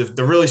 those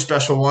the really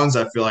special ones,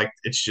 I feel like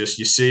it's just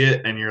you see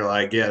it and you're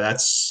like, yeah,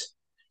 that's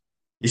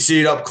you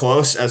see it up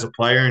close as a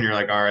player, and you're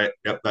like, all right,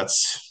 yep,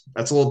 that's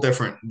a little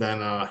different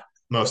than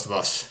most of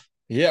us.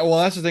 Yeah, well,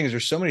 that's the thing is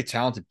there's so many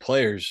talented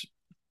players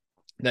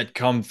that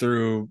come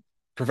through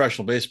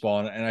professional baseball,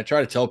 and I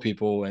try to tell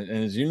people, and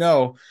as you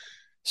know,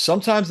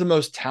 sometimes the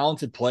most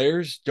talented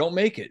players don't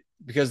make it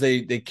because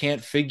they can't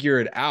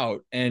figure it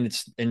out, and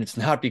it's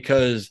not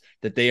because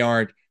that they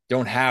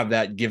don't have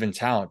that given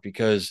talent,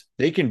 because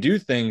they can do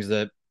things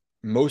that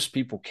most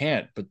people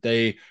can't, but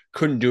they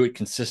couldn't do it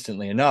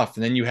consistently enough.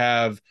 And then you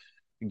have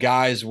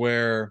guys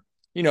where,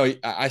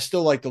 I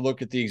still like to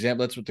look at the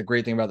example. That's what the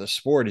great thing about the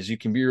sport is, you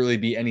can really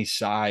be any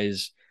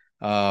size.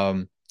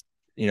 You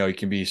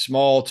can be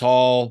small,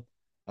 tall,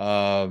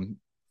 um,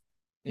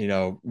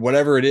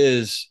 whatever it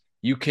is,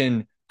 you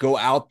can go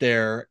out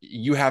there.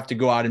 You have to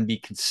go out and be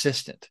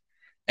consistent.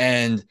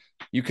 And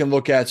you can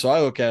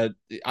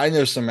I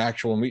know some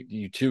actual,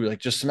 you too, like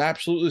just some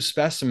absolute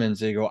specimens.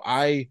 They go,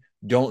 I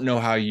don't know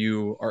how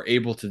you are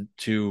able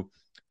to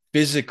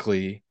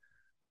physically,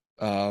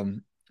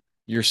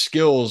 your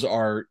skills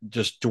are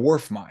just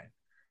dwarf mine,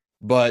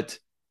 but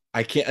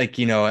I can't, like,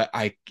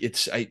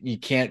 you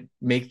can't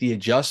make the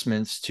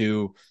adjustments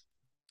to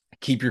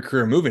keep your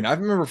career moving. I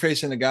remember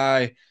facing a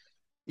guy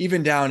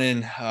even down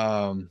in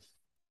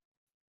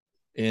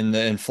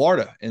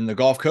Florida in the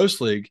Gulf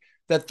Coast League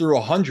that threw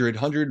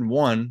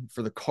 101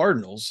 for the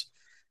Cardinals.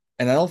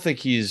 And I don't think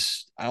he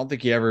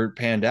ever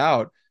panned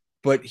out,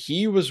 but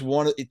he was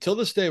till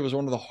this day was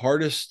one of the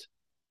hardest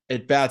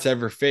at bats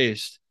ever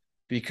faced,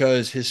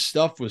 because his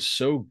stuff was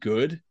so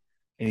good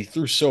and he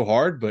threw so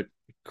hard, but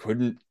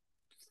couldn't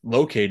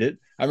locate it.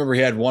 I remember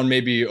he had one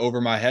maybe over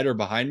my head or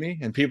behind me,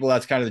 and people,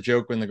 that's kind of the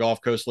joke in the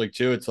Gulf Coast League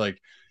too. It's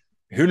like,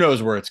 who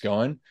knows where it's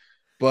going,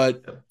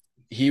 but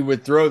he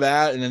would throw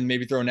that and then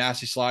maybe throw a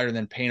nasty slider and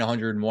then paint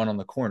 101 on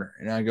the corner.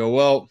 And I go,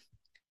 well,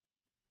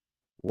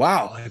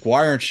 wow, like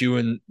why aren't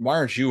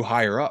you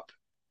higher up?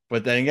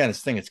 But then again,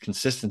 it's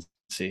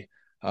consistency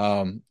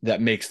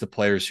that makes the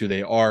players who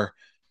they are.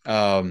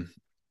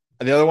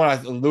 The other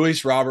one,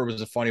 Luis Robert,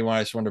 was a funny one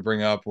I just wanted to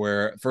bring up,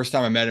 where first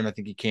time I met him, I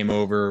think he came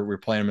over, we were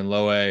playing him in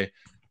low A,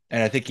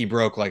 and I think he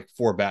broke like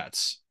 4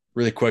 bats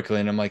really quickly.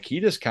 And I'm like,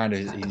 he just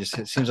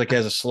it seems like he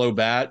has a slow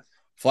bat.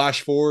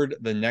 Flash forward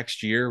the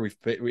next year,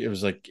 it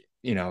was like,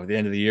 the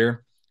end of the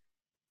year.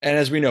 And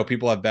as we know,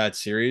 people have bad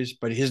series,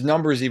 but his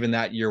numbers even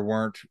that year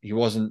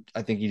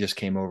I think he just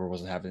came over,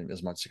 wasn't having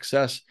as much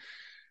success.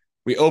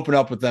 We open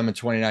up with them in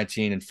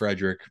 2019 in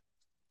Frederick,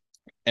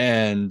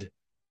 and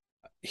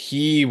I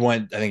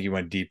think he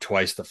went deep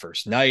twice the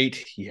first night.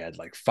 He had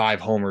like 5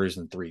 homers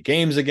in 3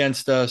 games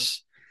against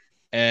us.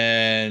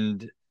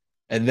 And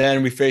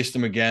then we faced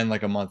him again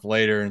like a month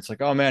later, and it's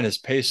like, oh man, his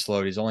pace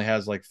slowed. He's only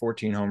has like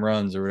 14 home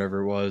runs or whatever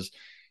it was.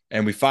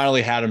 And we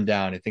finally had him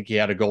down. I think he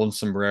had a golden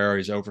sombrero.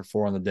 He's 0 for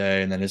 4 on the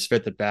day. And then his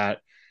 5th at bat,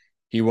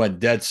 he went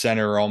dead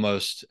center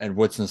almost, and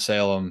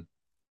Winston-Salem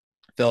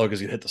fell because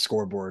he hit the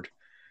scoreboard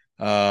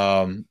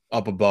up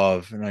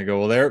above. And I go,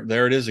 well,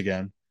 there it is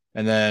again.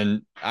 And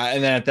then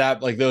at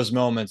that, like those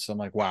moments, I'm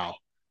like, wow,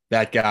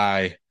 that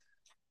guy,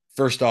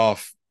 first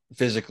off,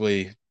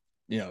 physically,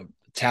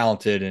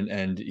 talented,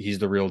 and he's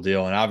the real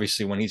deal. And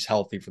obviously when he's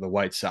healthy for the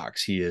White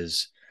Sox, he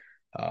is,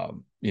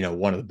 one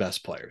of the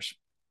best players.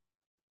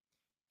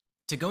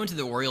 To go into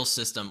the Orioles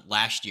system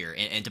last year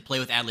and to play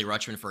with Adley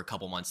Rutschman for a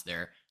couple months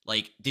there,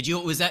 like,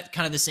 was that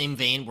kind of the same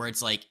vein where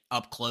it's like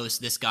up close,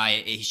 this guy,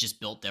 he's just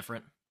built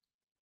different?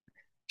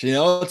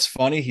 So, it's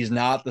funny. He's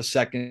not the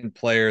second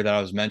player that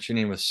I was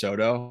mentioning with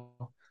Soto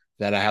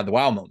that I had the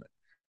wow moment,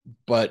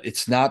 but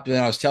it's not.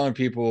 I was telling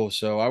people,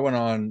 so I went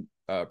on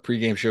a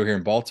pregame show here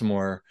in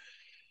Baltimore.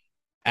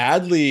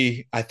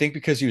 Adley, I think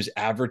because he was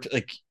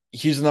like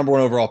he's the number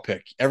 1 overall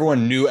pick.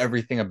 Everyone knew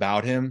everything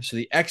about him. So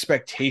the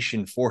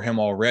expectation for him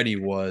already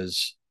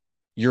was,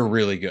 you're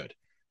really good.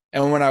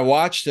 And when I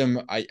watched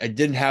him, I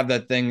didn't have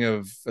that thing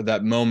of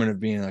that moment of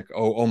being like,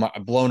 oh my,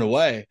 blown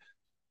away.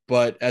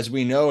 But as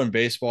we know in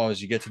baseball,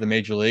 as you get to the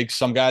major leagues,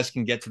 some guys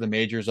can get to the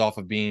majors off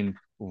of being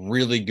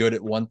really good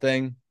at one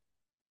thing,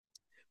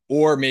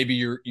 or maybe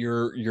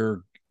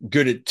you're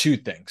good at two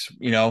things,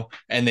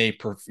 and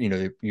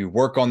you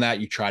work on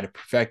that, you try to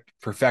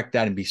perfect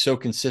that and be so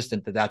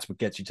consistent that that's what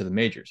gets you to the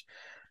majors.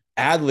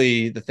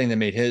 Adley, the thing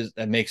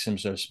that makes him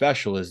so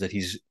special is that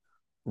he's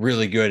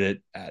really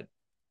good at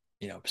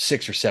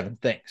 6 or 7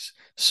 things.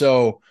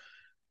 So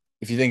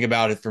if you think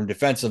about it from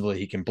defensively,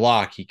 he can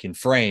block, he can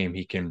frame,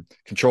 he can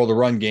control the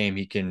run game,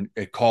 he can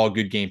call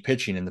good game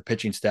pitching, and the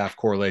pitching staff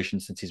correlation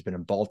since he's been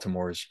in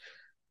Baltimore is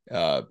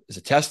a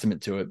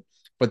testament to it.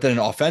 But then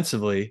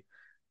offensively,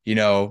 he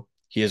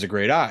has a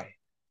great eye.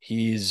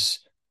 He's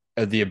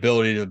the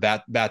ability to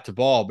bat to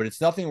ball, but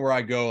it's nothing where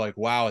I go like,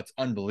 wow, it's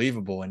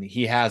unbelievable. And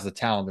he has the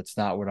talent. That's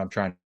not what I'm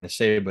trying to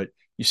say, but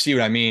you see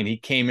what I mean? He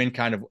came in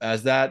kind of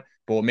as that,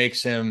 but what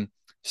makes him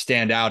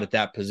stand out at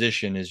that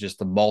position is just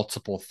the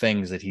multiple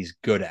things that he's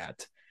good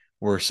at,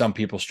 where some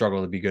people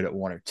struggle to be good at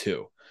one or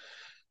two.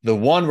 The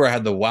one where I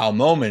had the wow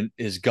moment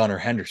is Gunnar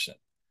Henderson.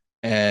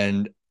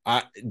 And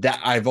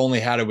I've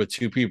only had it with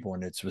 2 people,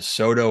 and it's with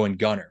Soto and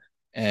Gunnar.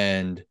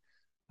 And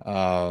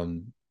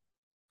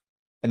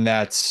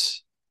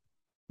that's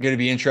going to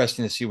be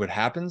interesting to see what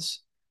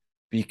happens,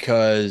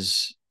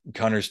 because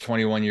Gunnar's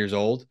 21 years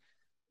old.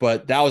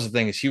 But that was the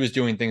thing, is he was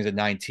doing things at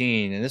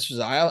 19, and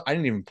I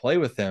didn't even play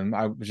with him.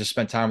 I just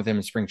spent time with him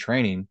in spring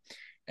training,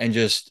 and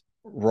just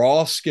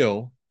raw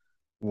skill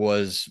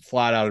was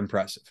flat out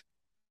impressive.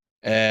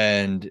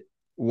 And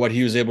what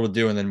he was able to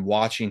do, and then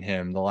watching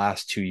him the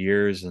last 2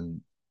 years, and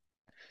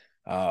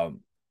I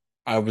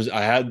was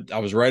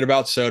right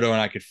about Soto, and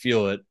I could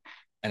feel it,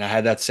 and I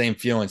had that same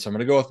feeling. So I'm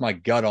going to go with my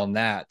gut on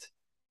that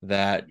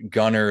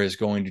Gunnar is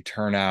going to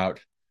turn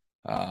out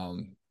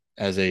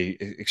as a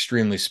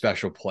extremely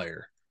special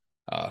player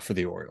for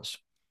the Orioles.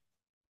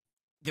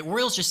 The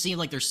Orioles just seem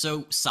like they're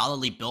so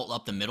solidly built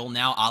up the middle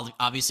now.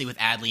 Obviously, with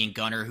Adley and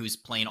Gunnar, who's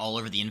playing all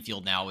over the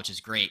infield now, which is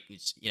great.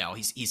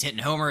 He's hitting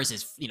homers.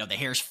 The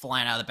hair's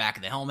flying out of the back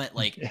of the helmet.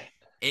 Like,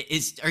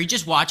 are you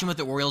just watching what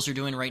the Orioles are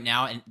doing right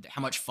now and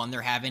how much fun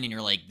they're having? And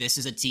you're like, this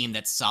is a team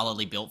that's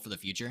solidly built for the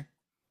future.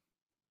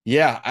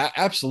 Yeah,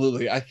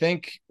 absolutely. I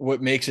think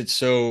what makes it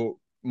so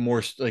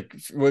more like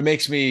what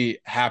makes me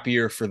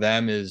happier for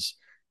them is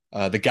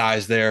the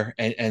guys there,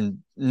 and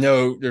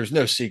no, there's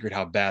no secret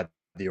how bad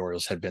the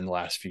Orioles had been the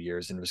last few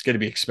years, and it was going to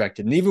be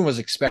expected, and even was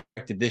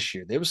expected this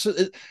year.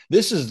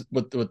 This is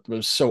what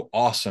was so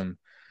awesome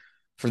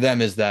for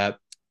them, is that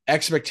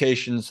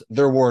expectations,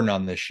 there were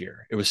none this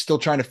year. It was still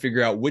trying to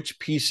figure out which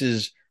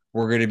pieces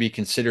were going to be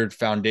considered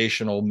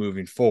foundational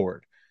moving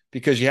forward,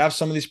 because you have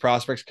some of these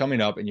prospects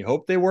coming up and you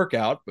hope they work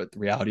out, but the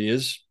reality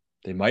is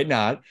they might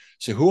not.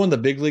 So who on the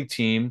big league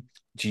team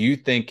do you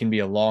think can be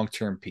a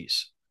long-term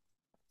piece?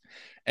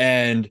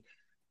 And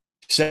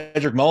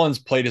Cedric Mullins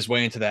played his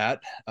way into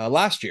that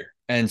last year,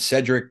 and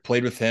Cedric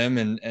played with him.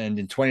 And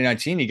in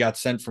 2019, he got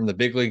sent from the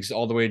big leagues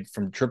all the way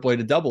from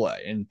AAA to AA.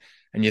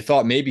 And you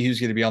thought maybe he was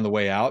going to be on the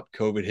way out.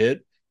 COVID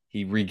hit.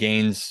 He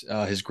regains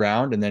his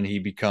ground, and then he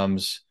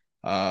becomes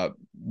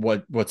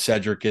what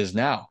Cedric is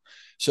now.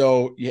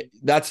 So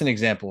that's an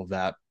example of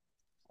that.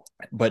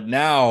 But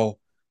now,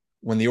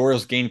 when the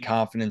Orioles gained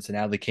confidence and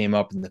Adley came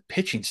up in the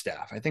pitching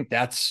staff, I think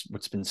that's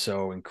what's been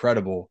so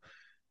incredible.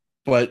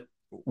 But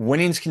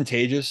winning's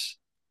contagious.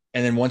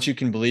 And then once you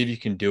can believe you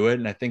can do it,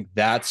 and I think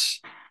that's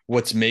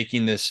what's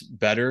making this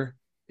better,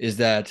 is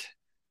that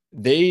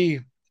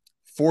they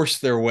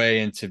forced their way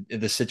into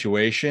the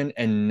situation.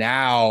 And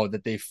now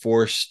that they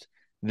forced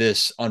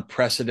this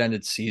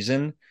unprecedented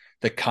season,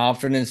 the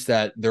confidence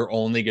that they're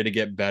only going to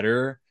get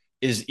better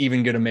is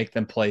even going to make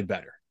them play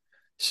better.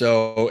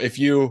 So if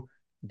you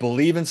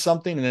believe in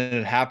something and then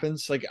it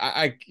happens, like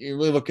I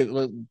really look at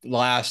the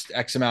last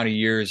X amount of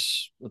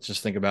years. Let's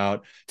just think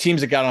about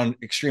teams that got on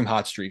extreme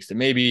hot streaks that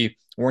maybe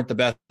weren't the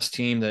best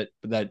team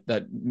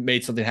that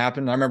made something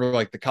happen. I remember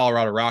like the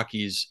Colorado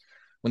Rockies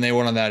when they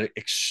went on that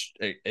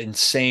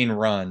insane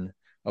run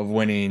of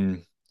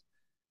winning,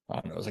 I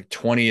don't know, it was like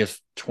 20 of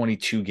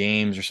 22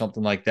 games or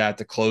something like that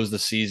to close the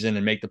season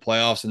and make the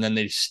playoffs. And then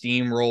they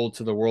steamrolled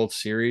to the World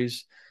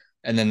Series,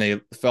 and then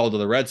they fell to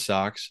the Red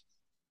Sox.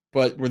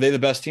 But were they the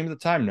best team at the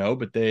time? No,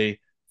 but they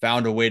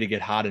found a way to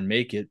get hot and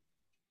make it.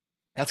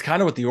 That's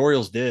kind of what the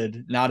Orioles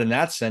did. Not in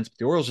that sense, but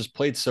the Orioles just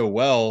played so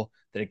well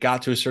that it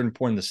got to a certain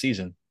point in the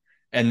season.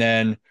 And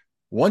then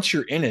once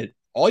you're in it,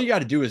 all you got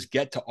to do is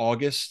get to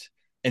August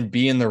and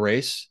be in the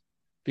race.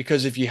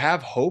 Because if you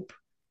have hope,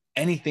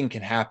 anything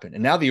can happen.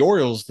 And now the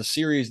Orioles, the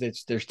series,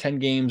 there's 10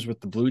 games with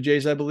the Blue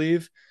Jays, I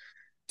believe.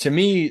 To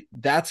me,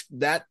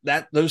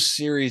 those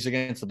series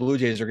against the Blue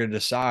Jays are going to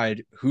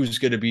decide who's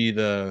going to be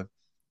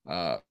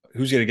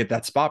who's going to get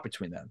that spot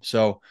between them.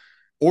 So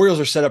Orioles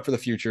are set up for the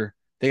future.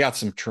 They got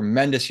some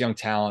tremendous young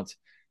talent,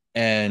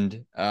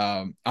 and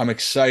I'm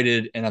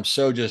excited, and I'm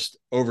so just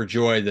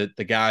overjoyed that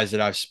the guys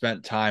that I've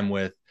spent time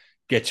with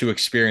get to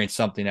experience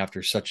something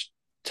after such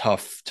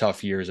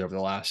tough years over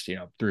the last 3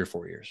 or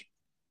 4 years.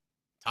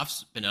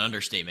 Tough's been an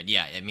understatement.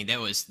 Yeah, I mean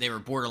they were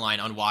borderline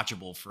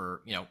unwatchable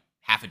for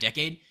half a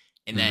decade,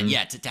 and then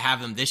Mhm. to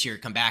have them this year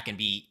come back and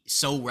be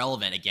so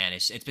relevant again,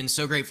 it's been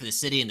so great for the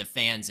city and the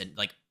fans, and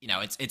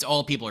it's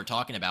all people are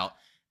talking about.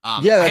 Yeah, I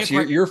had a that's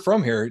question. you're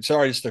from here.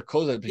 Sorry, just to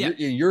close that, but Yeah,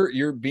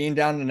 you're being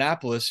down in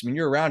Annapolis. I mean,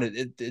 you're around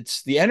it.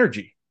 It's the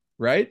energy,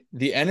 right?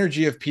 The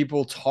energy of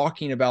people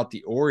talking about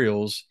the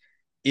Orioles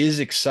is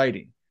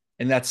exciting,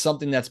 and that's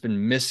something that's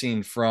been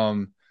missing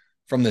from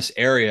this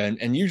area.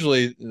 And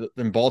usually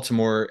in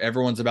Baltimore,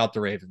 everyone's about the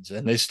Ravens,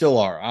 and they still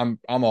are. I'm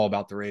all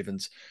about the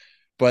Ravens,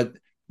 but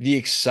the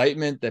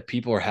excitement that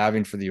people are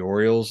having for the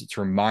Orioles, it's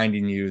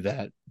reminding you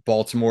that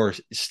Baltimore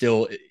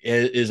still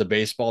is a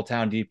baseball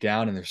town deep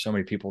down, and there's so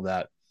many people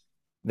that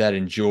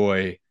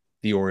enjoy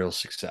the Orioles'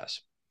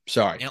 success.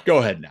 Sorry, you know, go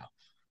ahead now.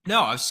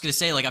 no, I was just gonna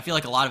say, I feel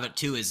like a lot of it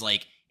too is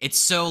it's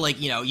so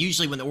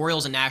usually when the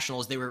Orioles and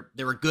Nationals they were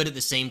good at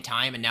the same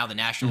time, and now the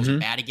Nationals are Mm-hmm.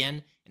 bad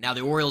again, and now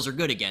the Orioles are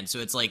good again. So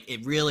it's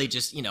it really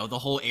just the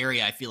whole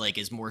area I feel like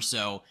is more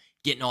so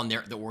getting on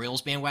the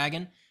Orioles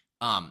bandwagon.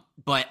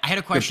 But I had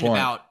a Good question point.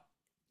 about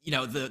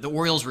the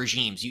Orioles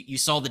regimes. You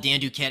saw the Dan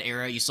Duquette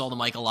era, you saw the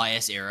Mike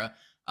Elias era.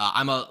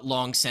 I'm a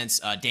long since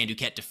Dan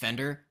Duquette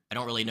defender. I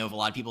don't really know of a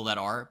lot of people that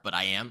are, but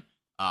I am.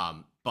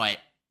 But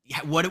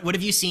what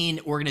have you seen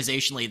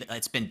organizationally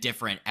that's been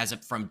different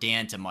from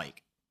Dan to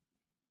Mike?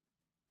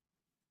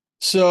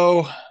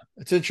 So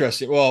it's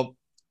interesting. Well,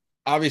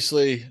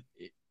 obviously,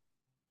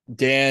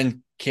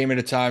 Dan came at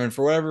a time, and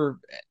for whatever,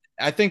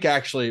 I think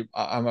actually,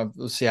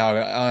 let's see how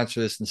I'll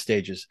answer this in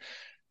stages.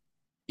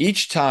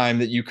 Each time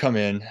that you come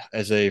in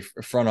as a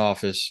front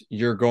office,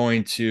 you're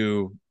going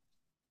to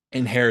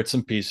inherit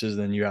some pieces,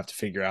 then you have to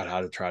figure out how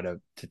to try to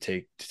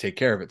take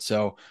care of it.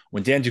 So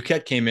when Dan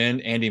Duquette came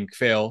in, Andy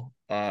McPhail,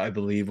 I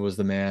believe, was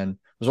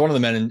one of the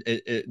men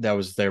that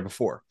was there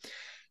before.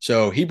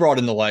 So he brought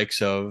in the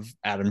likes of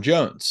Adam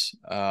Jones,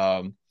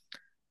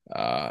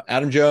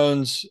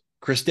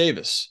 Chris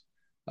Davis.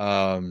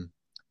 I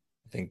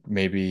think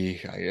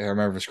maybe I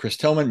remember it was Chris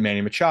Tillman,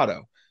 Manny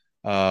Machado,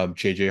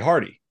 JJ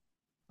Hardy.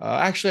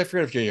 Actually, I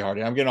forget if JJ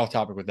Hardy. I'm getting off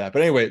topic with that.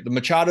 But anyway, the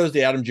Machados,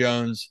 the Adam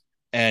Jones,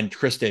 and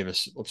Chris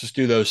Davis. Let's just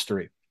do those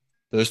three.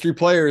 Those three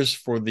players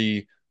for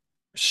the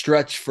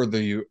stretch for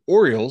the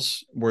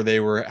Orioles, where they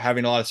were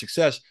having a lot of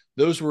success,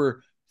 those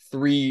were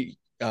three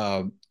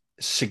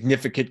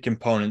significant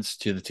components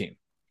to the team.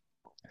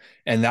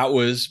 And that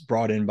was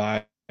brought in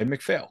by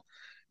McPhail.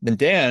 Then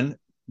Dan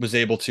was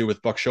able to,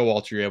 with Buck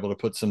Showalter, you're able to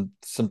put some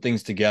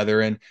things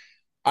together. And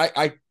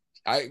I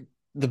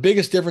the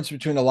biggest difference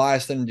between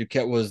Elias and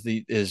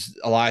Duquette is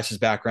Elias's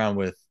background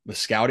with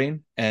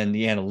scouting and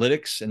the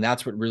analytics, and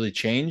that's what really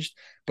changed.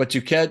 But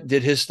Duquette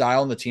did his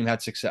style, and the team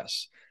had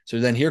success. So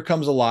then here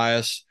comes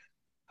Elias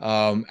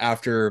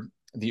after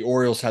the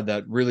Orioles had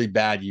that really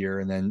bad year,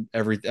 and then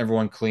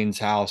everyone cleans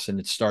house and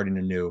it's starting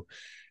anew.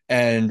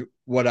 And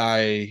what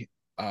I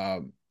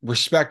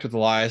respect with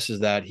Elias is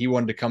that he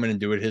wanted to come in and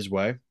do it his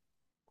way.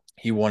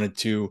 He wanted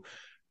to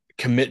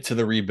commit to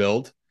the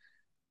rebuild,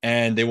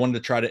 and they wanted to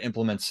try to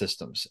implement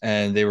systems,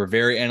 and they were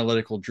very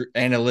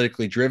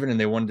analytically driven, and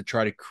they wanted to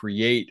try to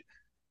create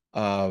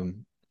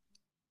um,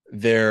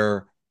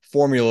 their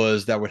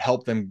formulas that would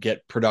help them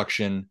get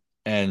production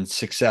and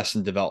success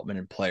and development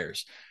in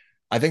players.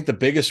 I think the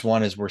biggest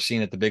one, as we're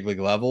seeing at the big league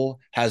level,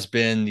 has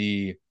been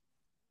the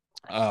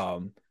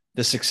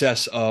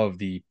success of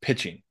the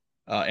pitching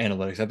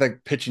analytics. I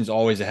think pitching is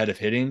always ahead of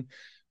hitting,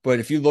 but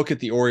if you look at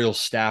the Orioles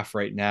staff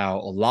right now,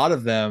 a lot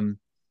of them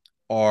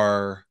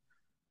are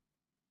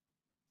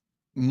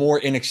more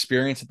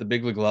inexperienced at the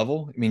big league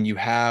level. I mean, you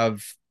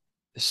have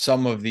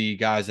some of the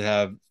guys that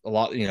have a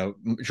lot,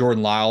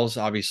 Jordan Lyles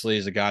obviously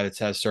is a guy that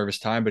has service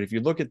time, but if you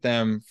look at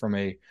them from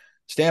a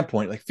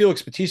standpoint, like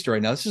Felix Bautista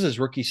right now, this is his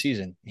rookie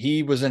season.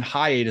 He was in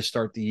high A to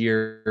start the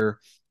year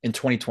in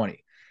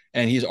 2020,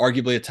 and he's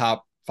arguably a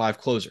top 5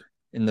 closer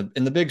in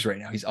the bigs right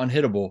now. He's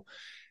unhittable.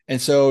 And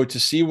so to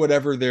see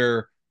whatever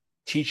they're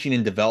teaching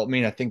and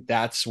developing, I think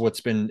that's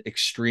what's been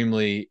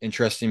extremely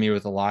interesting to me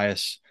with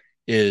Elias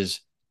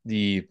is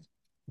the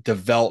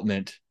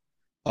development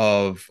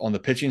of on the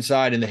pitching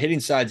side, and the hitting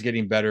side's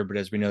getting better, but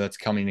as we know, that's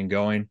coming and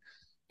going.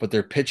 But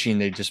their pitching,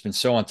 they've just been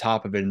so on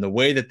top of it, and the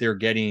way that they're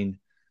getting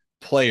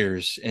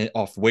players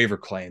off waiver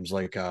claims,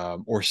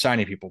 or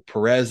signing people.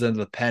 Perez under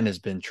the pen has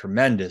been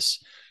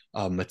tremendous.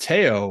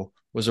 Mateo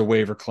was a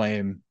waiver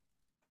claim,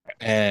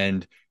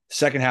 and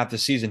second half of the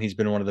season, he's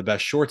been one of the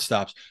best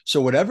shortstops.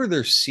 So whatever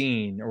they're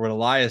seeing, or what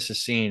Elias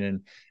is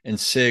seeing, and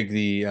Sig,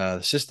 the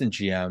assistant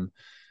GM,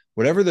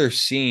 whatever they're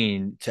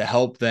seeing to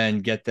help then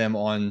get them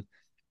on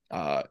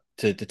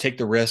to take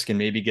the risk and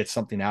maybe get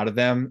something out of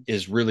them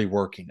is really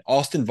working.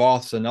 Austin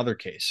Voth's another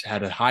case,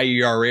 had a high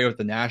ERA with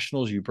the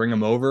Nationals. You bring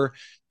him over,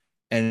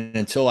 and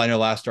until I know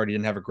last start, he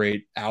didn't have a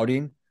great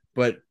outing,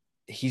 but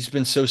he's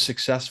been so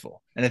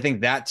successful. And I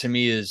think that to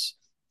me has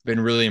been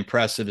really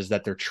impressive, is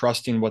that they're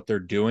trusting what they're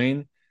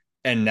doing,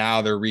 and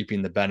now they're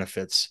reaping the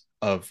benefits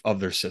of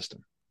their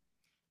system.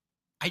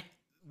 I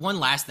One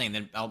last thing,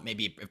 then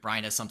maybe if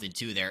Brian has something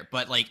too there,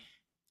 but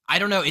I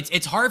don't know.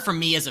 It's hard for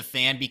me as a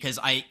fan because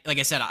like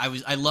I said,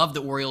 I love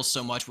the Orioles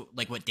so much,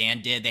 like what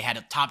Dan did. They had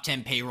a top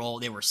 10 payroll.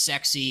 They were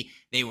sexy.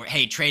 They were,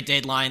 hey, trade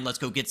deadline, let's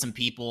go get some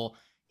people.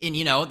 And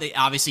they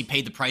obviously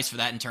paid the price for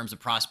that in terms of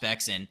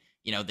prospects, and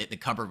the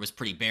cupboard was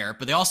pretty bare.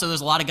 But there's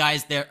a lot of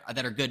guys there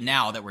that are good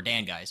now that were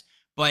Dan guys.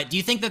 But do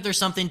you think that there's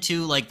something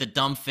to like the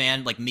dumb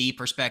fan like me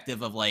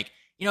perspective of like,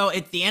 the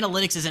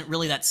analytics isn't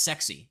really that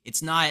sexy.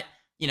 It's not,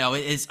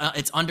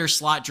 it's under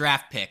slot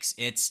draft picks.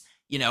 It's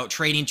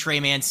trading Trey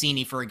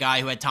Mancini for a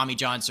guy who had Tommy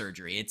John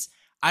surgery.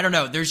 I don't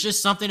know. There's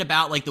just something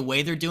about like the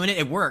way they're doing it.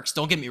 It works.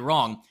 Don't get me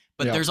wrong.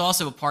 But there's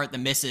also a part that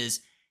misses.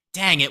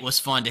 Dang, it was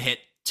fun to hit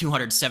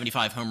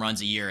 275 home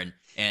runs a year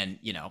and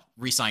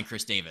re-sign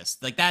Chris Davis.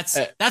 Like that's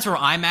where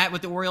I'm at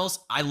with the Orioles.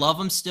 I love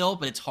them still,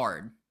 but it's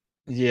hard.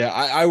 Yeah,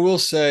 I will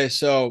say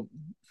so.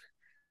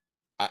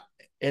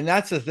 And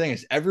that's the thing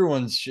is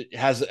everyone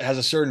has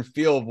a certain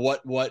feel of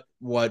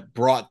what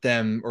brought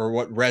them or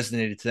what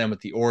resonated to them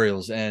with the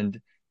Orioles. And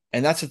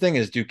that's the thing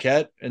is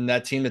Duquette and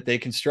that team that they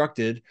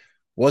constructed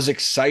was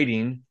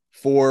exciting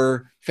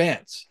for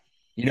fans,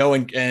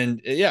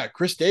 and yeah,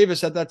 Chris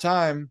Davis at that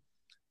time,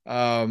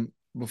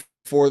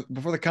 before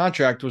the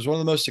contract was one of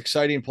the most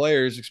exciting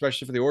players,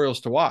 especially for the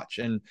Orioles to watch.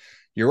 And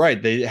you're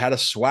right. They had a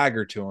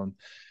swagger to him.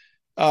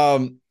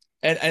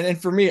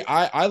 And for me,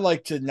 I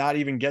like to not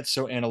even get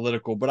so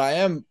analytical, but I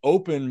am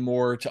open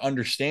more to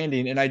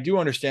understanding. And I do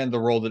understand the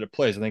role that it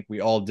plays. I think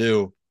we all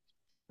do.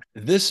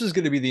 This is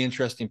going to be the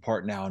interesting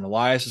part now. And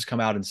Elias has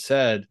come out and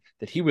said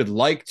that he would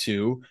like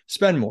to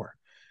spend more.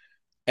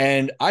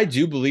 And I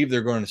do believe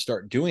they're going to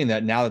start doing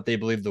that now that they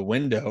believe the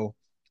window.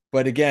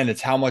 But again,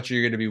 it's how much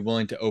you're going to be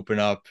willing to open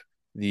up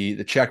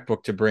the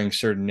checkbook to bring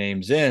certain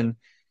names in.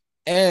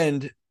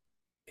 And,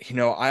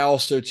 I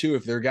also, too,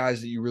 if they're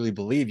guys that you really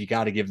believe, you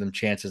got to give them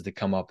chances to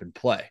come up and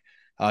play.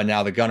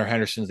 Now, the Gunnar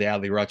Hendersons, the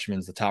Adley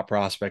Rutschmans, the top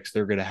prospects,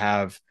 they're going to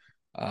have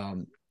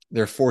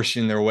they're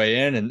forcing their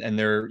way in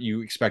and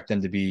you expect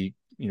them to be,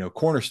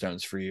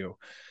 cornerstones for you.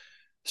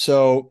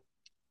 So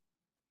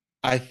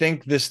I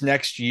think this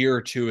next year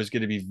or two is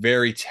going to be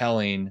very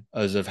telling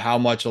as of how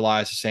much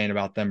Elias is saying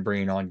about them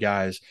bringing on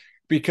guys,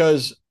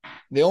 because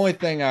the only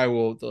thing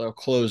I'll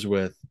close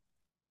with,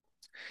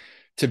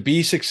 to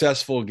be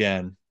successful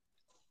again,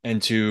 and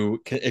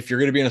if you're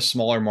going to be in a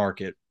smaller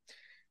market,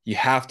 you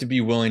have to be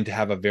willing to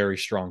have a very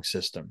strong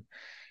system.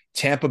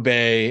 Tampa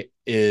Bay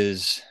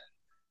is,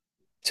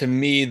 to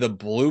me, the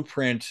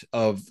blueprint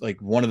of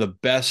like one of the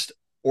best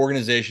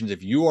organizations.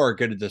 If you are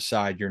going to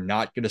decide you're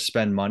not going to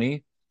spend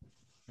money,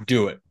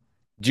 do it.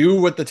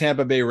 Do what the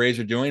Tampa Bay Rays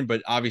are doing,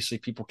 but obviously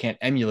people can't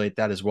emulate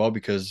that as well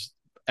because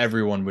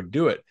everyone would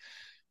do it.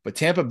 But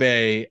Tampa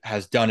Bay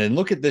has done it. And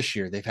look at this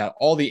year. They've had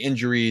all the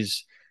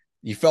injuries.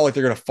 You felt like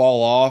they're going to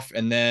fall off,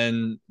 and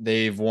then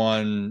they've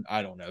won,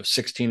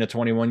 16 to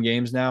 21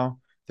 games now.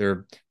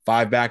 They're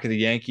 5 back of the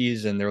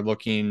Yankees, and they're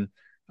looking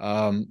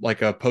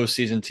like a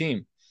postseason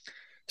team.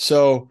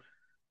 So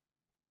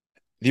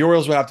the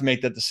Orioles will have to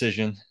make that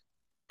decision.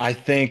 I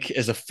think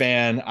as a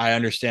fan, I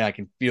understand, I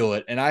can feel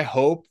it. And I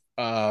hope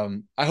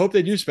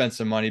they do spend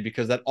some money,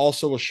 because that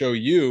also will show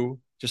you,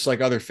 just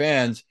like other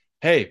fans,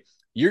 hey,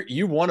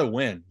 you want to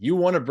win. You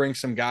want to bring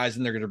some guys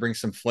in, they're going to bring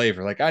some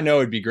flavor. Like, I know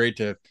it'd be great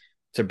to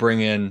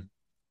bring in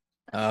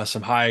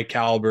some high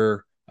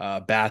caliber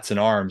bats and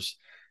arms,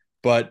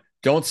 but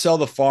don't sell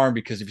the farm,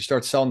 because if you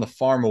start selling the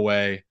farm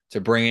away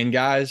to bring in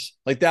guys,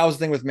 like that was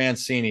the thing with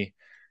Mancini.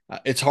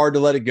 It's hard to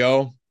let it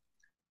go,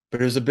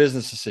 but it was a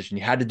business decision.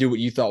 You had to do what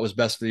you thought was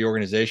best for the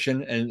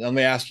organization. And let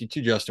me ask you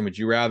too, Justin, would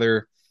you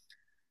rather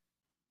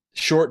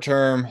short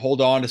term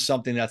hold on to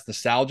something that's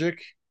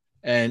nostalgic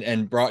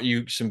and brought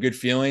you some good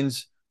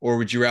feelings, or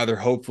would you rather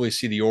hopefully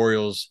see the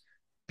Orioles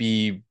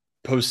be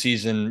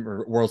postseason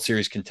or World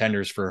Series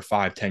contenders for a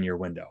 5-10 year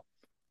window?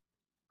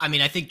 I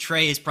mean, I think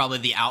Trey is probably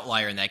the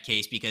outlier in that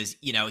case, because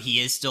he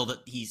is still the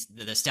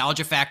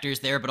nostalgia factor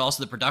is there, but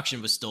also the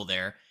production was still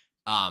there.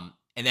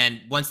 And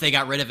then once they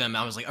got rid of him,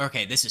 I was like,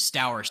 okay, this is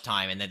Stowers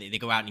time. And then they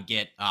go out and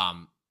get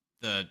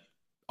the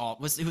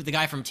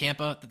guy from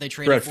Tampa that they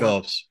traded Brett for?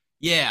 Phillips.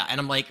 Yeah. And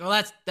I'm like,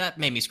 well, that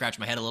made me scratch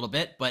my head a little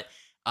bit. But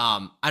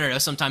I don't know.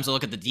 Sometimes I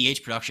look at the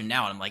DH production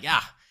now and I'm like,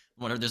 I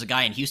wonder if there's a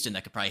guy in Houston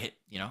that could probably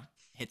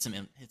hit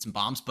some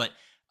bombs. But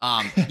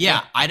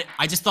yeah,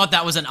 I just thought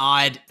that was an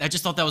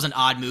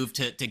odd move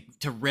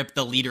to rip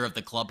the leader of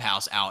the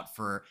clubhouse out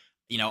for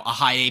a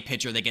high A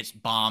pitcher that gets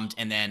bombed,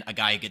 and then a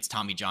guy who gets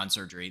Tommy John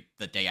surgery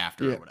the day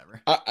after or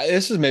whatever.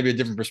 This is maybe a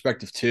different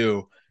perspective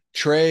too.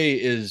 Trey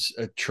is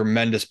a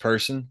tremendous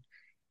person.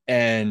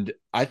 And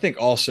I think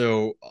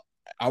also,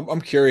 I'm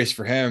curious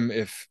for him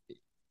if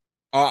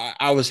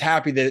I was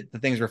happy that the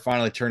things were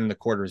finally turning the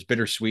quarter. It was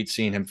bittersweet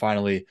seeing him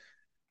finally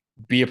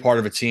be a part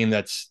of a team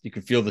that's, you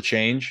can feel the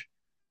change,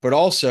 but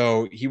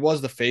also he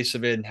was the face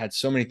of it and had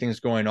so many things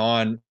going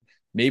on.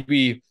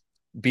 Maybe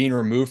being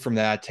removed from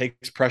that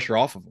takes pressure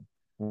off of him,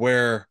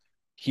 where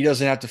he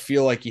doesn't have to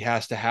feel like he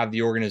has to have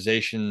the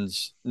organization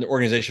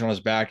on his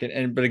back.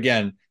 But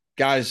again,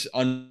 guy's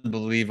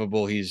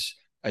unbelievable. He's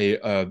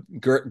a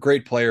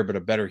great player, but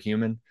a better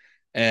human.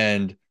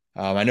 And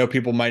I know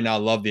people might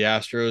not love the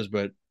Astros,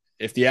 but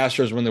if the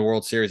Astros win the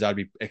World Series, I'd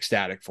be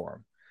ecstatic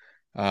for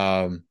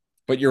them.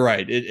 But you're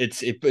right.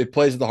 It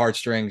plays at the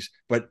heartstrings.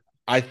 But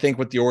I think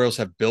what the Orioles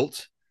have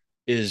built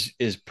is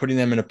putting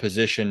them in a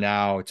position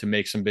now to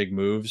make some big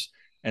moves.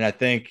 And I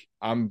think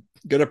I'm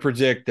going to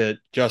predict that,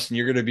 Justin,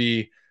 you're going to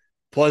be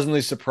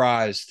pleasantly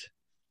surprised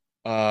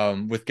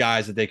with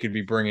guys that they could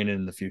be bringing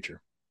in the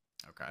future.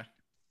 Okay.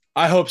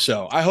 I hope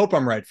so. I hope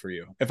I'm right for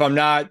you. If I'm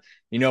not,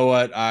 you know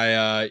what?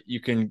 You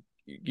can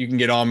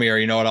get on me, or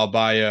you know what?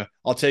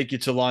 I'll take you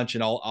to lunch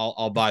and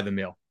I'll buy the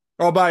meal,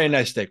 or I'll buy you a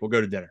nice steak. We'll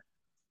go to dinner.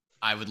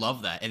 I would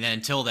love that. And then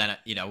until then,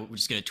 we're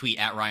just going to tweet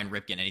at Ryan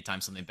Ripken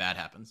anytime something bad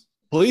happens.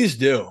 Please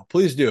do.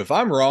 Please do. If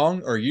I'm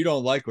wrong or you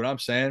don't like what I'm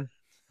saying,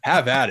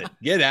 have at it.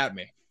 Get at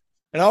me.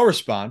 And I'll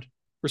respond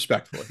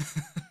respectfully.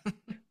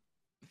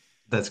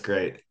 That's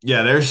great.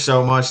 Yeah, there's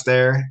so much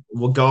there.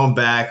 Well, going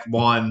back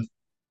one,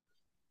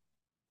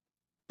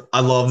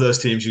 I love those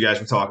teams you guys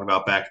were talking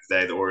about back in the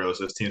day, the Orioles.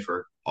 Those teams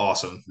were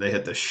awesome. They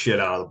hit the shit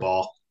out of the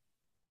ball.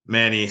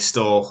 Manny this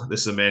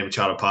is a Manny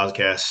Machado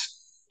podcast.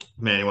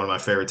 Manny, one of my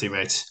favorite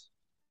teammates.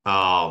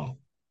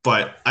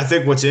 But I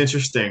think what's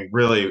interesting,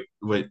 really,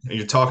 when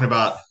you're talking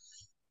about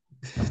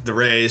the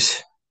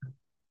Rays,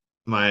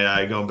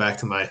 going back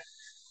to one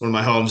of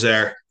my homes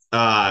there,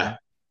 the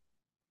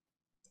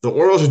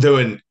Orioles are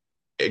doing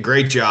a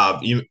great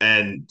job.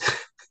 And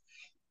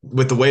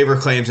with the waiver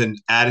claims and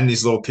adding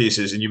these little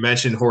pieces, and you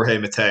mentioned Jorge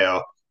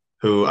Mateo,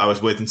 who I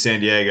was with in San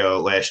Diego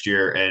last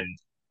year, and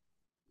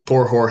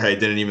poor Jorge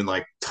didn't even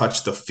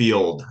touch the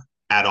field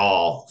at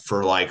all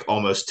for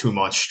almost 2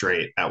 months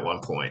straight at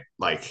one point,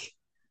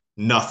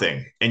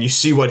 nothing. And you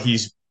see what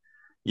he's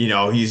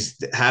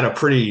had a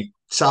pretty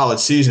solid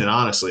season,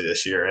 honestly,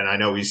 this year. And I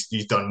know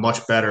he's done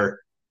much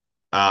better,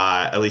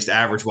 at least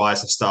average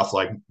wise and stuff,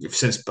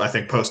 since I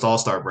think post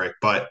All-Star break.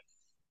 But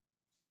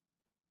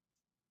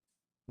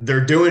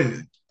they're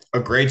doing a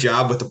great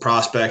job with the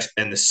prospects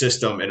and the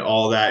system and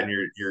all that. And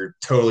you're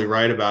totally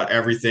right about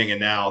everything. And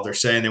now they're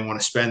saying they want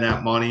to spend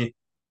that money.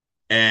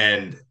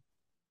 And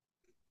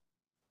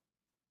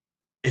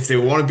if they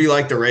want to be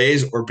like the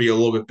Rays or be a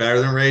little bit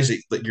better than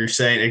Rays, you're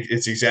saying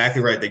it's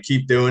exactly right. They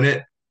keep doing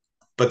it,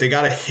 but they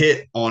got to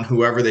hit on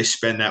whoever they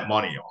spend that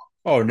money on.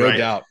 Oh, no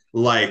doubt.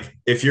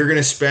 If you're going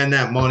to spend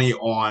that money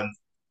on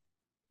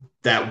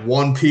that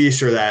one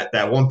piece, or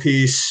that one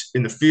piece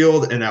in the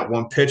field and that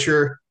one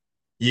pitcher,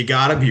 you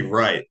got to be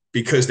right,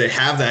 because they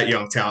have that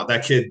young talent.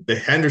 That kid, the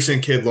Henderson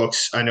kid,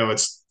 looks, I know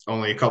it's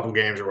only a couple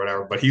games or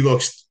whatever, but he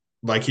looks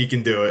like he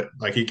can do it,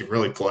 like he can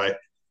really play.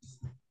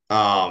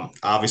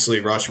 Obviously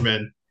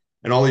Rutschman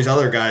and all these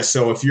other guys.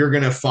 So if you're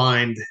going to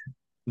find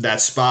that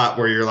spot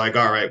where you're like,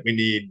 all right, we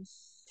need,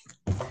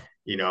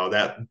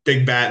 that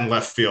big bat in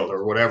left field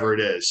or whatever it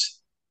is,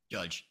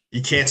 Judge,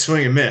 you can't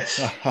swing and miss.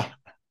 And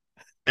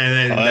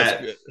then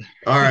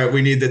all right,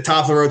 we need the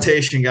top of the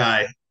rotation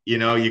guy. You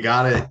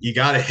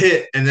gotta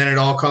hit, and then it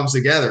all comes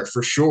together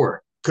for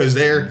sure. Because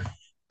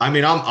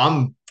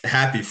I'm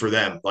happy for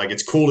them.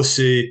 It's cool to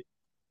see,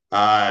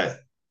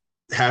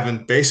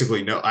 having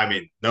basically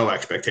no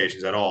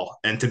expectations at all,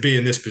 and to be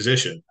in this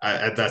position.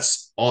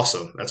 That's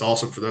awesome. That's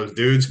awesome for those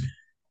dudes.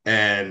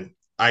 And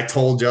I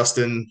told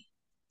Justin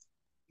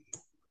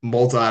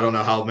I don't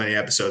know how many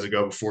episodes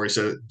ago, before he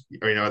said,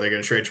 are they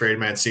going to trade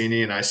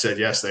Mancini? And I said,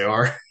 yes, they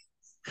are.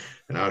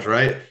 And I was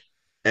right.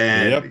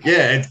 And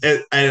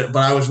but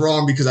I was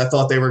wrong, because I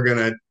thought they were going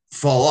to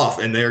fall off,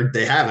 and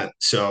they haven't.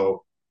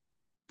 So,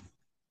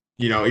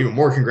 even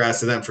more congrats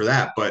to them for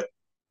that. But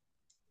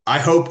I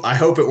hope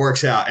it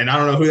works out. And I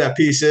don't know who that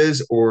piece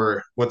is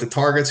or what the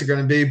targets are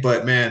going to be,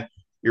 but man,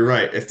 you're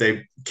right. If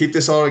they keep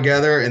this all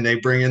together and they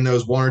bring in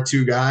those one or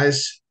two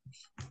guys,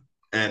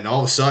 and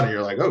all of a sudden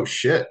you're like, oh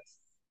shit,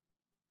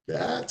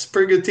 that's a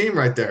pretty good team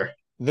right there.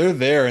 They're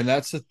there. And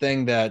that's the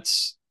thing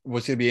that's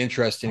what's going to be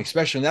interesting,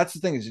 especially. And that's the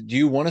thing is, do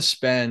you want to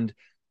spend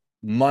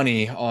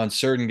money on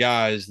certain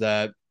guys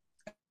and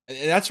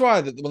that's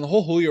why when the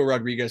whole Julio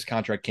Rodriguez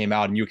contract came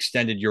out and you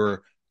extended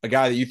a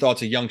guy that you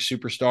thought's a young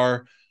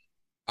superstar,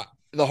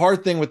 the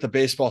hard thing with the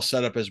baseball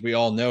setup, as we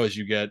all know, is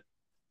you get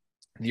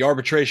the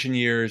arbitration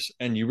years,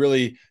 and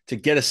to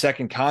get a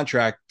second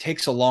contract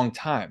takes a long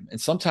time.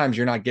 And sometimes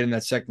you're not getting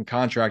that second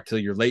contract till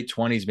your late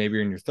 20s, maybe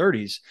you're in your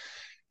 30s.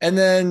 And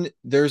then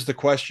there's the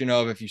question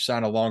of, if you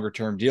sign a longer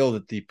term deal,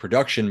 that the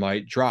production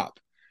might drop.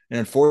 And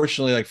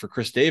unfortunately, for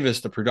Chris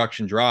Davis, the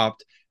production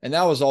dropped. And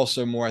that was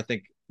also more, I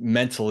think,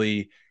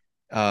 mentally,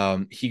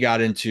 he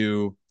got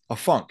into a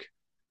funk,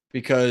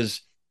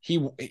 because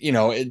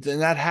and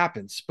that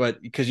happens,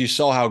 but because you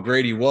saw how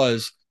great he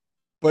was.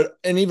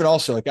 And even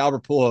also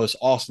Albert Pujols,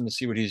 awesome to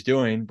see what he's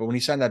doing. But when he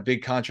signed that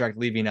big contract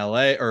leaving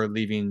LA, or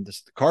leaving the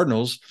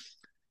Cardinals,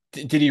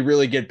 did he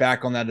really get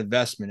back on that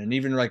investment? And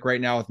even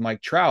right now with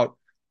Mike Trout,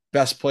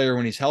 best player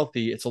when he's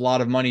healthy, it's a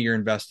lot of money you're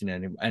investing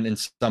in, and in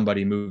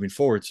somebody moving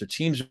forward. So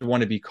teams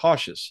want to be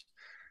cautious.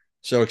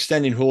 So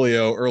extending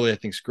Julio early, I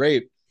think, is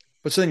great.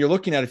 But so then you're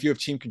looking at, if you have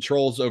team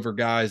controls over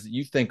guys that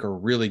you think are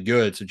really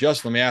good. So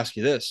Justin, let me ask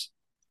you this,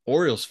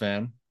 Orioles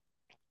fan,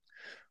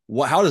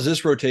 How does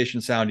this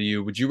rotation sound to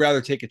you? Would you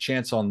rather take a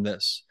chance on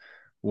this,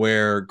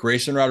 where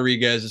Grayson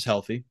Rodriguez is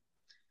healthy?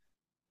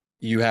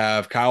 You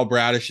have Kyle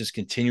Bradish is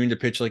continuing to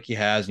pitch like he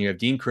has, and you have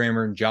Dean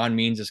Kramer and John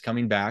Means is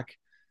coming back.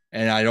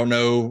 And I don't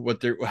know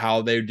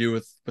how they do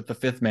with the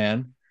fifth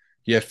man.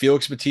 You have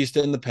Felix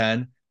Bautista in the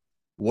pen.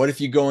 What if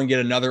you go and get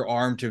another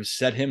arm to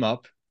set him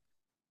up?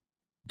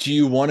 Do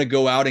you want to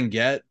go out and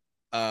get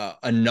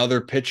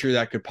another pitcher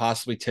that could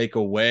possibly take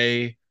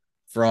away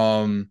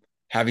from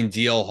having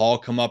DL Hall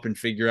come up and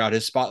figure out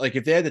his spot? Like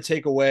if they had to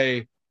take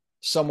away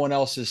someone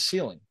else's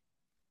ceiling,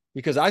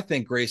 because I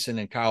think Grayson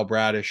and Kyle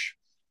Bradish,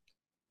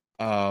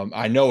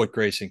 I know what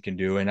Grayson can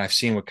do, and I've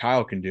seen what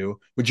Kyle can do.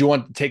 Would you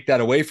want to take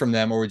that away from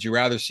them, or would you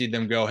rather see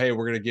them go, hey,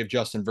 we're going to give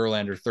Justin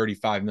Verlander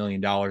 $35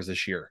 million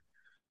this year?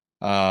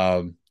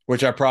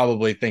 Which I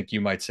probably think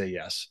you might say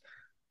yes.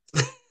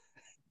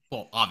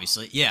 Well,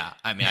 obviously, yeah.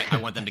 I mean, I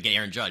want them to get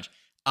Aaron Judge.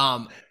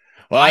 Well,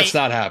 that's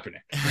not happening.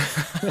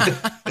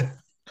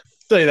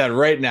 Tell you that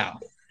right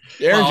now.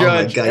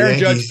 Aaron Judge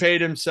has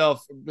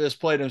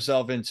played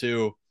himself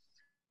into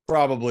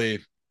probably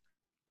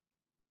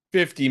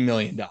 $50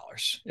 million.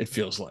 It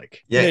feels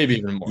like maybe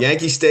even more.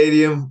 Yankee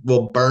Stadium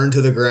will burn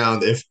to the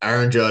ground if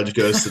Aaron Judge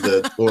goes to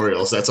the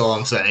Orioles. That's all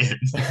I'm saying.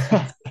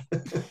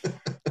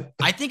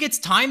 I think it's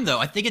time, though.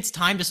 I think it's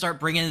time to start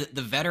bringing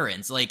the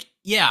veterans. Like,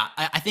 yeah,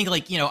 I think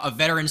like, a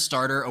veteran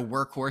starter, a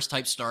workhorse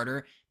type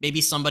starter,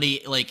 maybe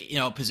somebody like,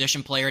 a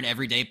position player, an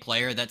everyday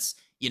player that's,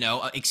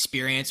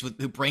 experience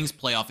who brings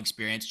playoff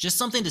experience, just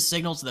something to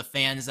signal to the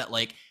fans that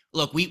like,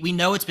 look, we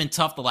know it's been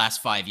tough the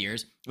last 5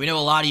 years. We know a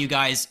lot of you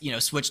guys,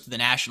 switched to the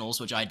Nationals,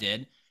 which I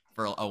did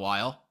for a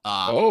while.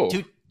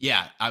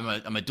 Yeah,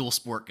 I'm a dual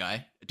sport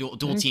guy,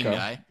 dual team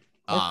guy.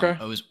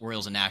 I was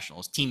Orioles and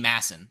Nationals. Team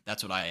Masson,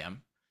 that's what I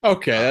am.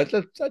 Okay,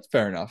 that's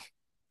fair enough.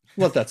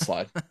 Let that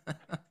slide.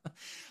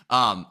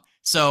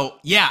 So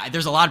yeah,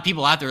 there's a lot of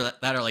people out there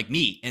that are like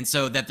me, and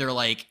so that they're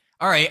like,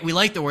 all right, we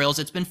like the Orioles.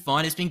 It's been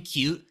fun. It's been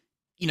cute.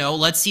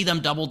 Let's see them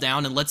double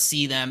down and let's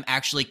see them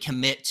actually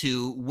commit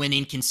to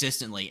winning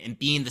consistently and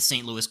being the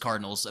St. Louis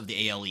Cardinals of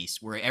the AL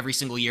East, where every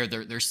single year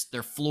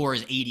their floor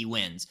is 80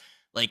 wins.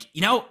 Like,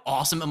 how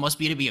awesome it must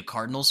be to be a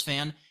Cardinals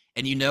fan,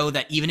 and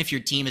that even if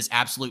your team is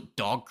absolute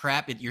dog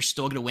crap, you're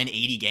still going to win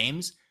 80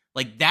 games.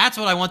 Like, that's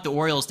what I want the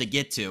Orioles to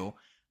get to,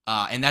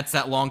 and that's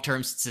that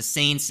long-term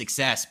sustained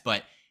success.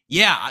 But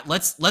yeah,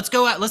 let's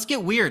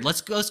get weird.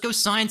 Let's go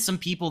sign some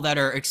people that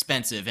are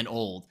expensive and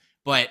old.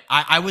 But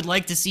I would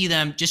like to see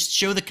them just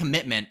show the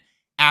commitment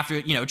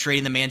after,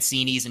 trading the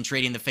Mancinis and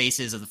trading the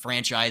faces of the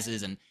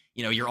franchises and,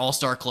 your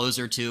all-star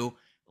closer too.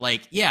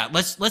 Like, yeah,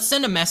 let's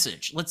send a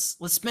message. Let's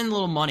spend a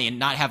little money and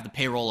not have the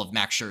payroll of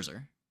Max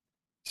Scherzer.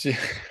 See,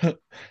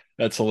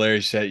 that's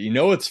hilarious.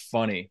 What's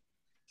funny?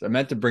 I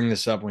meant to bring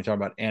this up when we talk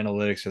about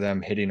analytics or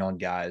them hitting on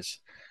guys.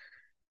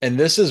 And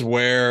this is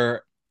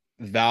where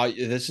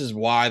this is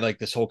why like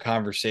this whole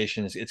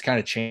conversation it's kind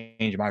of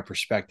changed my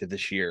perspective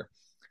this year.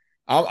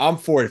 I'm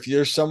for it. If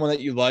there's someone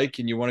that you like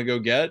and you want to go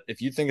get,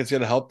 if you think it's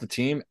going to help the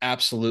team,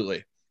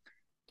 absolutely.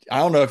 I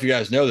don't know if you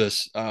guys know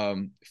this.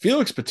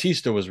 Felix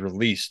Bautista was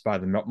released by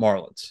the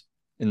Marlins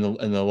in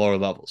the lower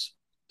levels.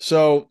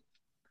 So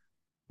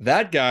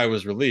that guy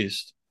was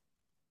released.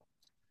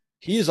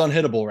 He is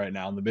unhittable right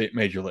now in the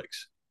major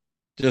leagues.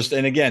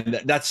 And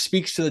again, that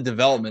speaks to the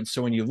development.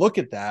 So when you look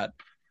at that,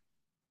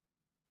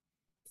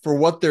 for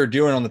what they're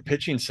doing on the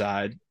pitching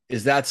side,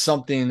 is that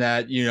something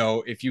that,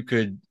 if you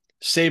could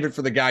save it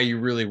for the guy you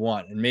really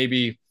want, and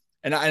maybe,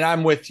 and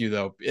I'm with you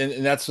though.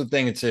 And that's the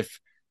thing. It's actually,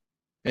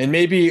 let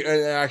me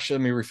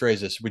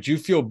rephrase this. Would you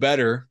feel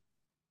better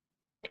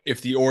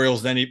if the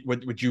Orioles then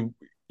would you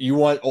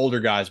want older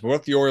guys, but what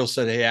if the Orioles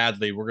said, hey,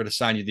 Adley, we're going to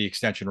sign you the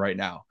extension right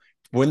now?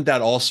 Wouldn't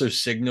that also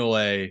signal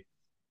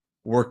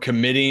we're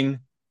committing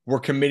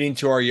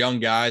to our young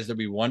guys that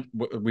we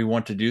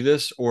want to do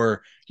this?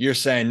 Or you're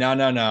saying,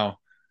 no,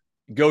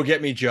 go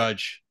get me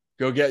Judge,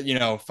 go get,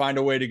 find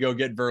a way to go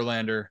get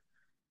Verlander.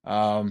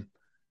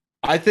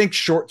 I think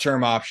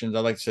short-term options,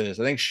 I'd like to say this.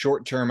 I think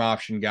short-term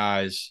option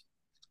guys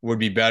would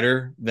be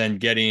better than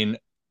getting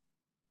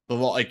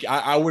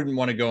I wouldn't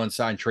want to go and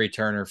sign Trey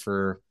Turner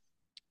for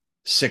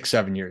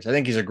 6-7 years. I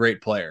think he's a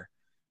great player.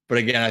 But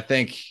again, I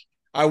think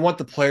I want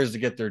the players to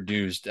get their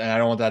dues, and I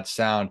don't want that to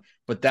sound,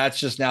 but that's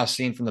just now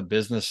seen from the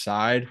business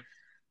side.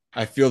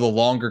 I feel the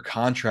longer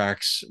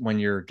contracts when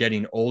you're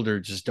getting older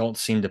just don't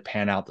seem to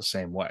pan out the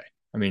same way.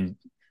 I mean,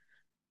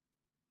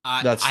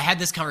 I had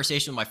this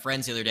conversation with my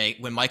friends the other day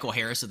when Michael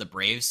Harris of the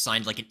Braves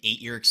signed like an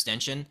 8-year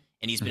extension,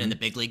 and he's been in the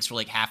big leagues for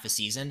like half a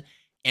season.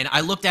 And I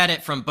looked at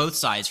it from both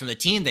sides. From the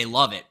team, they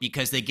love it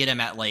because they get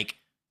him at like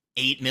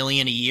 $8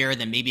 million a year.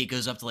 Then maybe it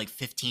goes up to like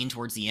 15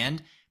 towards the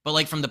end. But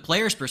like from the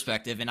player's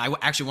perspective, and I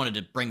actually wanted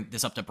to bring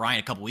this up to Brian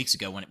a couple weeks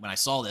ago when I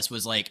saw this,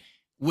 was like,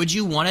 would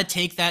you want to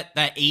take that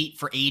 8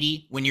 for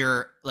 80 when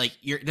you're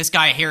this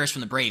guy Harris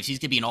from the Braves? He's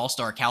gonna be an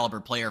all-star caliber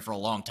player for a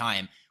long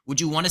time.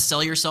 Would you want to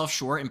sell yourself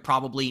short and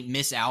probably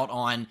miss out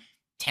on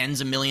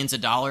tens of millions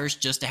of dollars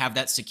just to have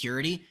that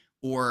security?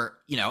 Or,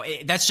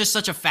 that's just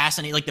such a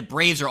fascinating, like the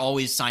Braves are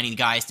always signing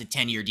guys to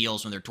 10-year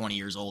deals when they're 20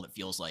 years old, it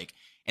feels like.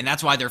 And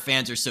that's why their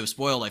fans are so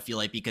spoiled, I feel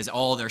like, because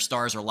all their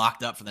stars are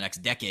locked up for the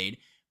next decade.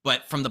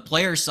 But from the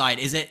player's side,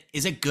 is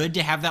it good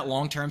to have that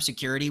long-term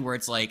security where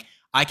it's like,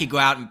 I could go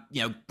out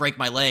and, break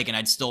my leg and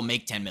I'd still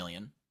make 10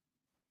 million?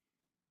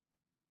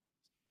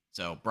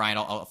 So Brian,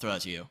 I'll throw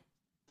that to you.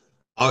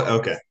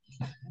 Okay.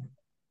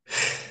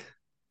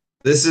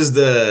 This is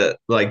the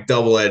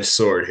double-edged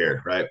sword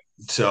here, right?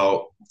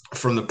 So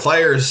from the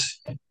players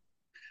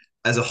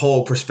as a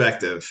whole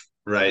perspective,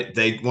 right,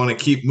 they want to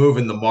keep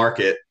moving the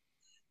market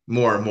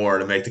more and more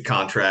to make the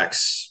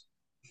contracts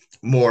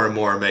more and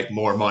more, make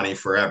more money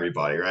for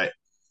everybody, right?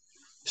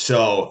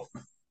 So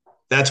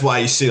that's why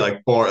you see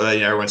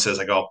everyone says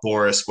oh,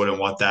 Boris wouldn't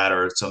want that,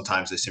 or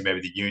sometimes they say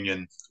maybe the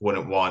union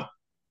wouldn't want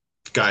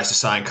guys to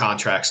sign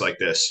contracts like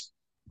this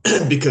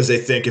because they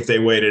think if they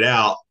wait it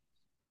out,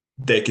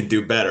 they can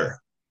do better.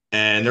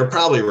 And they're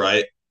probably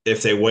right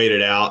if they wait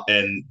it out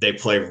and they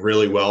play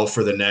really well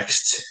for the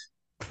next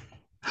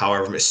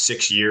however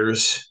 6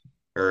 years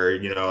or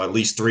at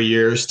least 3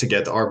 years to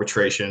get the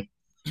arbitration.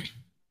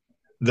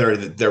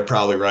 They're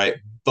probably right.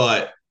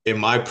 But in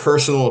my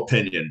personal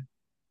opinion,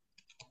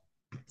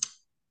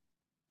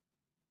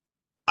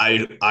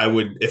 I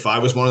would, if I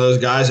was one of those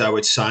guys, I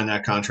would sign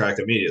that contract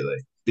immediately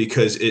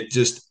because it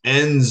just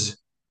ends.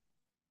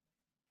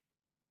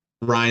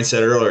 Ryan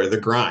said earlier, the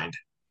grind.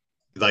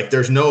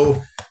 There's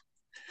no,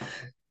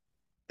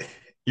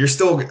 you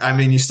still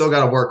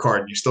got to work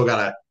hard. You still got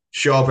to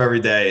show up every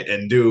day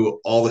and do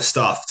all the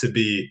stuff to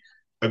be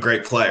a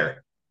great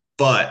player.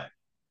 But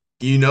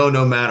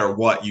no matter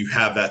what, you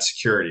have that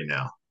security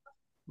now.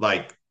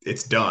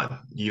 It's done.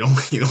 You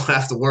don't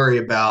have to worry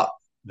about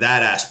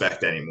that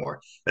aspect anymore.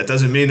 That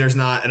doesn't mean there's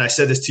not, and I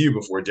said this to you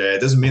before, Jay,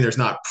 it doesn't mean there's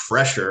not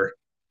pressure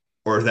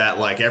or that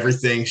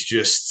everything's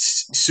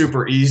just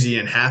super easy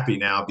and happy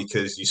now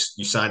because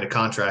you signed a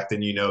contract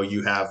and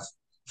you have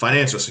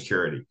financial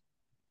security.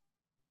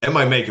 It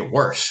might make it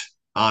worse,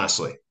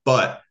 honestly.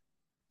 But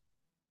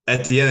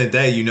at the end of the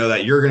day, you know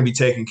that you're going to be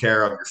taken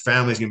care of, your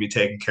family's going to be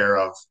taken care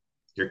of,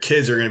 your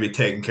kids are going to be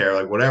taken care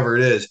of, whatever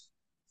it is.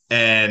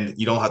 And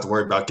you don't have to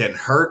worry about getting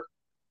hurt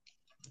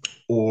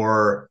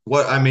or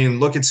what. I mean,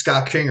 look at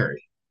Scott Kingery.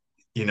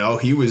 He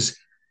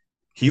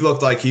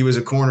looked like he was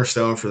a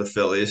cornerstone for the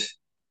Phillies.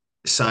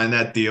 Signed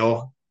that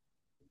deal.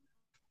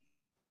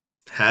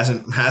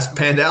 Hasn't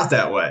panned out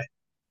that way.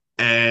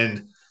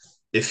 And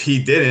if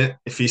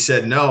he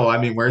said no, I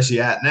mean, where's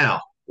he at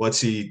now?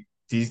 He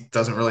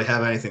doesn't really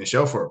have anything to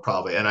show for it,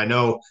 probably. And I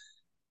know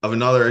of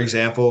another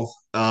example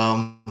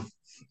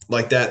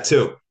like that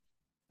too.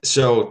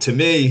 So to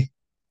me,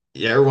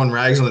 yeah, everyone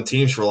rags on the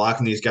teams for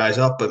locking these guys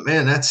up, but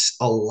man, that's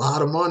a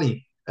lot of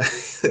money.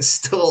 It's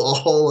still a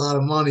whole lot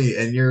of money,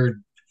 and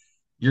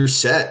you're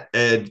set.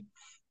 And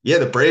yeah,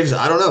 the Braves,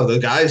 I don't know, the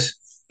guys.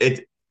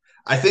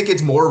 I think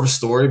it's more of a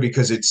story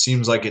because it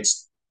seems like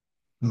it's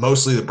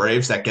mostly the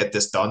Braves that get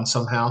this done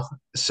somehow.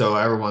 So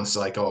everyone's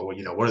like, oh,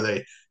 well, what are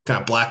they kind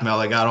of blackmail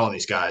they got on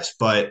these guys?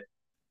 But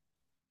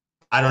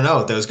I don't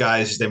know. Those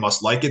guys, they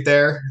must like it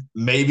there.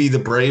 Maybe the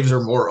Braves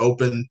are more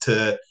open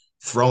to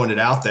throwing it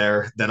out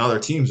there than other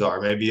teams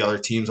are. Maybe other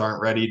teams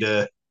aren't ready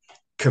to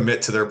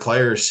commit to their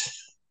players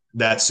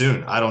that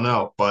soon. I don't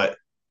know. But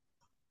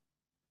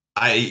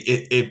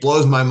it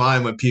blows my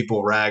mind when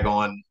people rag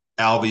on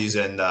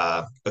Albies and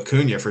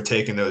Acuna for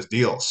taking those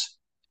deals.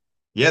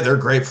 Yeah, they're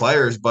great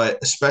players, but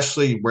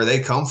especially where they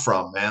come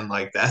from, man,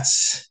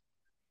 that's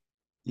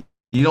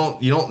you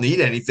don't need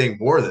anything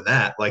more than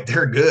that.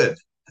 They're good.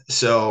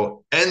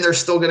 So, and they're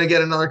still going to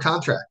get another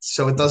contract.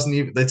 So it doesn't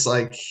even, it's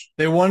like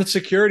they wanted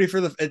security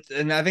for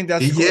and I think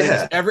that's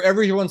yeah.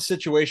 Everyone's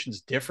situation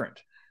is different.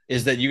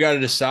 Is that you got to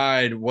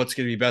decide what's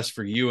going to be best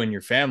for you and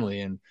your family.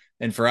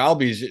 And for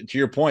Albies, to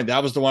your point,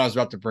 that was the one I was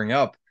about to bring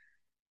up.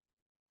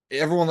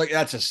 Everyone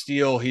that's a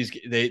steal.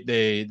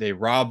 They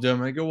robbed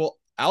him. I go, well,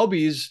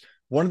 Albies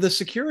wanted the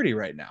security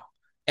right now.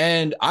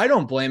 And I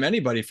don't blame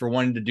anybody for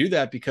wanting to do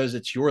that because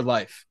it's your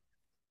life.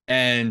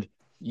 And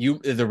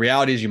the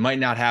reality is you might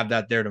not have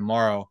that there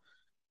tomorrow.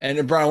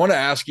 And Brian, I want to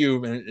ask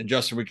you, and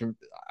Justin, we can,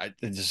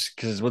 just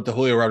because with the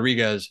Julio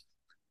Rodriguez,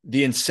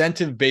 the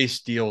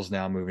incentive-based deals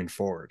now moving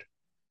forward,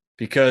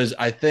 because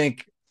I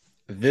think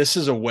this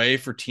is a way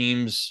for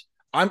teams.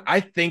 I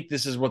think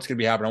this is what's going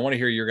to be happening. I want to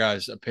hear your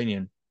guys'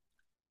 opinion.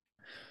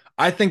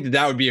 I think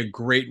that would be a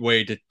great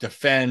way to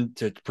defend,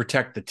 to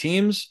protect the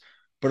teams,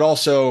 but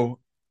also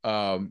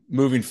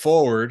moving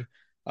forward,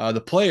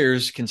 the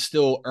players can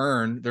still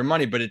earn their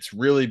money, but it's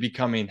really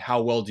becoming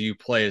how well do you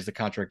play as the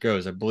contract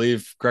goes. I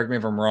believe, correct me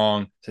if I'm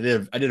wrong, I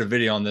did a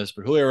video on this,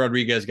 but Julio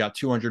Rodriguez got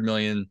 $200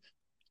 million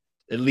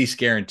at least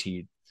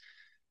guaranteed.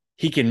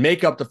 He can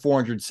make up to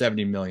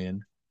 $470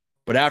 million,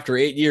 but after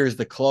 8 years,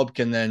 the club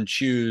can then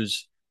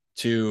choose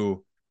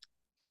to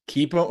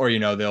keep him, or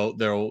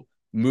they'll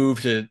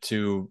move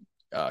to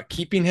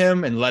keeping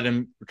him and let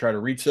him try to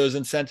reach those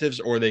incentives,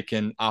 or they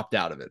can opt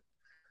out of it.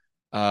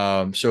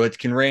 So it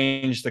can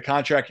range, the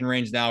contract can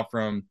range now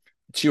from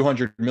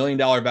 $200 million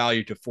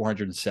value to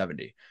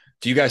 470.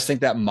 Do you guys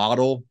think that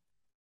model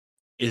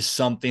is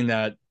something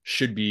that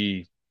should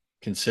be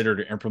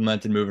considered or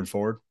implemented moving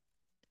forward?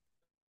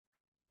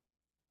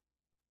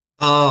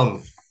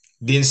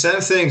 The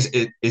incentive things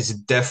is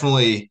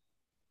definitely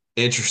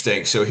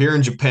interesting. So here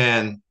in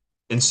Japan,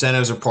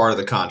 incentives are part of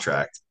the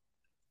contract.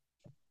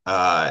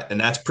 And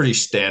that's pretty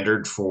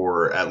standard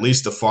for at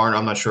least the foreign.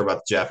 I'm not sure about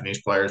the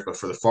Japanese players, but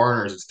for the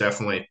foreigners, it's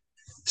definitely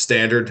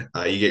standard.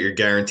 You get your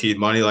guaranteed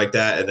money like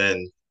that, and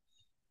then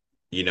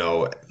you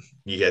know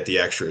you get the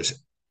extras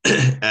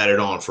added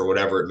on for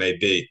whatever it may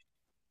be.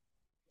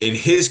 In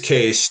his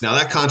case, now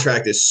that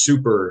contract is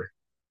super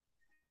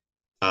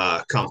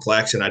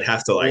complex, and I'd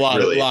have to A like lot, a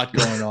really lot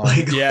going on.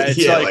 like Yeah, it's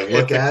yeah, like like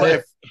look at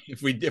it.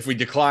 if we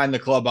decline the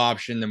club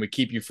option, then we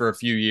keep you for a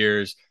few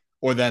years,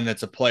 or then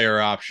that's a player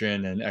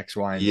option and X,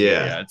 Y, and Z.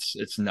 Yeah, Yeah,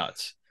 it's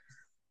nuts.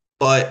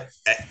 but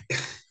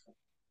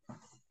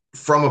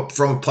from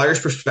a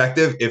player's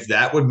perspective, if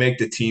that would make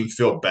the team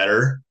feel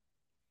better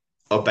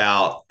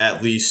about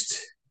at least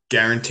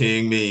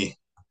guaranteeing me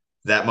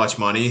that much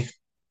money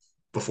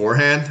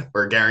beforehand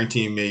or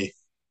guaranteeing me,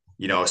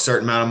 a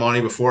certain amount of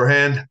money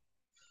beforehand,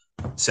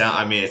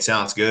 it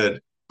sounds good,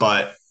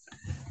 but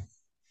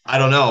I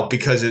don't know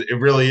because it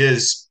really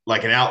is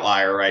like an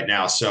outlier right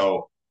now.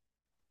 So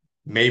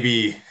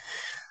maybe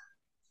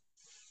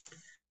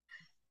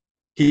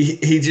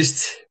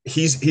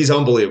he's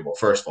unbelievable.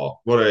 First of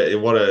all, what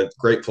a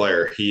great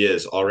player he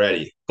is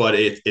already. But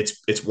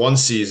it's one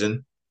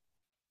season,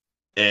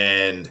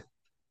 and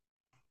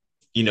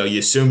you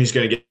assume he's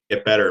going to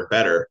get better and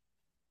better.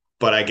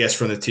 But I guess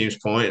from the team's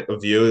point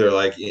of view, they're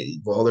like,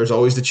 well, there's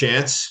always the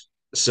chance.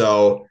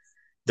 So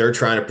they're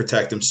trying to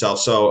protect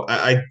themselves. So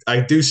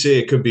I do see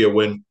it could be a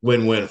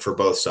win-win for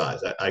both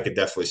sides. I could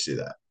definitely see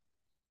that.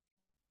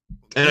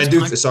 And I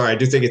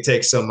do think it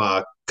takes some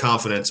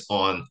confidence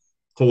on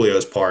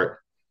Julio's part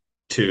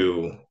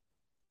to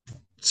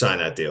sign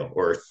that deal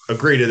or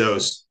agree to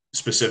those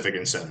specific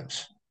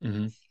incentives.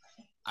 Mm-hmm.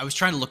 I was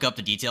trying to look up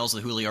the details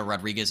of Julio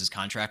Rodriguez's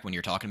contract when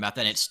you're talking about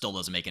that, and it still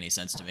doesn't make any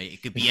sense to me.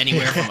 It could be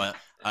anywhere from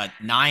a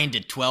 9 to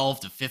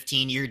 12 to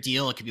 15-year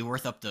deal. It could be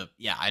worth up to,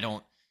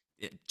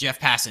 Jeff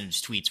Passan's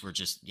tweets were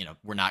just,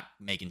 were not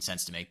making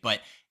sense to me.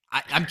 But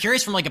I'm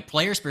curious from like a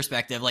player's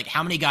perspective, like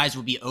how many guys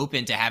would be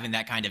open to having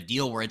that kind of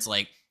deal where it's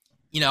like,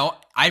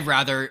 I'd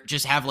rather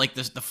just have like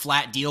the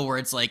flat deal where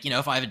it's like,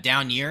 if I have a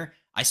down year,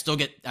 I still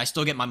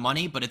get my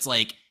money, but it's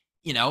like,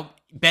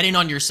 betting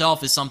on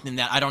yourself is something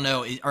that I don't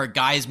know. Are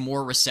guys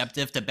more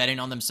receptive to betting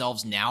on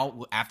themselves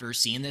now after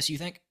seeing this, you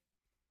think?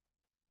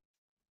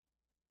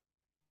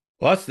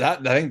 Well, that's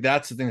that. I think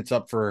that's the thing that's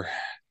up for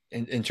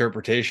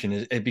interpretation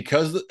is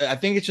because I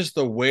think it's just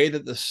the way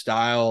that the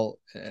style.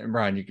 And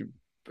Brian, you could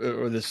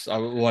or this. I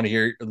want to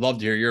hear. I'd love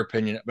to hear your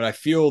opinion, but I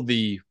feel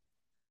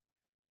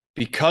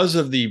because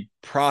of the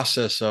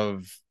process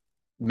of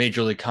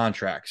major league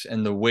contracts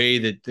and the way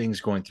that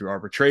things going through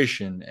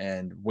arbitration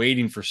and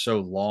waiting for so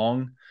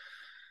long.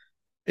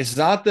 It's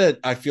not that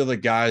I feel that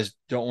guys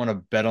don't want to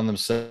bet on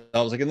themselves.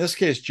 Like in this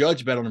case,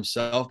 Judge bet on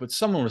himself, but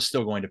someone was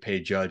still going to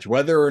pay Judge.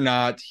 Whether or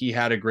not he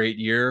had a great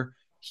year,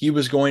 he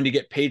was going to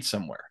get paid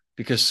somewhere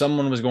because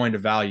someone was going to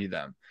value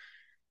them.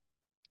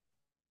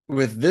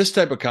 With this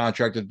type of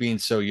contract, with being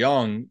so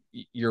young,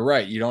 you're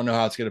right. You don't know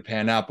how it's going to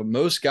pan out, but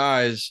most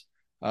guys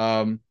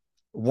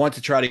want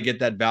to try to get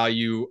that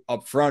value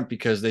up front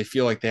because they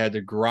feel like they had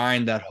to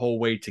grind that whole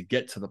way to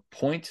get to the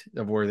point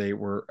of where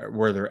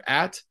they're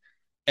at.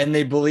 And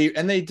they believe,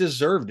 and they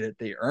deserved it.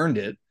 They earned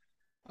it.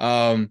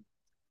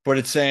 But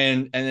it's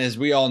saying, and as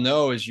we all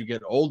know, as you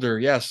get older,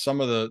 yes, some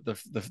of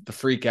the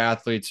freak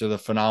athletes or the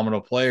phenomenal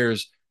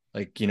players,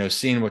 like,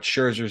 seeing what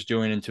Scherzer's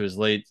doing into his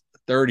late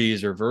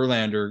 30s or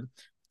Verlander,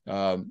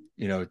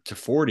 to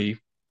 40.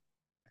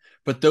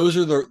 But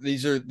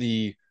these are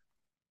the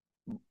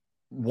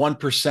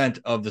 1%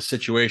 of the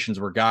situations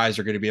where guys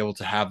are going to be able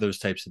to have those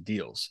types of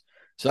deals.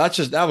 So that's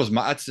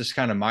just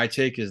kind of my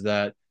take is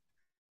that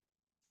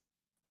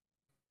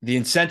the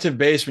incentive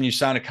base when you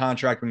sign a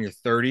contract when you're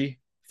 30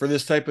 for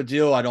this type of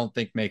deal, I don't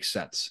think makes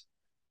sense.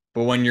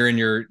 But when you're in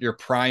your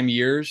prime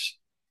years,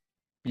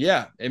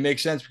 yeah, it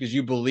makes sense because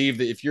you believe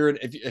that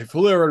if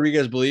Julio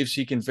Rodriguez believes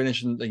he can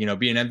finish and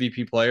be an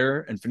MVP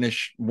player and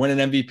win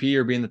an MVP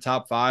or be in the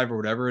top 5 or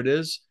whatever it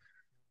is,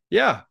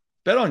 yeah,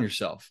 bet on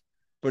yourself.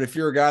 But if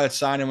you're a guy that's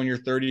signing when you're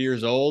 30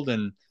 years old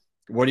and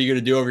what are you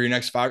going to do over your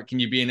next 5? Can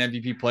you be an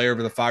MVP player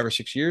over the 5 or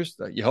 6 years?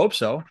 You hope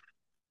so.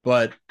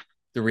 But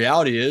the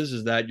reality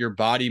is that your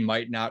body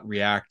might not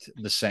react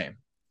the same.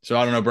 So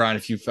I don't know, Brian,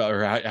 if you felt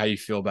or how you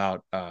feel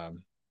about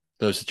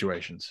those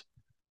situations.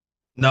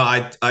 No,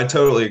 I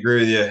totally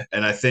agree with you.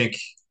 And I think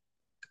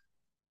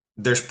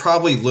there's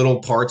probably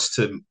little parts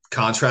to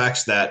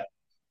contracts that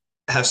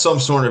have some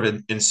sort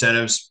of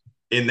incentives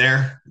in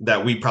there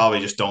that we probably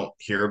just don't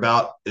hear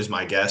about, is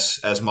my guess,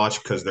 as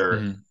much because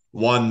they're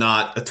one,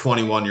 not a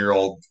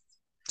 21-year-old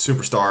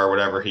superstar or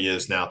whatever he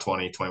is now,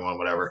 20, 21,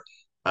 whatever.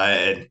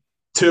 And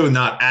two,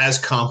 not as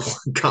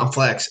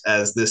complex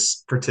as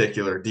this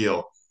particular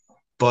deal.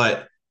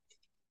 But,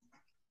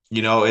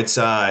 it's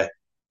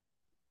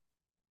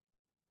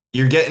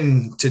you're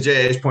getting to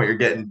JA's point,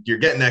 you're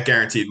getting that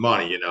guaranteed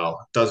money,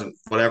 doesn't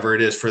whatever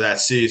it is for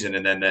that season,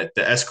 and then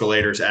the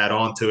escalators add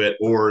on to it,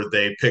 or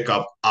they pick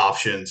up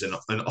options and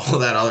all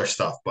that other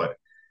stuff. But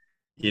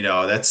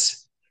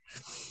that's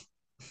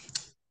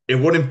it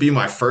wouldn't be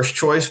my first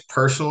choice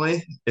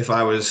personally if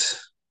I was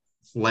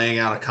laying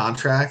out a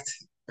contract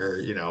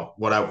or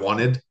what I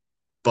wanted.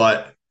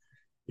 But at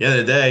the end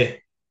of the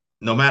day,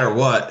 no matter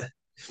what,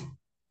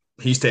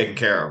 he's taken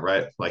care of,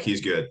 right? Like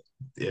he's good.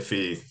 If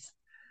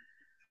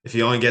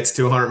he only gets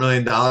 $200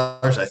 million,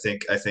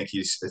 I think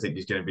he's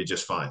going to be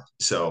just fine.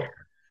 So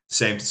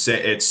same,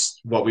 it's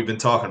what we've been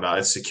talking about.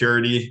 It's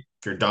security.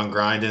 If you're done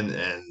grinding,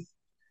 and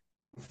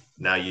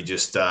now you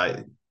just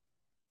go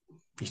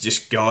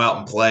out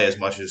and play as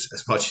much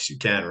as you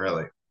can,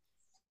 really.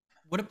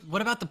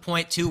 What about the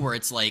point too, where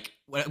it's like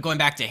going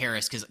back to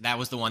Harris, because that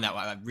was the one that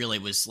I really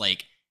was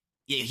like,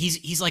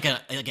 he's like an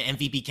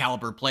MVP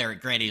caliber player.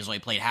 Granted, he's only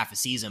played half a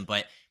season,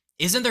 but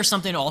isn't there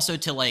something also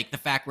to like the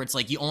fact where it's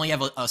like you only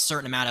have a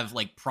certain amount of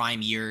like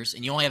prime years,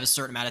 and you only have a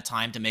certain amount of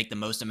time to make the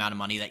most amount of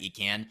money that you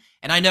can?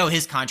 And I know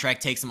his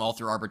contract takes them all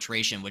through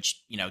arbitration,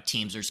 which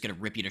teams are just going to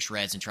rip you to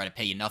shreds and try to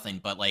pay you nothing.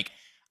 But like,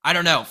 I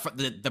don't know,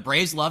 the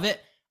Braves love it.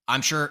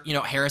 I'm sure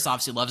Harris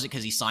obviously loves it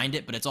because he signed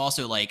it, but it's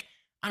also like,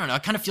 I don't know, I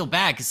kind of feel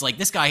bad because like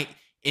this guy,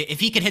 if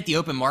he could hit the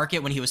open market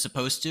when he was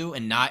supposed to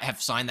and not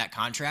have signed that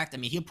contract, I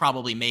mean, he'll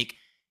probably make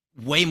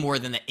way more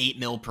than the $8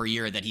 million per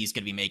year that he's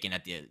going to be making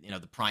at the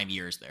the prime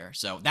years there.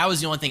 So that was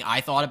the only thing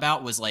I thought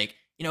about was like,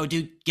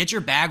 dude, get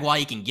your bag while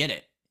you can get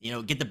it.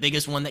 Get the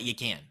biggest one that you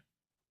can.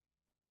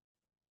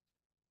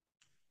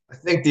 I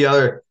think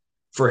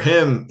for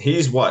him,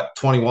 he's what,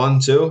 21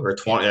 too, or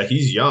 20? Yeah,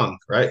 he's young,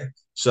 right? Yeah,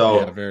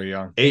 So very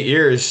young. 8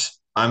 years.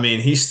 I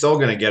mean, he's still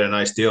going to get a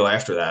nice deal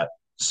after that.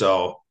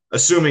 So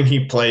assuming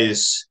he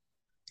plays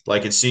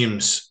like it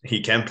seems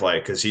he can play,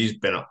 because he's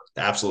been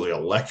absolutely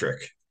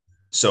electric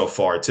so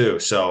far too.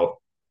 So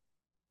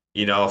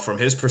from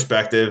his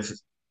perspective,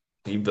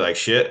 he'd be like,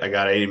 shit, I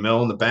got 80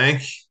 mil in the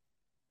bank.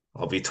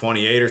 I'll be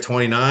 28 or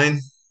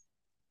 29.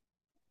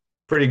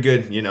 Pretty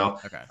good.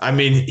 Okay. I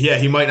mean, yeah,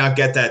 he might not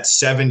get that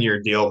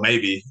 7-year deal,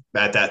 maybe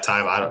at that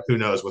time. Who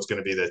knows what's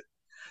going to be the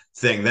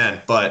thing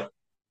then, but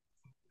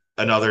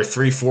another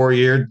 3-4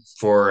 year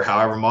for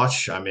however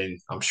much. I mean,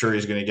 I'm sure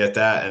he's going to get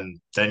that. And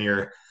then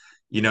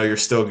you're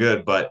still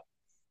good, but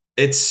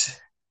it's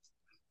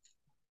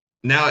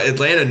now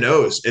Atlanta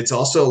knows. It's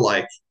also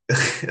like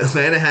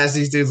Atlanta has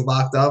these dudes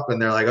locked up,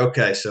 and they're like,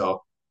 okay,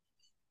 so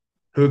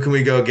who can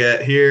we go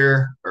get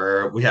here?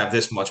 Or we have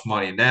this much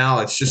money now.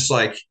 It's just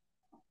like,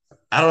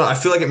 I don't know. I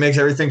feel like it makes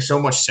everything so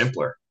much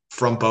simpler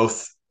from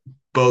both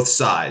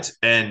sides.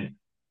 And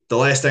the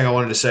last thing I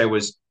wanted to say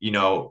was,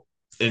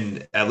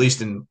 in at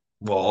least in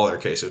well, all their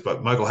cases,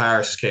 but Michael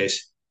Harris's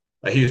case,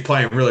 he was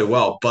playing really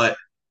well, but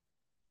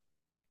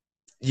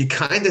you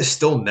kind of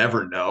still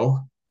never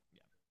know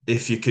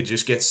if you could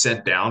just get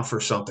sent down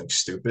for something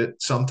stupid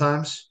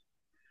sometimes.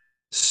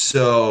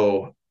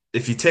 So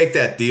if you take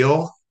that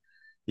deal,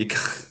 you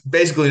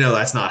basically know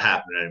that's not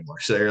happening anymore.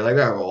 So you're like,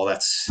 oh, well,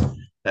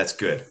 that's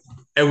good.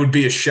 It would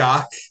be a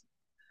shock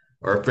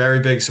or a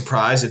very big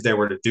surprise if they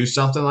were to do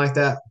something like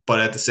that.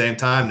 But at the same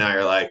time, now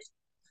you're like,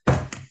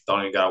 don't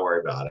even got to worry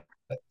about it.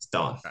 It's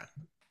done. Okay.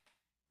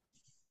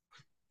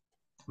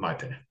 In my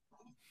opinion.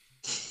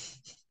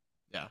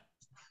 Yeah.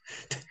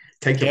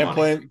 Take the Can't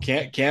money.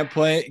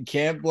 blame.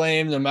 Can't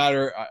blame. No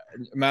matter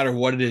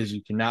what it is,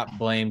 you cannot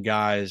blame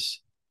guys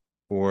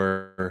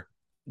for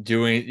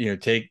doing.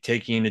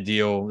 Taking a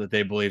deal that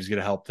they believe is going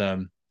to help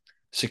them.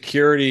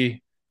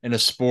 Security in a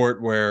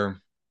sport where,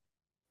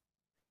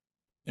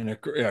 in a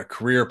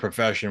career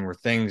profession where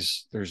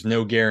there's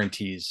no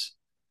guarantees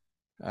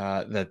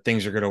that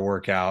things are going to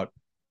work out.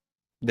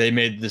 They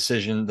made the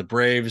decision. The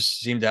Braves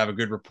seem to have a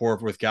good rapport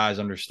with guys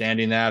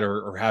understanding that,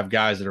 or have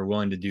guys that are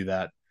willing to do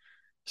that.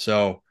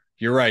 So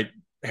you're right.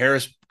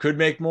 Harris could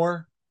make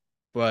more,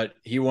 but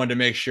he wanted to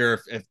make sure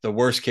if the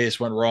worst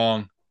case went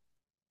wrong,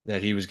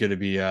 that he was going to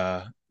be,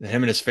 him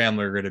and his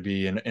family are going to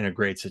be in a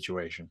great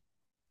situation.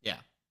 Yeah.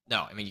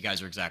 No, I mean, you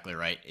guys are exactly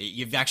right.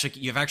 You've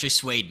actually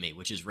swayed me,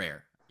 which is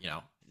rare.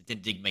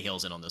 Didn't dig my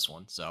heels in on this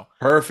one. So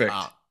perfect.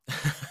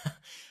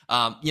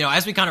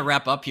 As we kind of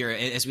wrap up here,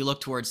 as we look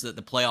towards the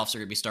playoffs are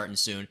going to be starting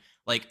soon,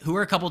 like who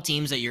are a couple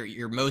teams that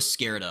you're most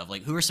scared of?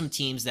 Like who are some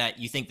teams that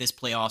you think this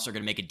playoffs are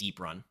going to make a deep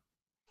run?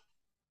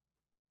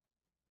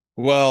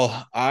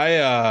 Well,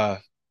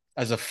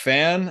 as a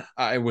fan,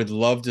 I would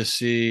love to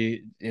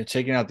see,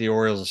 taking out the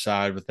Orioles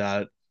aside with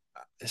that,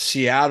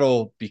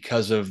 Seattle,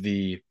 because of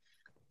the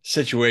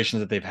situations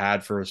that they've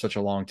had for such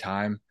a long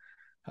time,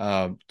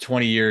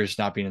 20 years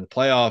not being in the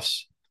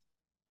playoffs.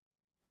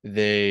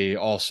 They're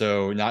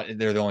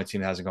the only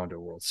team that hasn't gone to a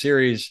World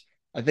Series.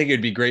 I think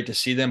it'd be great to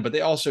see them, but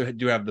they also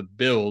do have the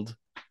build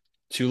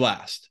to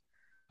last.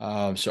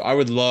 So I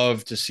would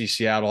love to see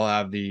Seattle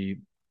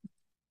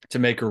to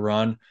make a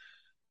run.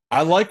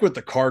 I like what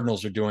the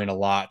Cardinals are doing a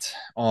lot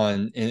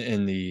in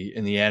the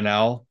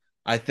NL.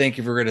 I think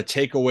if we're going to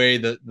take away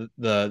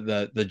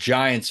the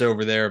giants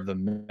over there of the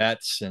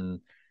Mets and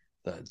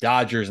the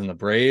Dodgers and the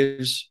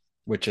Braves,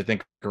 which I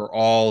think are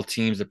all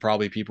teams that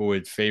probably people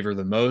would favor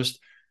the most.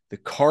 The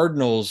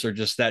Cardinals are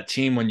just that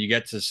team when you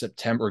get to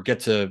September or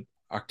get to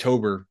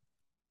October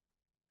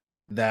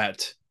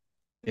that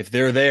if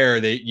they're there,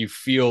 you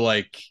feel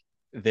like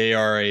they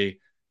are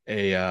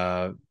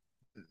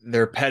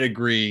their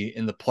pedigree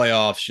in the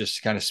playoffs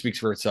just kind of speaks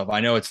for itself.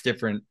 I know it's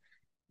different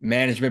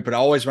management, but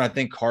always when I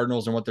think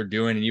Cardinals and what they're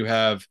doing, and you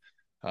have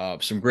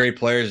some great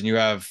players, and you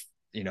have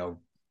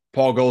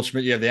Paul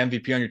Goldschmidt, you have the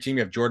MVP on your team,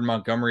 you have Jordan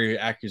Montgomery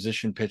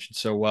acquisition pitching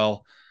so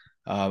well.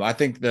 I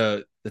think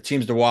the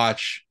teams to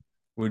watch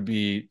would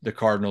be the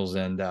Cardinals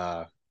and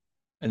the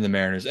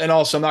Mariners. And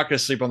also, I'm not going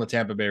to sleep on the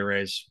Tampa Bay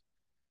Rays.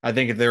 I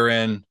think if they're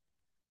in,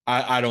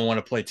 I don't want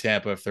to play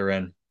Tampa if they're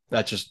in.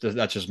 That's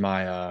just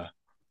my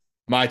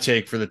my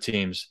take for the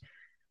teams.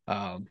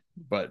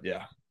 But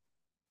yeah,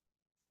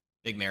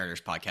 big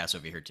Mariners podcast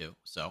over here too.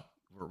 So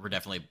we're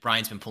definitely,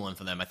 Brian's been pulling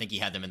for them. I think he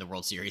had them in the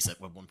World Series at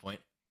one point.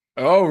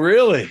 Oh,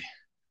 really?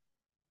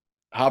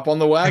 Hop on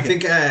the wagon. I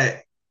think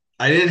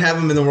I didn't have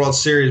them in the World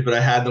Series, but I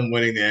had them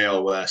winning the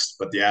AL West.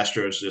 But the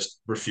Astros just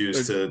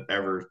refused to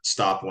ever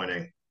stop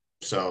winning,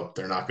 so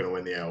they're not going to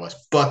win the AL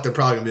West. But they're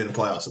probably going to be in the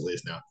playoffs at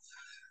least now.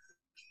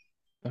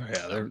 Oh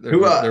yeah,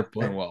 they're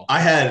playing well. I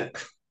had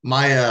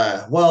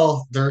my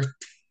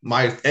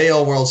my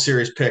AL World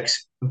Series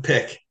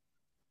pick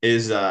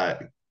is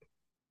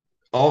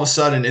all of a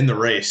sudden in the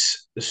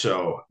race.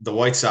 So the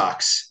White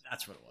Sox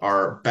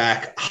are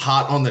back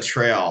hot on the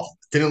trail.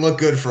 Didn't look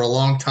good for a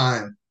long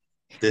time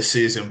this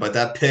season, but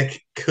that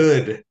pick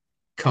could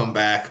come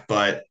back.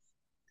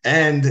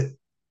 And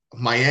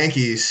my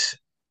Yankees,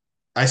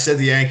 I said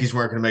the Yankees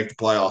weren't going to make the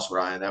playoffs,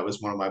 Ryan. That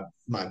was one of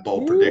my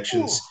bold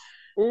predictions.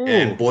 Ooh.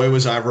 And boy,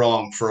 was I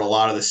wrong for a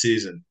lot of the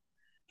season.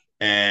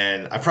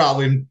 And I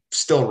probably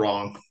still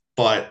wrong,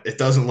 but it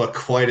doesn't look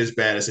quite as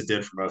bad as it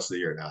did for most of the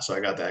year now. So I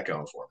got that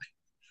going for me.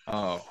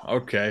 Oh,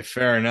 okay.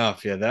 Fair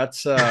enough. Yeah,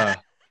 that's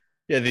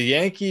yeah, the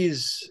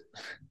Yankees,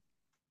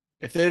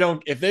 if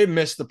they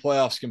miss the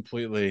playoffs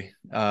completely,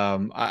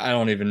 I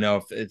don't even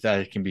know if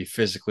that can be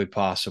physically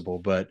possible.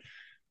 But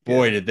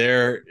boy,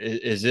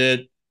 is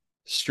it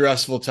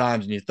stressful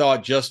times. And you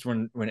thought just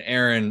when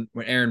Aaron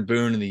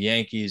Boone and the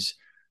Yankees,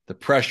 the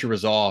pressure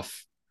was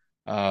off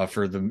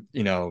for the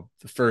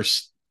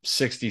first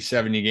 60,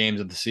 70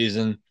 games of the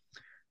season.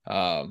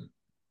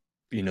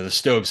 The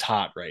stove's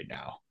hot right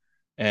now.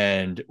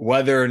 And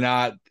whether or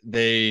not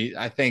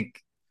I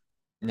think,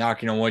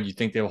 knocking on wood, you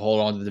think they'll hold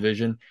on to the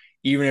division.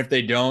 Even if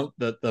they don't,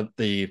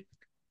 the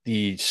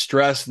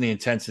stress and the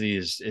intensity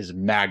is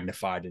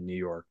magnified in New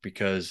York,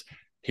 because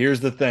here's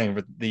the thing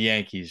with the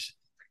Yankees.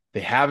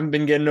 They haven't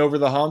been getting over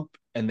the hump,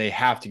 and they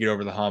have to get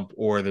over the hump,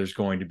 or there's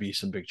going to be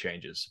some big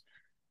changes.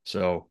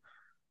 So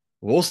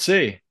we'll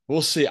see.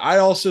 We'll see. I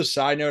also,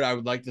 side note, I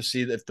would like to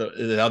see that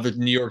the other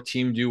New York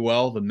team do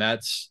well, the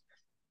Mets,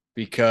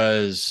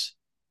 because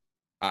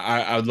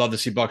I would love to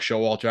see Buck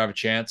Showalter have a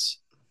chance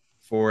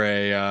for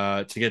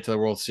to get to the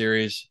World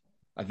Series.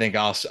 I think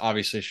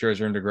obviously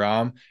Scherzer and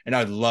DeGrom, and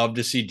I'd love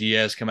to see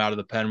Diaz come out of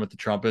the pen with the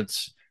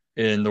trumpets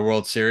in the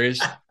World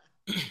Series.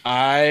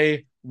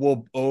 I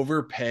will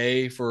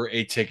overpay for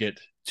a ticket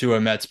to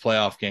a Mets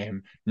playoff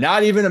game.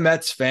 Not even a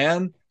Mets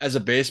fan. As a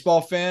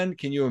baseball fan,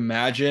 can you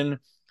imagine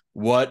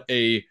what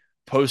a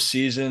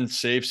postseason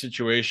safe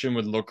situation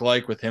would look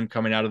like with him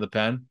coming out of the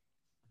pen?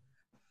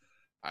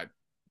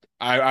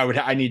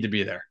 I need to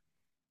be there.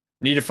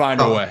 Need to find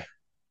a way.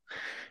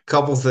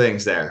 Couple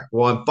things there.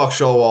 One, Buck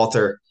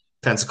Showalter,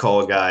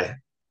 Pensacola guy.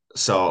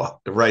 So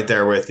right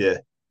there with you.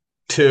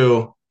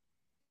 Two,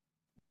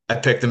 I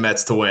picked the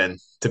Mets to win,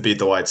 to beat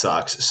the White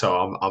Sox.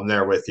 So I'm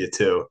there with you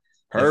too.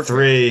 Perfect. And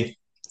three,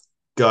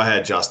 go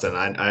ahead, Justin.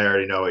 I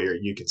already know what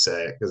you can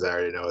say because I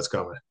already know what's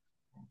coming.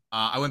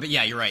 I went, but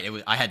yeah, you're right.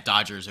 I had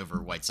Dodgers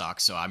over White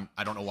Sox, so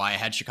I don't know why I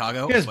had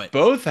Chicago. You guys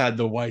both had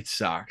the White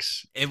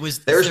Sox. They were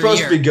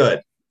supposed to be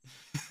good.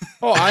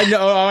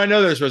 I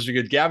know they're supposed to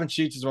be good. Gavin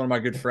Sheets is one of my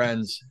good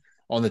friends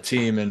on the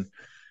team,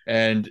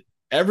 and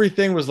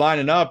everything was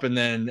lining up, and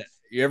then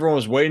everyone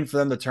was waiting for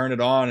them to turn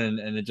it on,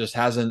 and it just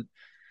hasn't.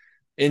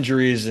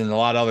 Injuries and a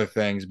lot of other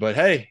things, but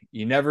hey,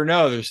 you never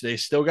know. They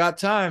still got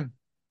time.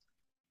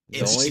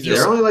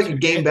 They're only like a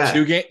game back.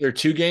 They're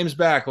 2 games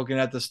back. Looking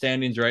at the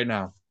standings right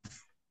now.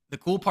 The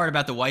cool part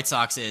about the White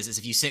Sox is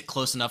if you sit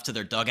close enough to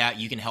their dugout,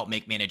 you can help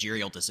make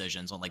managerial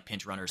decisions on like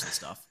pinch runners and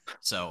stuff.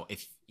 So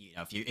if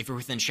you're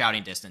within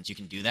shouting distance, you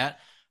can do that.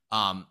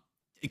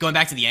 Going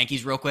back to the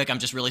Yankees real quick, I'm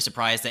just really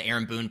surprised that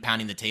Aaron Boone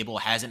pounding the table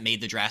hasn't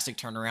made the drastic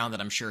turnaround that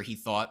I'm sure he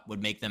thought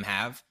would make them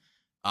have.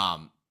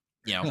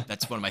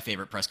 That's one of my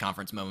favorite press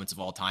conference moments of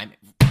all time,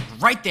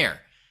 right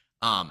there.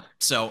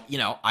 So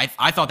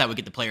I thought that would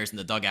get the players in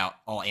the dugout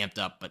all amped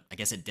up, but I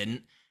guess it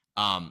didn't.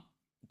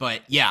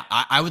 But yeah,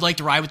 I would like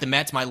to ride with the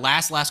Mets. My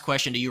last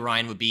question to you,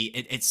 Ryan, would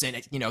be,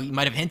 you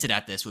might have hinted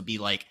at this, would be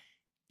like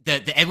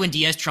the Edwin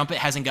Diaz trumpet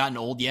hasn't gotten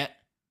old yet.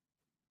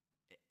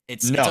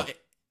 No.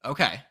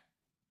 Okay.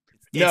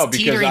 No, It's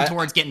because teetering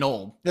towards getting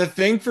old. the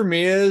thing for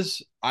me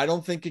is I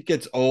don't think it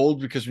gets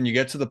old because when you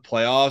get to the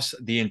playoffs,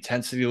 the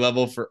intensity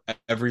level for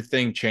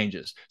everything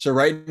changes. So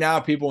right now,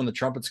 people, when the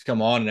trumpets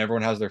come on and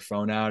everyone has their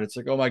phone out, it's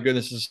like, oh my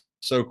goodness, this is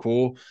so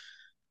cool.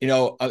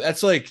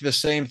 That's like the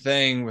same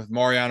thing with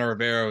Mariano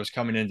Rivera was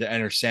coming in to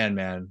enter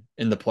Sandman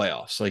in the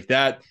playoffs. Like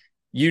that,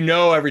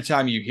 every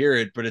time you hear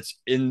it, but it's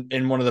in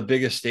one of the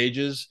biggest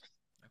stages.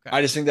 Okay.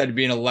 I just think that'd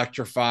be an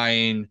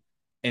electrifying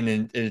and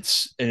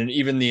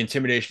even the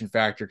intimidation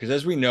factor. Because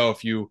as we know,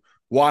 if you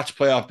watch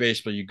playoff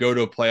baseball, you go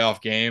to a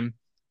playoff game,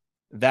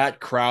 that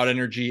crowd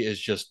energy is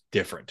just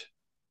different.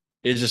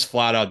 It's just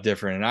flat out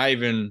different. And I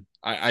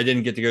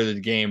didn't get to go to the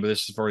game, but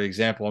this is for the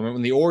example. I mean,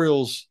 when the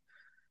Orioles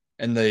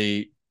and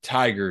the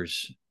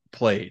Tigers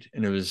played,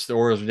 and the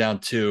Orioles were down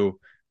 2.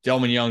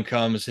 Delman Young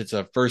comes, hits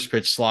a first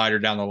pitch slider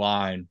down the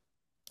line.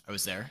 I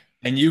was there.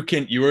 And you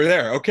were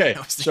there. Okay.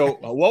 So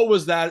what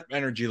was that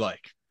energy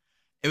like?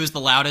 It was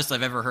the loudest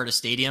I've ever heard a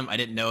stadium. I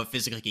didn't know it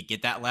physically could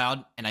get that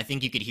loud. And I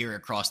think you could hear it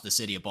across the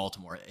city of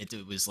Baltimore. It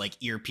was like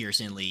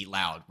ear-piercingly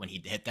loud when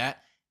he hit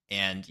that.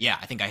 And yeah,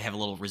 I think I have a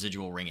little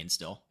residual ringing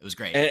still. It was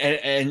great.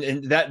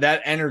 And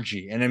that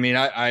energy. And I mean,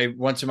 I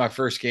went to my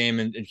first game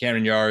in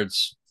Camden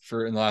Yards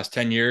in the last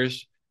 10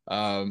 years,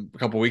 a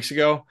couple of weeks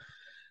ago.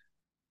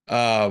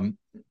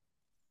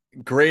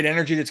 Great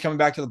energy that's coming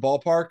back to the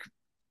ballpark,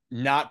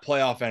 not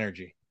playoff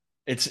energy.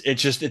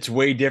 It's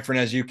way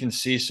different, as you can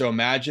see. So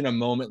imagine a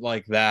moment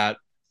like that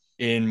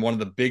in one of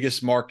the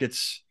biggest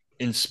markets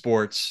in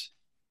sports,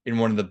 in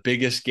one of the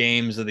biggest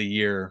games of the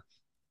year.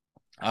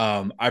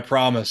 I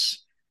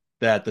promise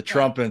that the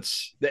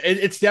trumpets,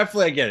 it's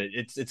definitely, I get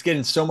it. It's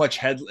getting so much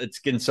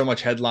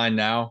headline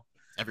now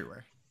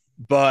everywhere.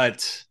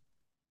 But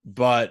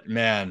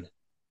man,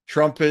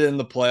 trumpet in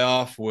the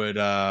playoff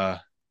would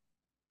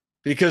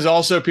because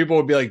also people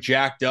would be like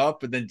jacked up,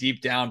 but then deep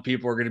down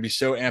people are going to be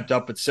so amped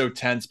up, it's so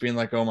tense, being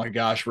like, oh my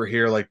gosh, we're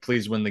here, like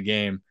please win the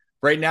game.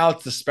 Right now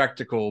it's the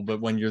spectacle, but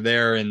when you're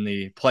there in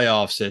the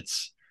playoffs,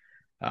 it's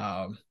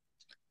going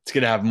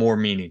to have more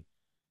meaning,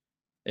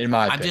 in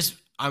my opinion.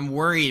 I'm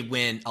worried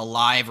when a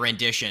live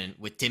rendition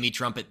with Timmy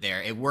Trumpet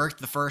there, it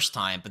worked the first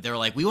time, but they were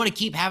like, we want to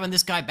keep having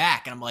this guy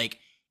back. And I'm like,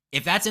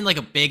 if that's in like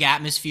a big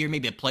atmosphere,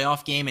 maybe a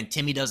playoff game, and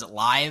Timmy does it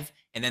live,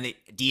 and then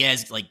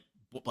Diaz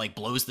like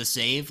blows the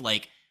save,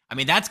 like, I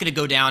mean, that's going to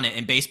go down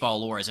in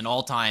baseball lore as an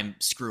all-time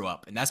screw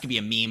up, and that's going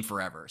to be a meme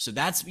forever. So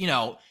that's,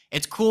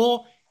 it's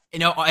cool.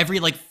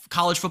 Every like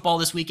college football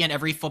this weekend,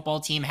 every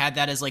football team had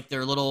that as like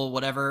their little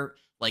whatever,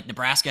 like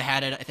Nebraska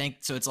had it, I think.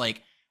 So it's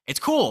like, it's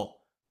cool.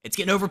 It's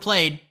getting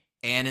overplayed.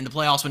 And in the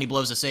playoffs, when he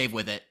blows a save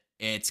with it,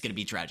 it's going to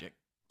be tragic.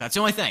 That's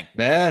the only thing.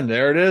 Man,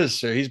 there it is.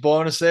 So he's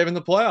blowing a save in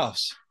the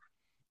playoffs.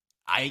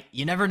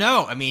 You never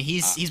know. I mean,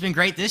 he's been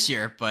great this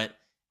year, but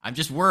I'm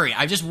just worried.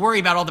 I just worry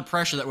about all the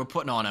pressure that we're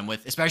putting on him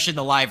with, especially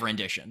the live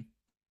rendition.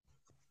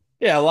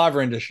 Yeah, live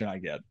rendition, I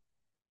get.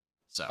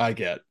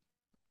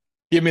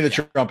 Give me the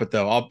trumpet,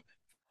 though. I'll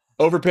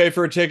overpay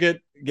for a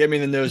ticket. Get me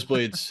the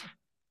nosebleeds.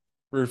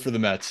 Root for the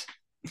Mets.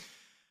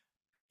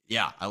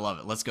 Yeah, I love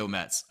it. Let's go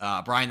Mets.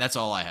 Brian, that's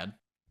all I had.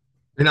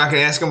 You're not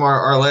going to ask him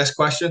our last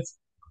question?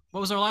 What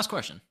was our last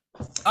question?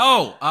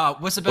 Oh,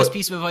 what's the best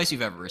piece of advice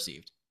you've ever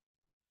received?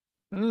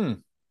 I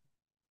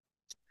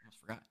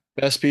forgot.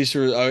 Best piece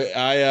of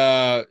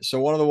so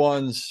one of the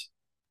ones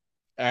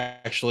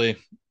actually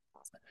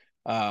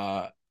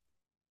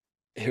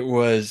it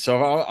was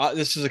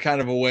this is a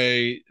kind of a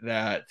way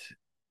that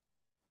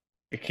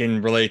it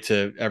can relate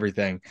to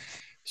everything.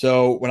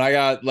 So when I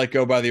got let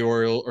go by the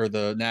Orioles or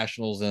the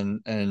Nationals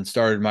and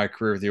started my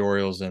career with the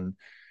Orioles, and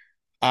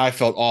I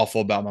felt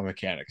awful about my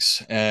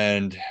mechanics,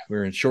 and we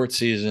were in short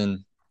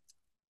season,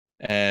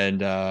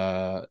 and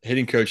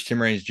hitting coach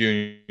Tim Raines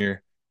Jr.,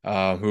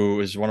 who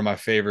is one of my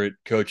favorite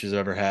coaches I've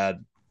ever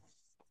had.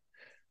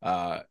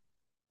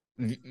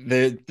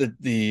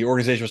 The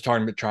organization was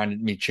trying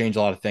to change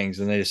a lot of things,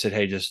 and they just said,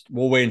 "Hey,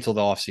 we'll wait until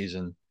the off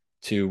season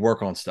to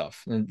work on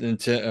stuff."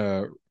 And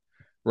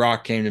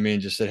Rock came to me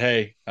and just said,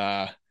 "Hey,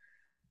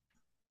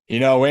 we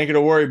ain't gonna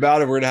worry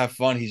about it. We're gonna have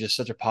fun." He's just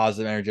such a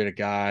positive, energetic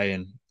guy,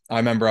 and I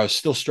remember I was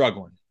still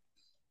struggling,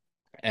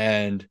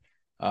 and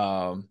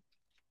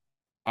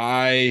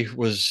I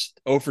was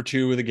 0 for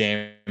 2 with a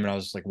game, and I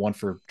was like 1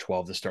 for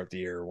 12 to start the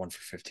year, 1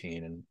 for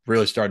 15, and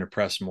really starting to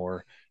press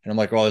more. And I'm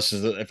like, well, I'm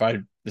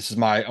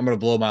going to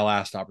blow my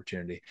last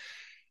opportunity.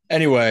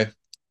 Anyway,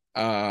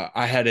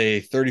 I had a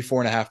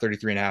 33 and a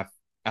half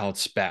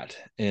ounce bat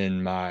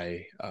in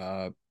my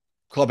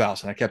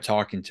clubhouse, and I kept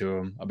talking to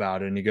him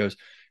about it, and he goes,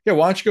 yeah,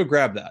 why don't you go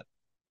grab that?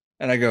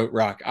 And I go,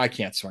 Rock, I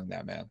can't swing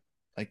that, man.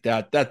 Like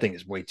that thing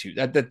is way too,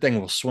 that thing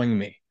will swing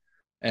me.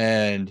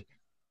 And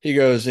he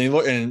goes,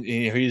 and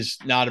he's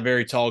not a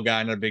very tall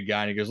guy, not a big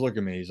guy. And he goes, look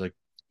at me. He's like,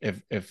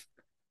 if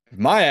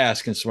my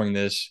ass can swing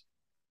this,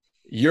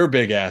 your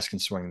big ass can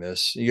swing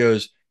this. He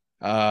goes,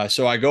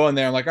 so I go in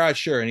there. I'm like, all right,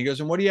 sure. And he goes,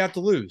 and what do you have to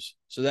lose?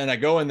 So then I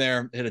go in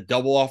there, hit a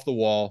double off the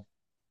wall.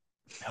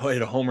 I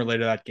hit a homer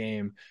later that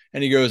game.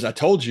 And he goes, I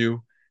told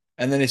you.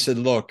 And then he said,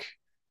 look,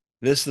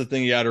 this is the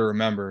thing you got to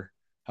remember.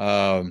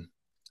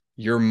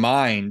 Your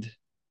mind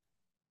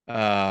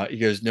He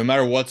goes, no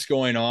matter what's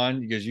going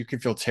on, he goes, you can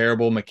feel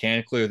terrible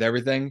mechanically with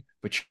everything,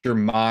 but your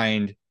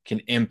mind can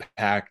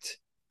impact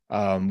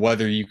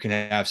whether you can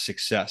have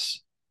success.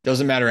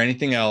 Doesn't matter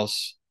anything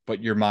else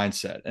but your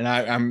mindset. And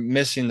I'm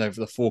missing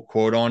the full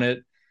quote on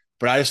it,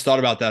 but I just thought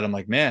about that. I'm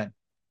like, man,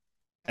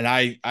 and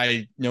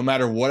I no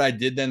matter what I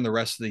did then the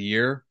rest of the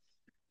year,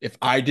 if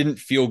I didn't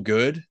feel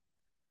good,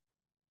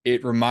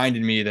 it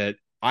reminded me that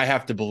I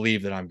have to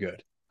believe that I'm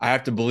good. I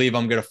have to believe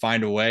I'm going to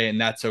find a way, and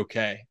that's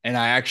okay. And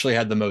I actually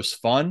had the most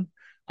fun.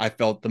 I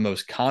felt the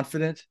most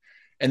confident.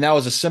 And that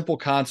was a simple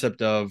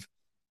concept of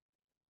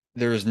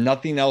there is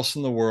nothing else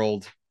in the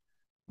world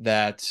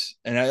that,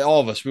 and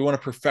all of us, we want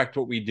to perfect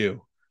what we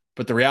do.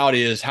 But the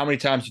reality is, how many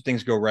times do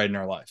things go right in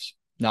our lives?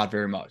 Not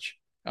very much.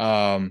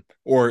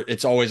 Or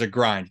it's always a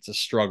grind, it's a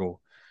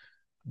struggle.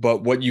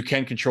 But what you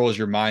can control is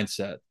your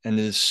mindset. And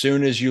as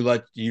soon as you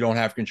don't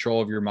have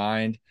control of your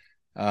mind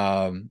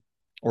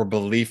or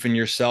belief in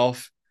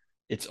yourself,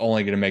 it's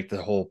only going to make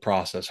the whole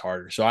process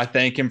harder. So I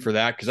thank him for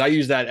that, because I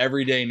use that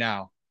every day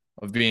now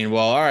of being,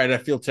 well, all right, I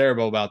feel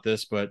terrible about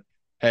this, but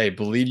hey,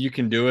 believe you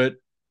can do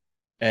it,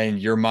 and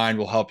your mind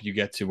will help you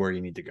get to where you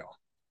need to go.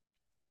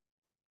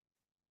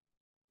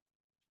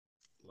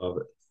 Love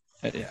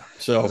it. Yeah.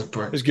 So it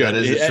was good.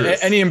 That is the truth.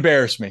 And he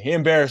embarrassed me. He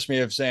embarrassed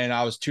me of saying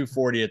I was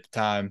 240 at the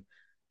time.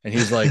 And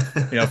he's like,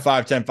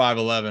 5'10",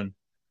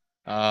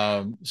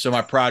 5'11". So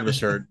my pride was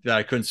hurt that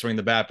I couldn't swing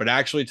the bat. But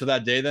actually, to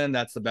that day, then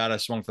that's the bat I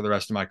swung for the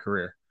rest of my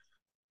career.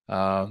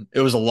 It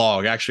was a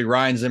log, actually.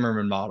 Ryan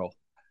Zimmerman model.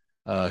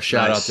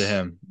 Shout out to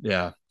him.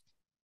 Yeah.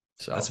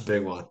 So that's a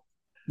big one.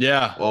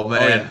 Yeah. Well,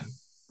 man,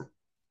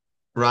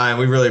 Ryan,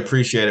 we really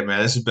appreciate it,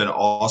 man. This has been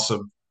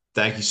awesome.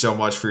 Thank you so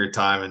much for your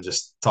time and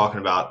just talking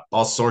about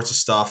all sorts of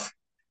stuff.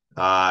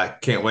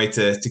 Can't wait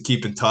to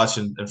keep in touch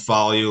and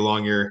follow you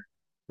along your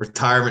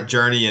retirement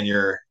journey and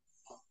your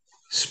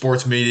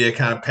sports media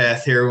kind of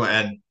path here,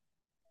 and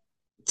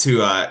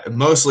to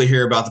mostly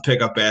hear about the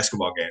pickup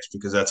basketball games,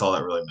 because that's all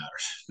that really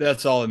matters.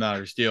 That's all that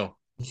matters. Deal.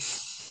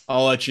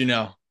 I'll let you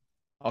know.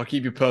 I'll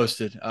keep you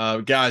posted.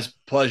 Guys,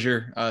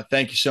 pleasure.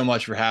 Thank you so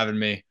much for having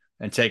me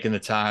and taking the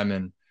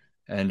time.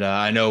 And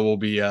I know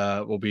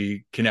we'll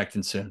be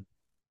connecting soon.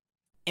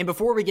 And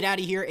before we get out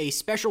of here, a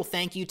special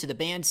thank you to the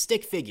band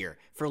Stick Figure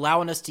for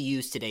allowing us to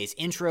use today's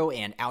intro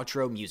and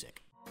outro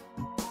music.